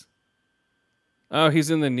Peaks. Oh, he's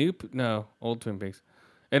in the old Twin Peaks.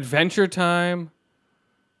 Adventure Time.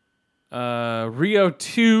 Rio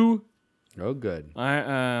 2. Oh, good.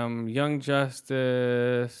 Young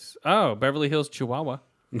Justice. Oh, Beverly Hills Chihuahua.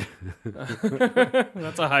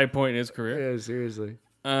 That's a high point in his career. Yeah, seriously.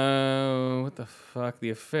 What the fuck?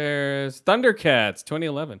 The Affairs. Thundercats,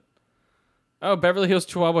 2011. Oh, Beverly Hills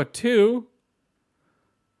Chihuahua 2.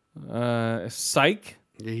 Psych.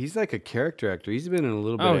 Yeah, he's like a character actor. He's been in a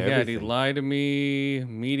little bit of everything. Oh, yeah, dude. Lie to Me,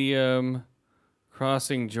 Medium,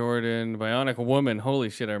 Crossing Jordan, Bionic Woman.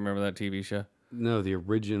 Holy shit, I remember that TV show. No, the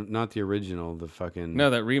original, not the original, the fucking...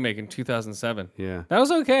 No, that remake in 2007. Yeah. That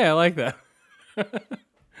was okay. I like that.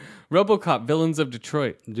 RoboCop, Villains of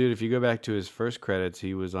Detroit. Dude, if you go back to his first credits,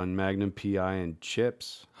 he was on Magnum P.I. and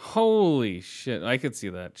Chips. Holy shit. I could see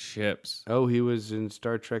that. Chips. Oh, he was in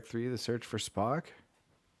Star Trek 3, The Search for Spock?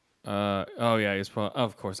 Oh, yeah. He's probably,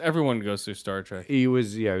 of course. Everyone goes through Star Trek. He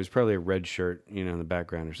was probably a red shirt, in the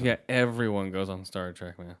background or something. Yeah, everyone goes on Star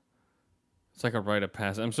Trek, man. It's like a rite of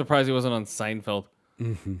passage. I'm surprised he wasn't on Seinfeld.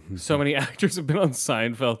 So many actors have been on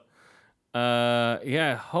Seinfeld.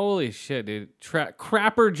 Yeah, holy shit, dude.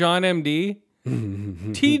 Crapper John M.D.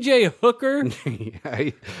 T.J. Hooker.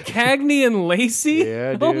 Cagney and Lacey.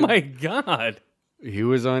 Yeah, dude. Oh my God. He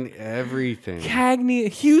was on everything. Cagney,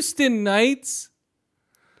 Houston Knights.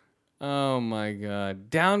 Oh my God.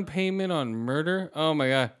 Down Payment on Murder. Oh my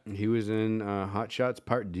God. He was in Hot Shots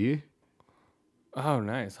Part D. Oh,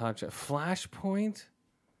 nice. Hot Shot. Flashpoint.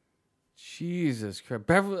 Jesus Christ.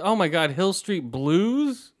 Oh my God. Hill Street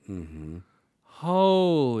Blues. Mm-hmm.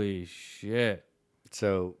 Holy shit.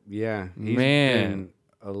 So, yeah. He's been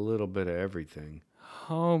a little bit of everything.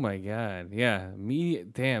 Oh my God. Yeah.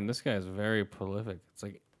 Damn, this guy is very prolific. It's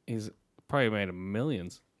like he's probably made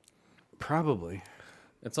millions. Probably.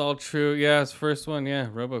 It's all true. Yeah, his first one,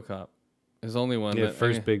 RoboCop. His only one. Yeah,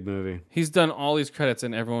 first big movie. He's done all these credits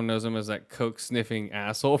and everyone knows him as that coke-sniffing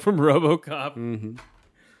asshole from RoboCop. Mm-hmm.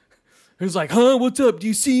 Who's like, huh, what's up? Do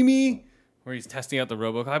you see me? Where he's testing out the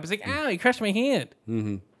RoboCop. He's like, ow, he crushed my hand.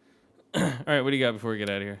 Mm-hmm. All right, what do you got before we get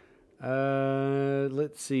out of here?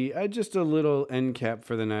 Let's see. Just a little end cap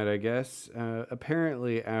for the night, I guess.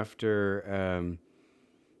 Apparently, after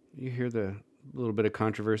you hear the little bit of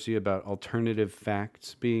controversy about alternative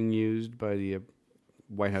facts being used by the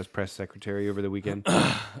White House press secretary over the weekend.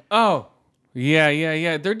 Oh,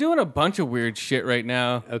 yeah. They're doing a bunch of weird shit right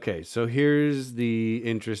now. Okay, so here's the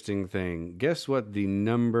interesting thing. Guess what the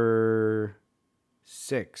number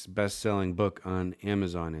 6th best-selling book on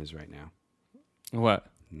Amazon is right now. What?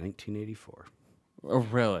 1984. Oh,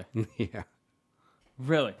 really? Yeah.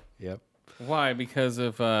 Really? Yep. Why? Because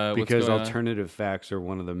of Because what's going alternative facts are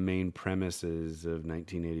one of the main premises of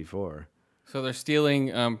 1984. So they're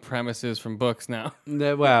stealing premises from books now.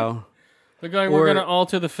 Well, They're going, we're Or- going to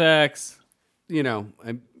alter the facts.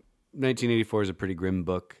 1984 is a pretty grim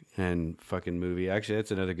book and fucking movie. Actually,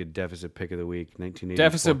 that's another good deficit pick of the week. 1984.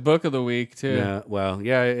 Deficit book of the week, too. Yeah, well,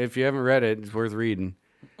 yeah. If you haven't read it, it's worth reading.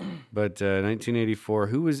 But 1984,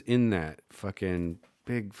 who was in that? Fucking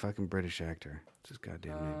big fucking British actor. What's his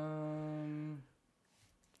goddamn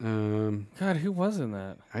name? God, who was in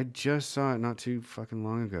that? I just saw it not too fucking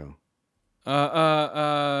long ago. Fuck,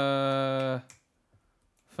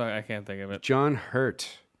 I can't think of it. John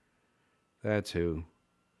Hurt. That's who.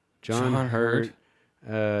 John Hurt.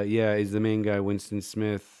 Yeah, he's the main guy. Winston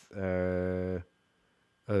Smith. Other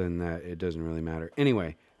than that, it doesn't really matter.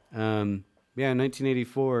 Anyway, yeah,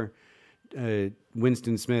 1984.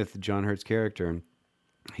 Winston Smith, John Hurt's character,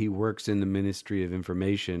 he works in the Ministry of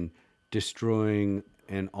Information, destroying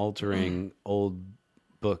and altering old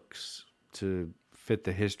books to fit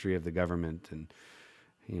the history of the government and,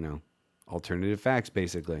 alternative facts,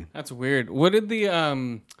 basically. That's weird. What did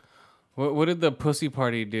the what did the Pussy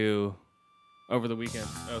Party do over the weekend?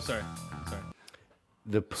 Oh, sorry.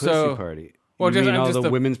 The Pussy Party. Well, You just mean I'm all just the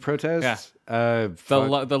women's protests? Yeah.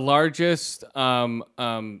 The largest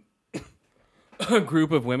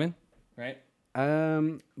group of women, right?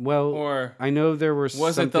 Well, Or I know there were.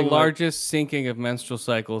 Was it the largest sinking of menstrual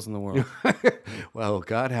cycles in the world? Well,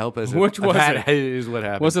 God help us. Which was that it? is what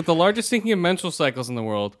happened. Was it the largest sinking of menstrual cycles in the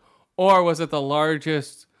world, or was it the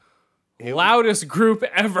largest, loudest group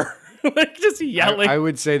ever? Like just yelling. I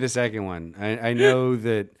would say the second one. I know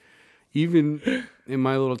that even in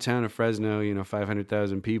my little town of Fresno,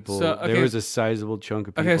 500,000 people, there was a sizable chunk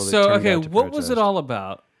of people. What was it all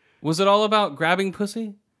about? Was it all about grabbing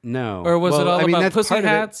pussy? No. Or was it all about that's pussy part of it.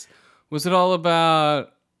 hats? Was it all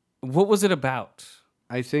about... What was it about?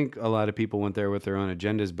 I think a lot of people went there with their own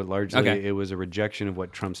agendas, but largely Okay. it was a rejection of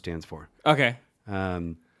what Trump stands for. Okay.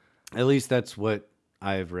 At least that's what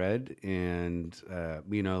I've read, and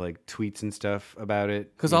like tweets and stuff about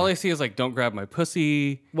it. Because all I see is like, don't grab my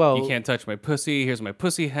pussy. Well- you can't touch my pussy. Here's my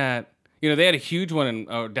pussy hat. They had a huge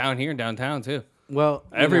one down here in downtown too. Well,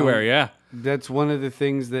 Everywhere, yeah. That's one of the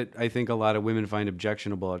things that I think a lot of women find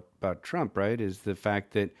objectionable about Trump, right? Is the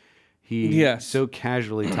fact that he so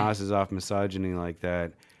casually tosses off misogyny like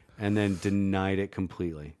that and then denied it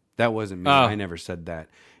completely. That wasn't me. I never said that.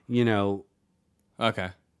 Okay.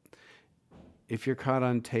 If you're caught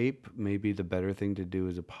on tape, maybe the better thing to do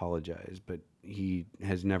is apologize. But he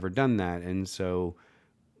has never done that. And so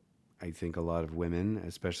I think a lot of women,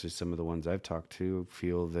 especially some of the ones I've talked to,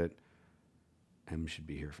 feel that Em should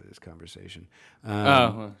be here for this conversation.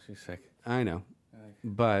 Well, she's sick. I know.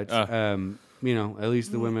 But, at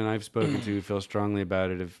least the women I've spoken to feel strongly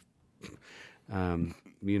about it. If,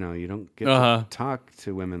 you don't get to talk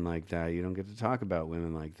to women like that. You don't get to talk about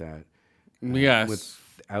women like that. Yes.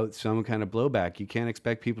 Without some kind of blowback. You can't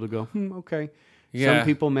expect people to go, okay. Yeah. Some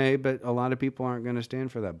people may, but a lot of people aren't going to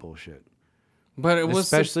stand for that bullshit. But it was...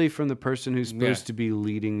 Especially from the person who's supposed to be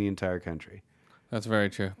leading the entire country. That's very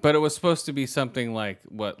true. But it was supposed to be something like,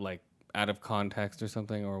 what, like out of context or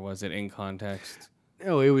something? Or was it in context?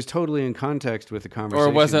 No, it was totally in context with the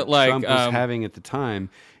conversation Or was it like... Trump was having at the time.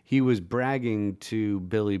 He was bragging to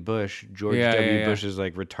Billy Bush, George W. Bush's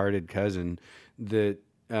like retarded cousin, that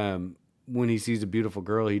when he sees a beautiful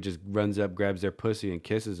girl, he just runs up, grabs their pussy and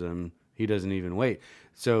kisses them. He doesn't even wait.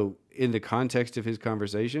 So in the context of his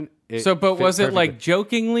conversation, but was fit it perfectly. like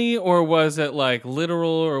jokingly, or was it like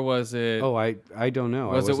literal, or was it? Oh, I don't know.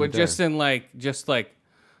 Was it wasn't just there. in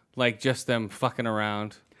just them fucking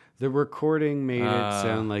around? The recording made it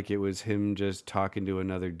sound like it was him just talking to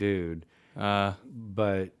another dude.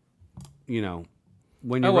 But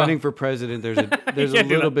when you're running for president, there's a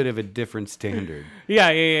little bit of a different standard.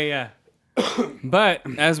 Yeah. But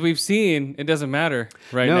as we've seen, it doesn't matter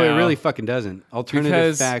now. No, it really fucking doesn't.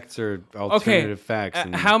 Alternative facts are alternative facts.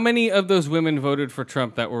 And how many of those women voted for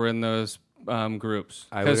Trump that were in those groups?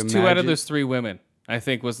 Because 2 out of those 3 women, I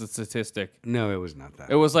think, was the statistic. No, it was not that.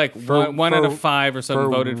 It was like one out of 5 or something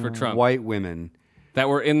voted for Trump. White women that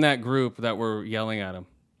were in that group that were yelling at him.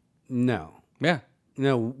 No. Yeah.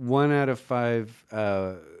 No, 1 out of 5.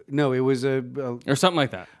 No, it was or something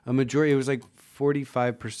like that. A majority. It was like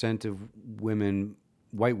 45% of women,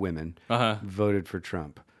 white women, voted for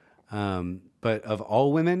Trump. But of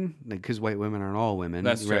all women, because white women aren't all women,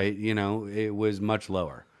 that's right? True. It was much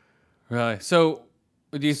lower. Really? So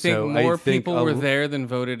Do you think more people were there than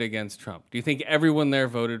voted against Trump? Do you think everyone there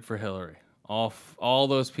voted for Hillary? All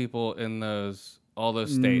those people in all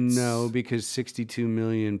those states? No, because 62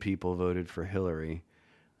 million people voted for Hillary.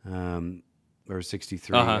 Or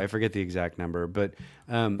 63. I forget the exact number, but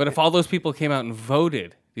if all those people came out and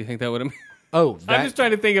voted, do you think that would have? I'm just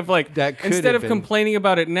trying to think of like instead of complaining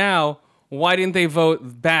about it now, why didn't they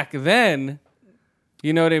vote back then?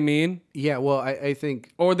 You know what I mean? Yeah. Well, I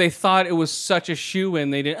think, or they thought it was such a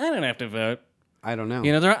shoo-in, they didn't. I don't have to vote. I don't know.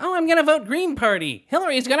 You know, they're I'm gonna vote Green Party.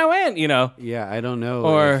 Hillary's gonna win. You know? Yeah, I don't know.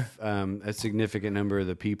 Or if, a significant number of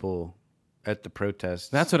the people at the protests.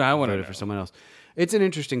 That's what I want to know. For someone else. It's an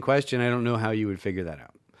interesting question. I don't know how you would figure that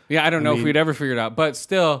out. Yeah, I don't know if we'd ever figure it out. But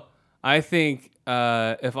still, I think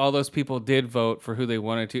if all those people did vote for who they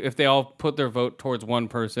wanted to, if they all put their vote towards one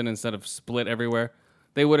person instead of split everywhere,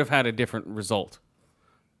 they would have had a different result.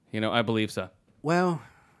 You know, I believe so. Well,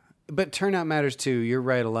 but turnout matters too. You're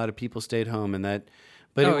right. A lot of people stayed home, and that.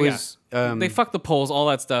 But it was they fucked the polls, all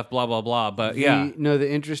that stuff, blah blah blah. But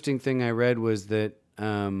the interesting thing I read was that.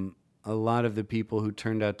 A lot of the people who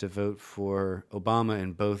turned out to vote for Obama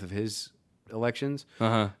in both of his elections,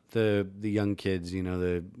 the young kids, you know,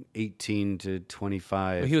 the 18 to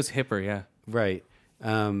 25. Well, he was hipper, yeah. Right.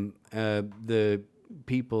 The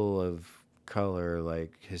people of color,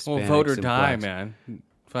 like Hispanics vote or and die, blacks. Man.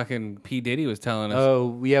 Fucking P. Diddy was telling us.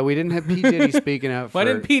 Oh, yeah, we didn't have P. Diddy speaking out for... Why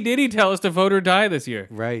didn't P. Diddy tell us to vote or die this year?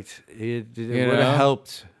 Right. It would have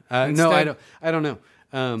helped. No, I don't know.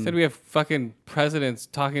 Said we have fucking presidents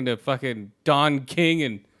talking to fucking Don King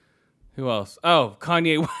and who else? Oh,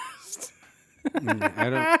 Kanye West.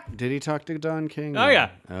 Did he talk to Don King? Oh,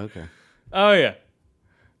 yeah. Okay. Oh, yeah.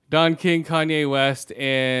 Don King, Kanye West,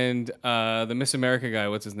 and the Miss America guy.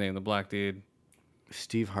 What's his name? The black dude.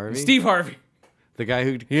 Steve Harvey? Steve Harvey. The guy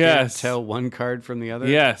who can't tell one card from the other?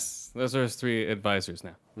 Yes. Those are his 3 advisors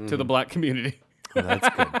now to the black community. Oh, that's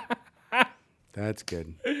good. That's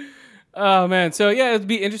good. Oh, man. So, yeah, it'd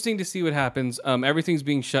be interesting to see what happens. Everything's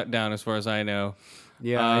being shut down as far as I know.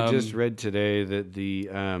 Yeah, I just read today that the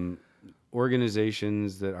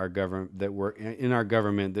organizations that that work in our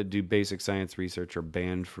government that do basic science research are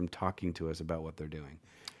banned from talking to us about what they're doing.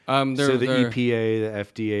 So the EPA,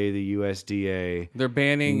 the FDA, the USDA, they're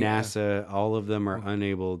banning NASA. All of them are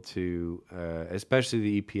unable to, especially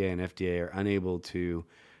the EPA and FDA, are unable to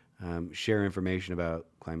share information about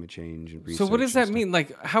climate change and research. So what does that mean?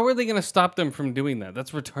 Like, how are they going to stop them from doing that?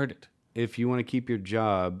 That's retarded. If you want to keep your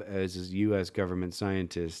job as a U.S. government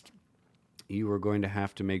scientist, you are going to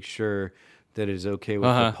have to make sure that it is okay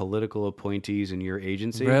with the political appointees in your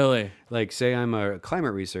agency. Really? Like, say I'm a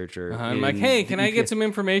climate researcher. I'm like, hey, can I get some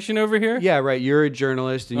information over here? Yeah, right. You're a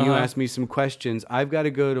journalist, and you ask me some questions. I've got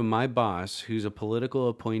to go to my boss, who's a political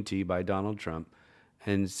appointee by Donald Trump,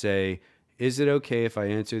 and say, is it okay if I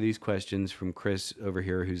answer these questions from Chris over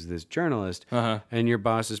here, who's this journalist? And your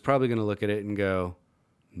boss is probably going to look at it and go,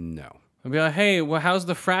 no. I'd be like, hey, well, how's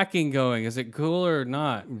the fracking going? Is it cool or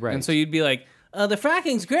not? Right. And so you'd be like, the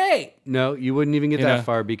fracking's great. No, you wouldn't even get that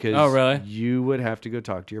far because really? You would have to go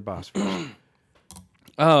talk to your boss first.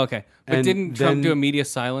 Oh, okay. But didn't Trump do a media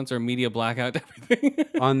silence or media blackout to everything?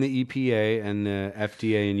 On the EPA and the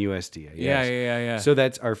FDA and USDA. Yes. Yeah. So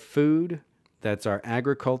that's our food, that's our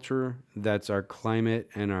agriculture, that's our climate,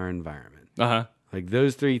 and our environment. Like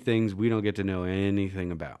those 3 things we don't get to know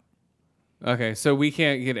anything about. Okay, so we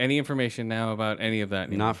can't get any information now about any of that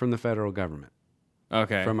anymore. Not from the federal government.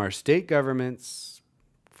 Okay. From our state governments,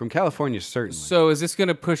 from California, certainly. So is this going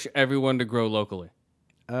to push everyone to grow locally?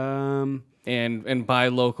 And buy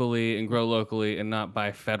locally and grow locally and not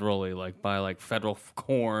buy federally, like buy like federal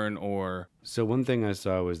corn or... So one thing I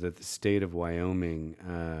saw was that the state of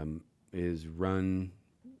Wyoming is run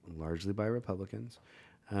largely by Republicans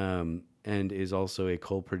and is also a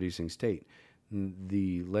coal-producing state.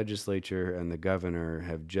 The legislature and the governor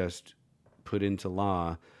have just put into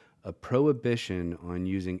law a prohibition on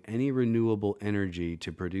using any renewable energy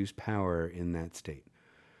to produce power in that state.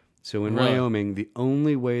 So in Wyoming, the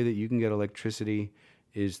only way that you can get electricity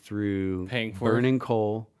is through burning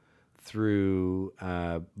coal, through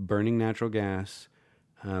burning natural gas.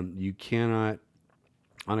 You cannot,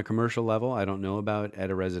 on a commercial level, I don't know about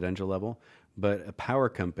at a residential level, but a power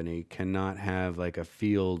company cannot have like a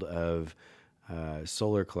field of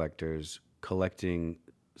solar collectors collecting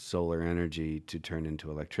solar energy to turn into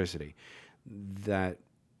electricity. That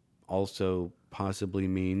also possibly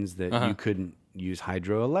means that you couldn't use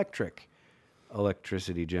hydroelectric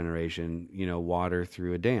electricity generation, water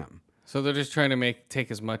through a dam. So they're just trying to take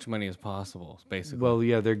as much money as possible, basically. Well,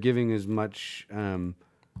 yeah, they're giving as much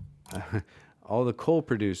all the coal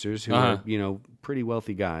producers who are, pretty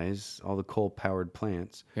wealthy guys, all the coal-powered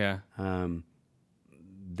plants,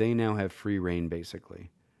 they now have free reign, basically.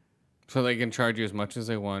 So they can charge you as much as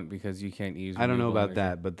they want because you can't use. I don't know about energy.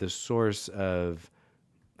 that, but the source of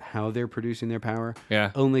how they're producing their power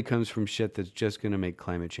only comes from shit that's just going to make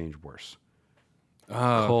climate change worse.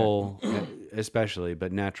 Oh, Coal, especially,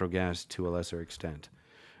 but natural gas to a lesser extent.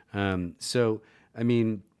 So, I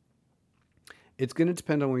mean, it's going to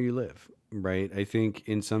depend on where you live, right? I think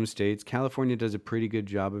in some states, California does a pretty good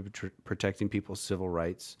job of protecting people's civil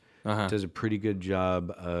rights. Does a pretty good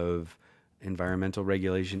job of environmental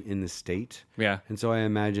regulation in the state. Yeah. And so I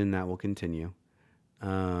imagine that will continue.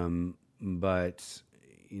 But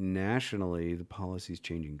nationally, the policy is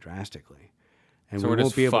changing drastically. And So we we're won't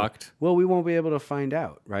just be able, fucked. Well, we won't be able to find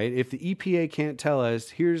out, right? If the EPA can't tell us,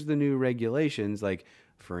 here's the new regulations, like,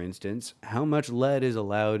 for instance, how much lead is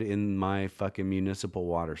allowed in my fucking municipal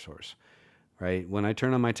water source, right? When I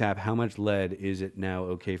turn on my tap, how much lead is it now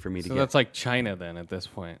okay for me to So get? that's like China then at this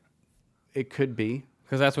point. It could be.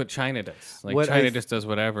 Because that's what China does. Like What China just does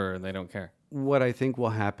whatever and they don't care. What I think will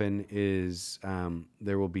happen is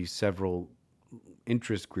there will be several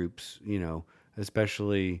interest groups,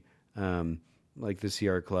 especially like the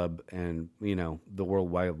Sierra Club and, the World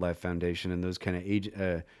Wildlife Foundation and those kind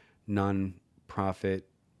of non-profit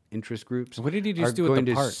interest groups. What did he just do with going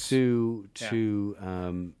the to parks? sue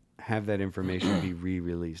to have that information be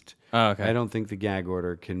re-released. Oh, okay. I don't think the gag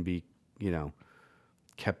order can be,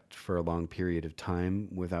 kept for a long period of time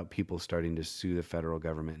without people starting to sue the federal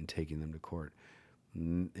government and taking them to court.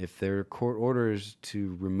 If there are court orders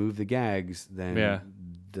to remove the gags, then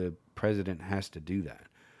the president has to do that.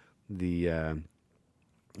 The,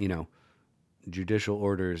 judicial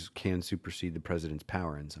orders can supersede the president's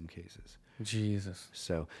power in some cases. Jesus.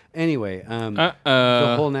 So anyway,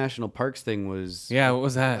 the whole national parks thing was what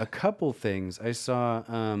was that? a couple things. I saw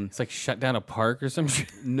It's like shut down a park or some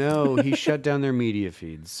shit. no, he shut down their media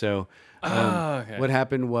feeds. So Okay. what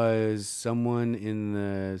happened was someone in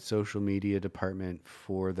the social media department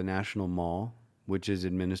for the National Mall, which is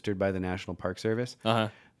administered by the National Park Service,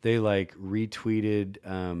 they retweeted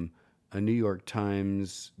a New York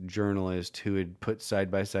Times journalist who had put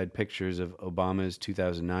side-by-side pictures of Obama's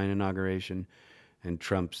 2009 inauguration and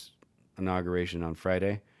Trump's inauguration on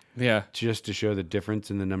Friday. Yeah. Just to show the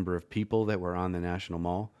difference in the number of people that were on the National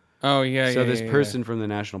Mall. Oh, yeah, So this person from the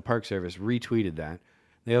National Park Service retweeted that.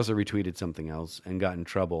 They also retweeted something else and got in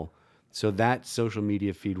trouble. So that social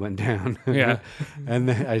media feed went down. Yeah. And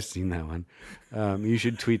then, I've seen that one. You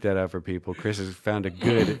should tweet that out for people. Chris has found a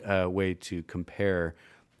good way to compare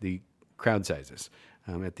the crowd sizes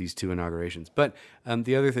at these two inaugurations. But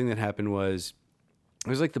the other thing that happened was it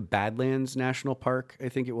was like the Badlands National Park, I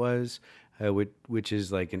think it was, which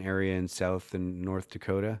is like an area in South and North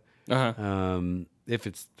Dakota. If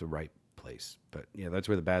it's the right place. But yeah, that's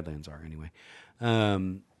where the Badlands are anyway.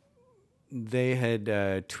 They had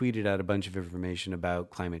tweeted out a bunch of information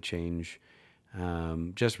about climate change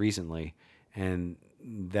just recently. And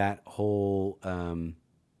that whole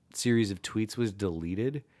series of tweets was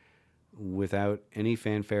deleted without any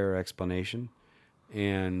fanfare or explanation.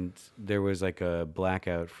 And there was like a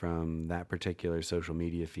blackout from that particular social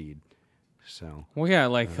media feed. So, well, yeah,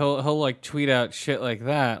 like he'll like tweet out shit like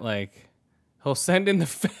that. Like he'll send in the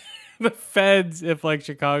feds if like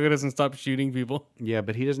Chicago doesn't stop shooting people. Yeah,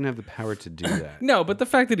 but he doesn't have the power to do that. No, but the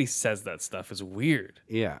fact that he says that stuff is weird.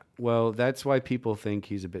 Yeah, well, that's why people think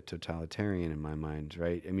he's a bit totalitarian in my mind,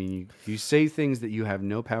 right? I mean, you say things that you have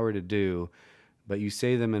no power to do, but you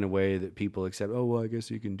say them in a way that people accept. Oh, well, I guess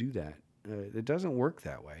you can do that. It doesn't work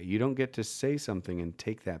that way. You don't get to say something and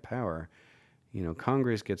take that power.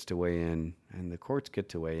 Congress gets to weigh in, and the courts get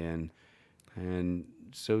to weigh in, and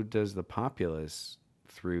so does the populace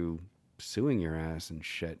through suing your ass and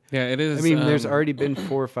shit. Yeah, it is. I mean, there's already been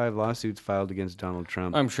 4 or 5 lawsuits filed against Donald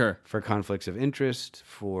Trump. I'm sure. For conflicts of interest,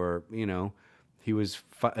 for, he was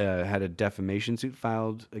had a defamation suit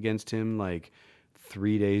filed against him like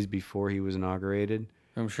 3 days before he was inaugurated.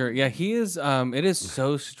 I'm sure. Yeah, he is. It is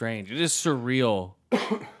so strange. It is surreal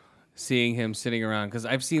seeing him sitting around because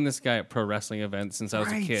I've seen this guy at pro wrestling events since I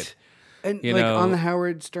was a kid. And on the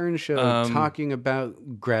Howard Stern show, talking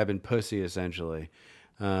about grabbing pussy, essentially.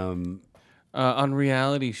 On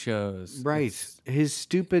reality shows. Right. His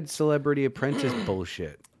stupid Celebrity Apprentice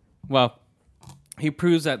bullshit. Well, he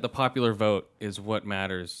proves that the popular vote is what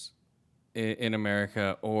matters in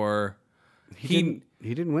America, or he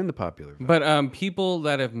didn't win the popular vote. But people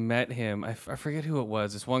that have met him, I forget who it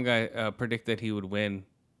was. This one guy predicted he would win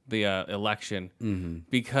the election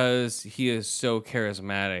because he is so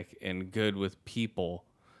charismatic and good with people.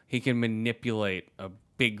 He can manipulate a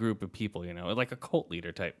big group of people, like a cult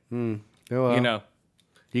leader type. Oh, well.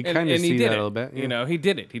 You kind of and see he did that it. a little bit. Yeah. He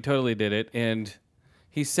did it. He totally did it. And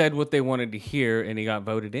he said what they wanted to hear, and he got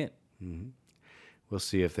voted in. Mm-hmm. We'll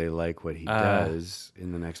see if they like what he does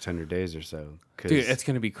in the next 100 days or so. Dude, it's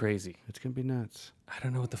going to be crazy. It's going to be nuts. I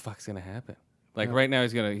don't know what the fuck's going to happen. Like right now,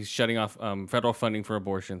 he's shutting off federal funding for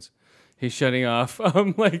abortions. He's shutting off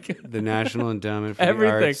the National Endowment for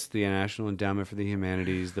everything. the Arts, the National Endowment for the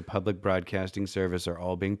Humanities, the Public Broadcasting Service are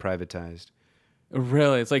all being privatized.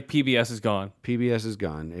 Really? It's like PBS is gone. PBS is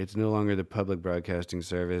gone. It's no longer the Public Broadcasting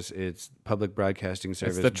Service. It's Public Broadcasting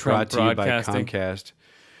Service the Trump brought to you by Broadcasting. Comcast.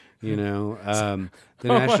 The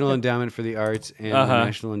National Endowment for the Arts and the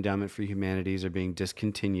National Endowment for Humanities are being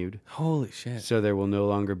discontinued. Holy shit. So there will no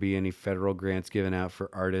longer be any federal grants given out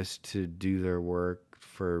for artists to do their work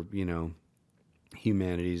for,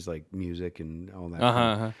 humanities like music and all that.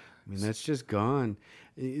 I mean, that's just gone.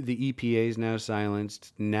 The EPA is now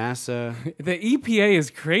silenced. NASA. The EPA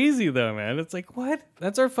is crazy, though, man. It's like, what?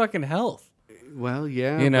 That's our fucking health. Well,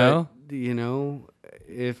 yeah. But,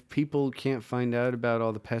 if people can't find out about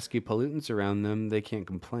all the pesky pollutants around them, they can't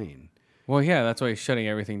complain. Well, yeah, that's why he's shutting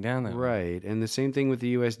everything down now. Right. And the same thing with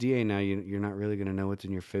the USDA now. You're not really going to know what's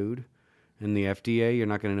in your food. And the FDA, you're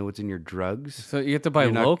not going to know what's in your drugs. So you have to buy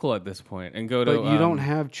local at this point and go to... But you don't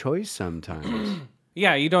have choice sometimes.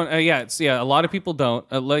 Yeah, you don't. A lot of people don't.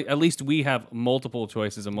 At least we have multiple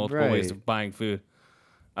choices and multiple ways of buying food.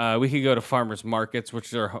 We could go to farmers markets, which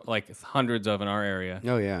there are like hundreds of in our area.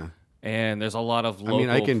 Oh, yeah. And there's a lot of local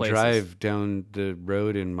I can places. drive down the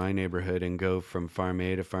road in my neighborhood and go from farm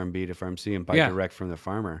A to farm B to farm C and buy direct from the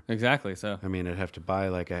farmer. Exactly. So I'd have to buy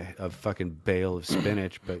like a fucking bale of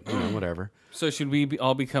spinach, but whatever. So should we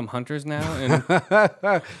all become hunters now, and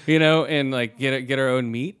and like get our own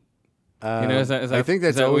meat? Is that I think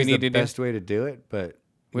that's what always we need the to best way to do it, but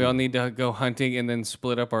we all need to go hunting and then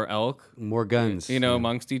split up our elk. More guns,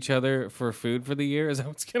 amongst each other for food for the year. Is that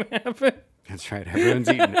what's gonna happen? That's right. Everyone's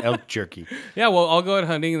eating elk jerky. Yeah, well, I'll go out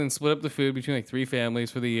hunting and then split up the food between like 3 families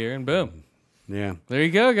for the year, and boom. Yeah. There you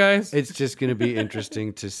go, guys. It's just going to be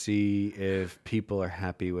interesting to see if people are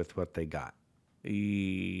happy with what they got.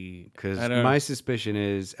 Because my suspicion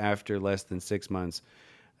is after less than 6 months,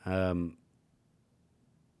 we're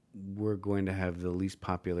going to have the least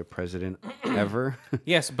popular president ever.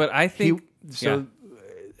 Yes, but I think...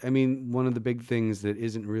 one of the big things that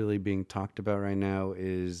isn't really being talked about right now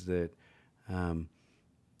is that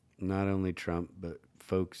not only Trump, but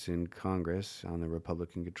folks in Congress, on the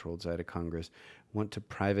Republican-controlled side of Congress, want to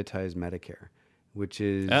privatize Medicare, which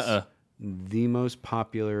is the most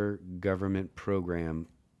popular government program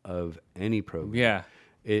of any program. Yeah.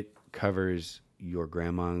 It covers your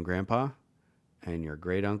grandma and grandpa and your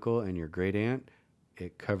great uncle and your great aunt.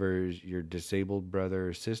 It covers your disabled brother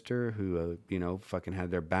or sister who, fucking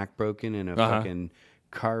had their back broken in a fucking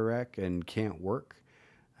car wreck and can't work.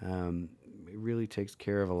 It really takes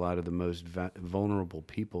care of a lot of the most vulnerable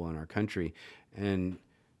people in our country. And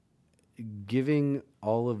giving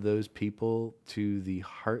all of those people to the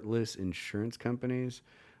heartless insurance companies,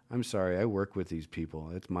 I'm sorry, I work with these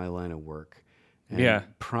people. It's my line of work. And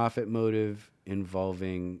profit motive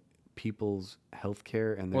involving people's health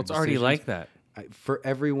care and their it's already like that. For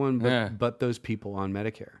everyone but those people on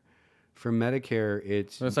Medicare. For Medicare,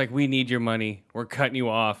 it's like, we need your money. We're cutting you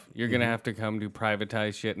off. You're going to have to come to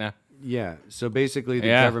privatize shit now. Yeah. So basically, the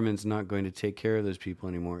government's not going to take care of those people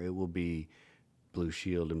anymore. It will be Blue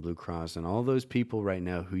Shield and Blue Cross and all those people right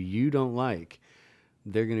now who you don't like.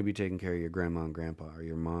 They're going to be taking care of your grandma and grandpa or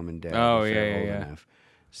your mom and dad. Oh, if they're yeah, old yeah. enough.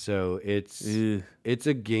 So it's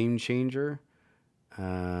a game changer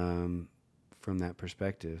from that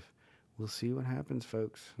perspective. We'll see what happens,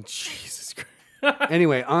 folks. Jesus Christ.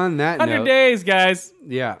 Anyway, on that 100 note. days, guys.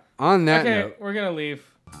 Yeah, on that note. Okay, we're going to leave.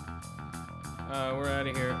 We're out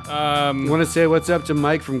of here. Want to say what's up to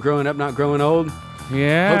Mike from Growing Up, Not Growing Old?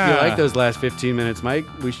 Yeah. Hope you like those last 15 minutes, Mike.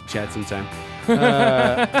 We should chat sometime.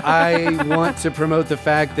 I want to promote the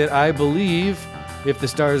fact that I believe, if the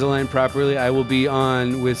stars align properly, I will be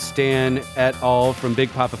on with Stan et al. From Big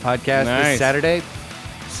Papa Podcast this Saturday.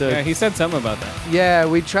 So yeah, he said something about that. Yeah,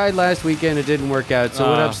 we tried last weekend. It didn't work out. So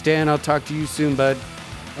what up, Stan? I'll talk to you soon, bud.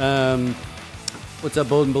 What's up,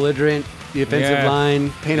 Bold and Belligerent? The Offensive Line,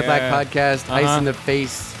 Paint a Black Podcast, Ice in the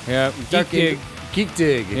Face. Yep. Geek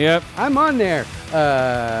Dig. Yep. I'm on there.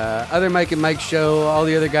 Other Mike and Mike show, all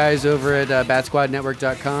the other guys over at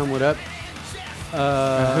batsquadnetwork.com. What up? Who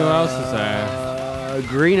else is there?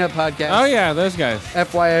 Green Up Podcast. Oh, yeah, those guys.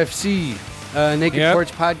 FYFC. Naked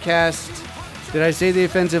Porch Podcast. Did I say the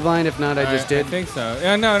Offensive Line? If not, I just did. I think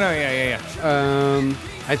so. No, yeah.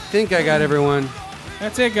 I think I got everyone.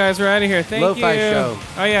 That's it, guys. We're out of here. Thank Lo-Fi you. Show.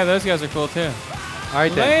 Oh, yeah, those guys are cool, too. All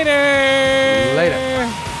right, then. Later. Later.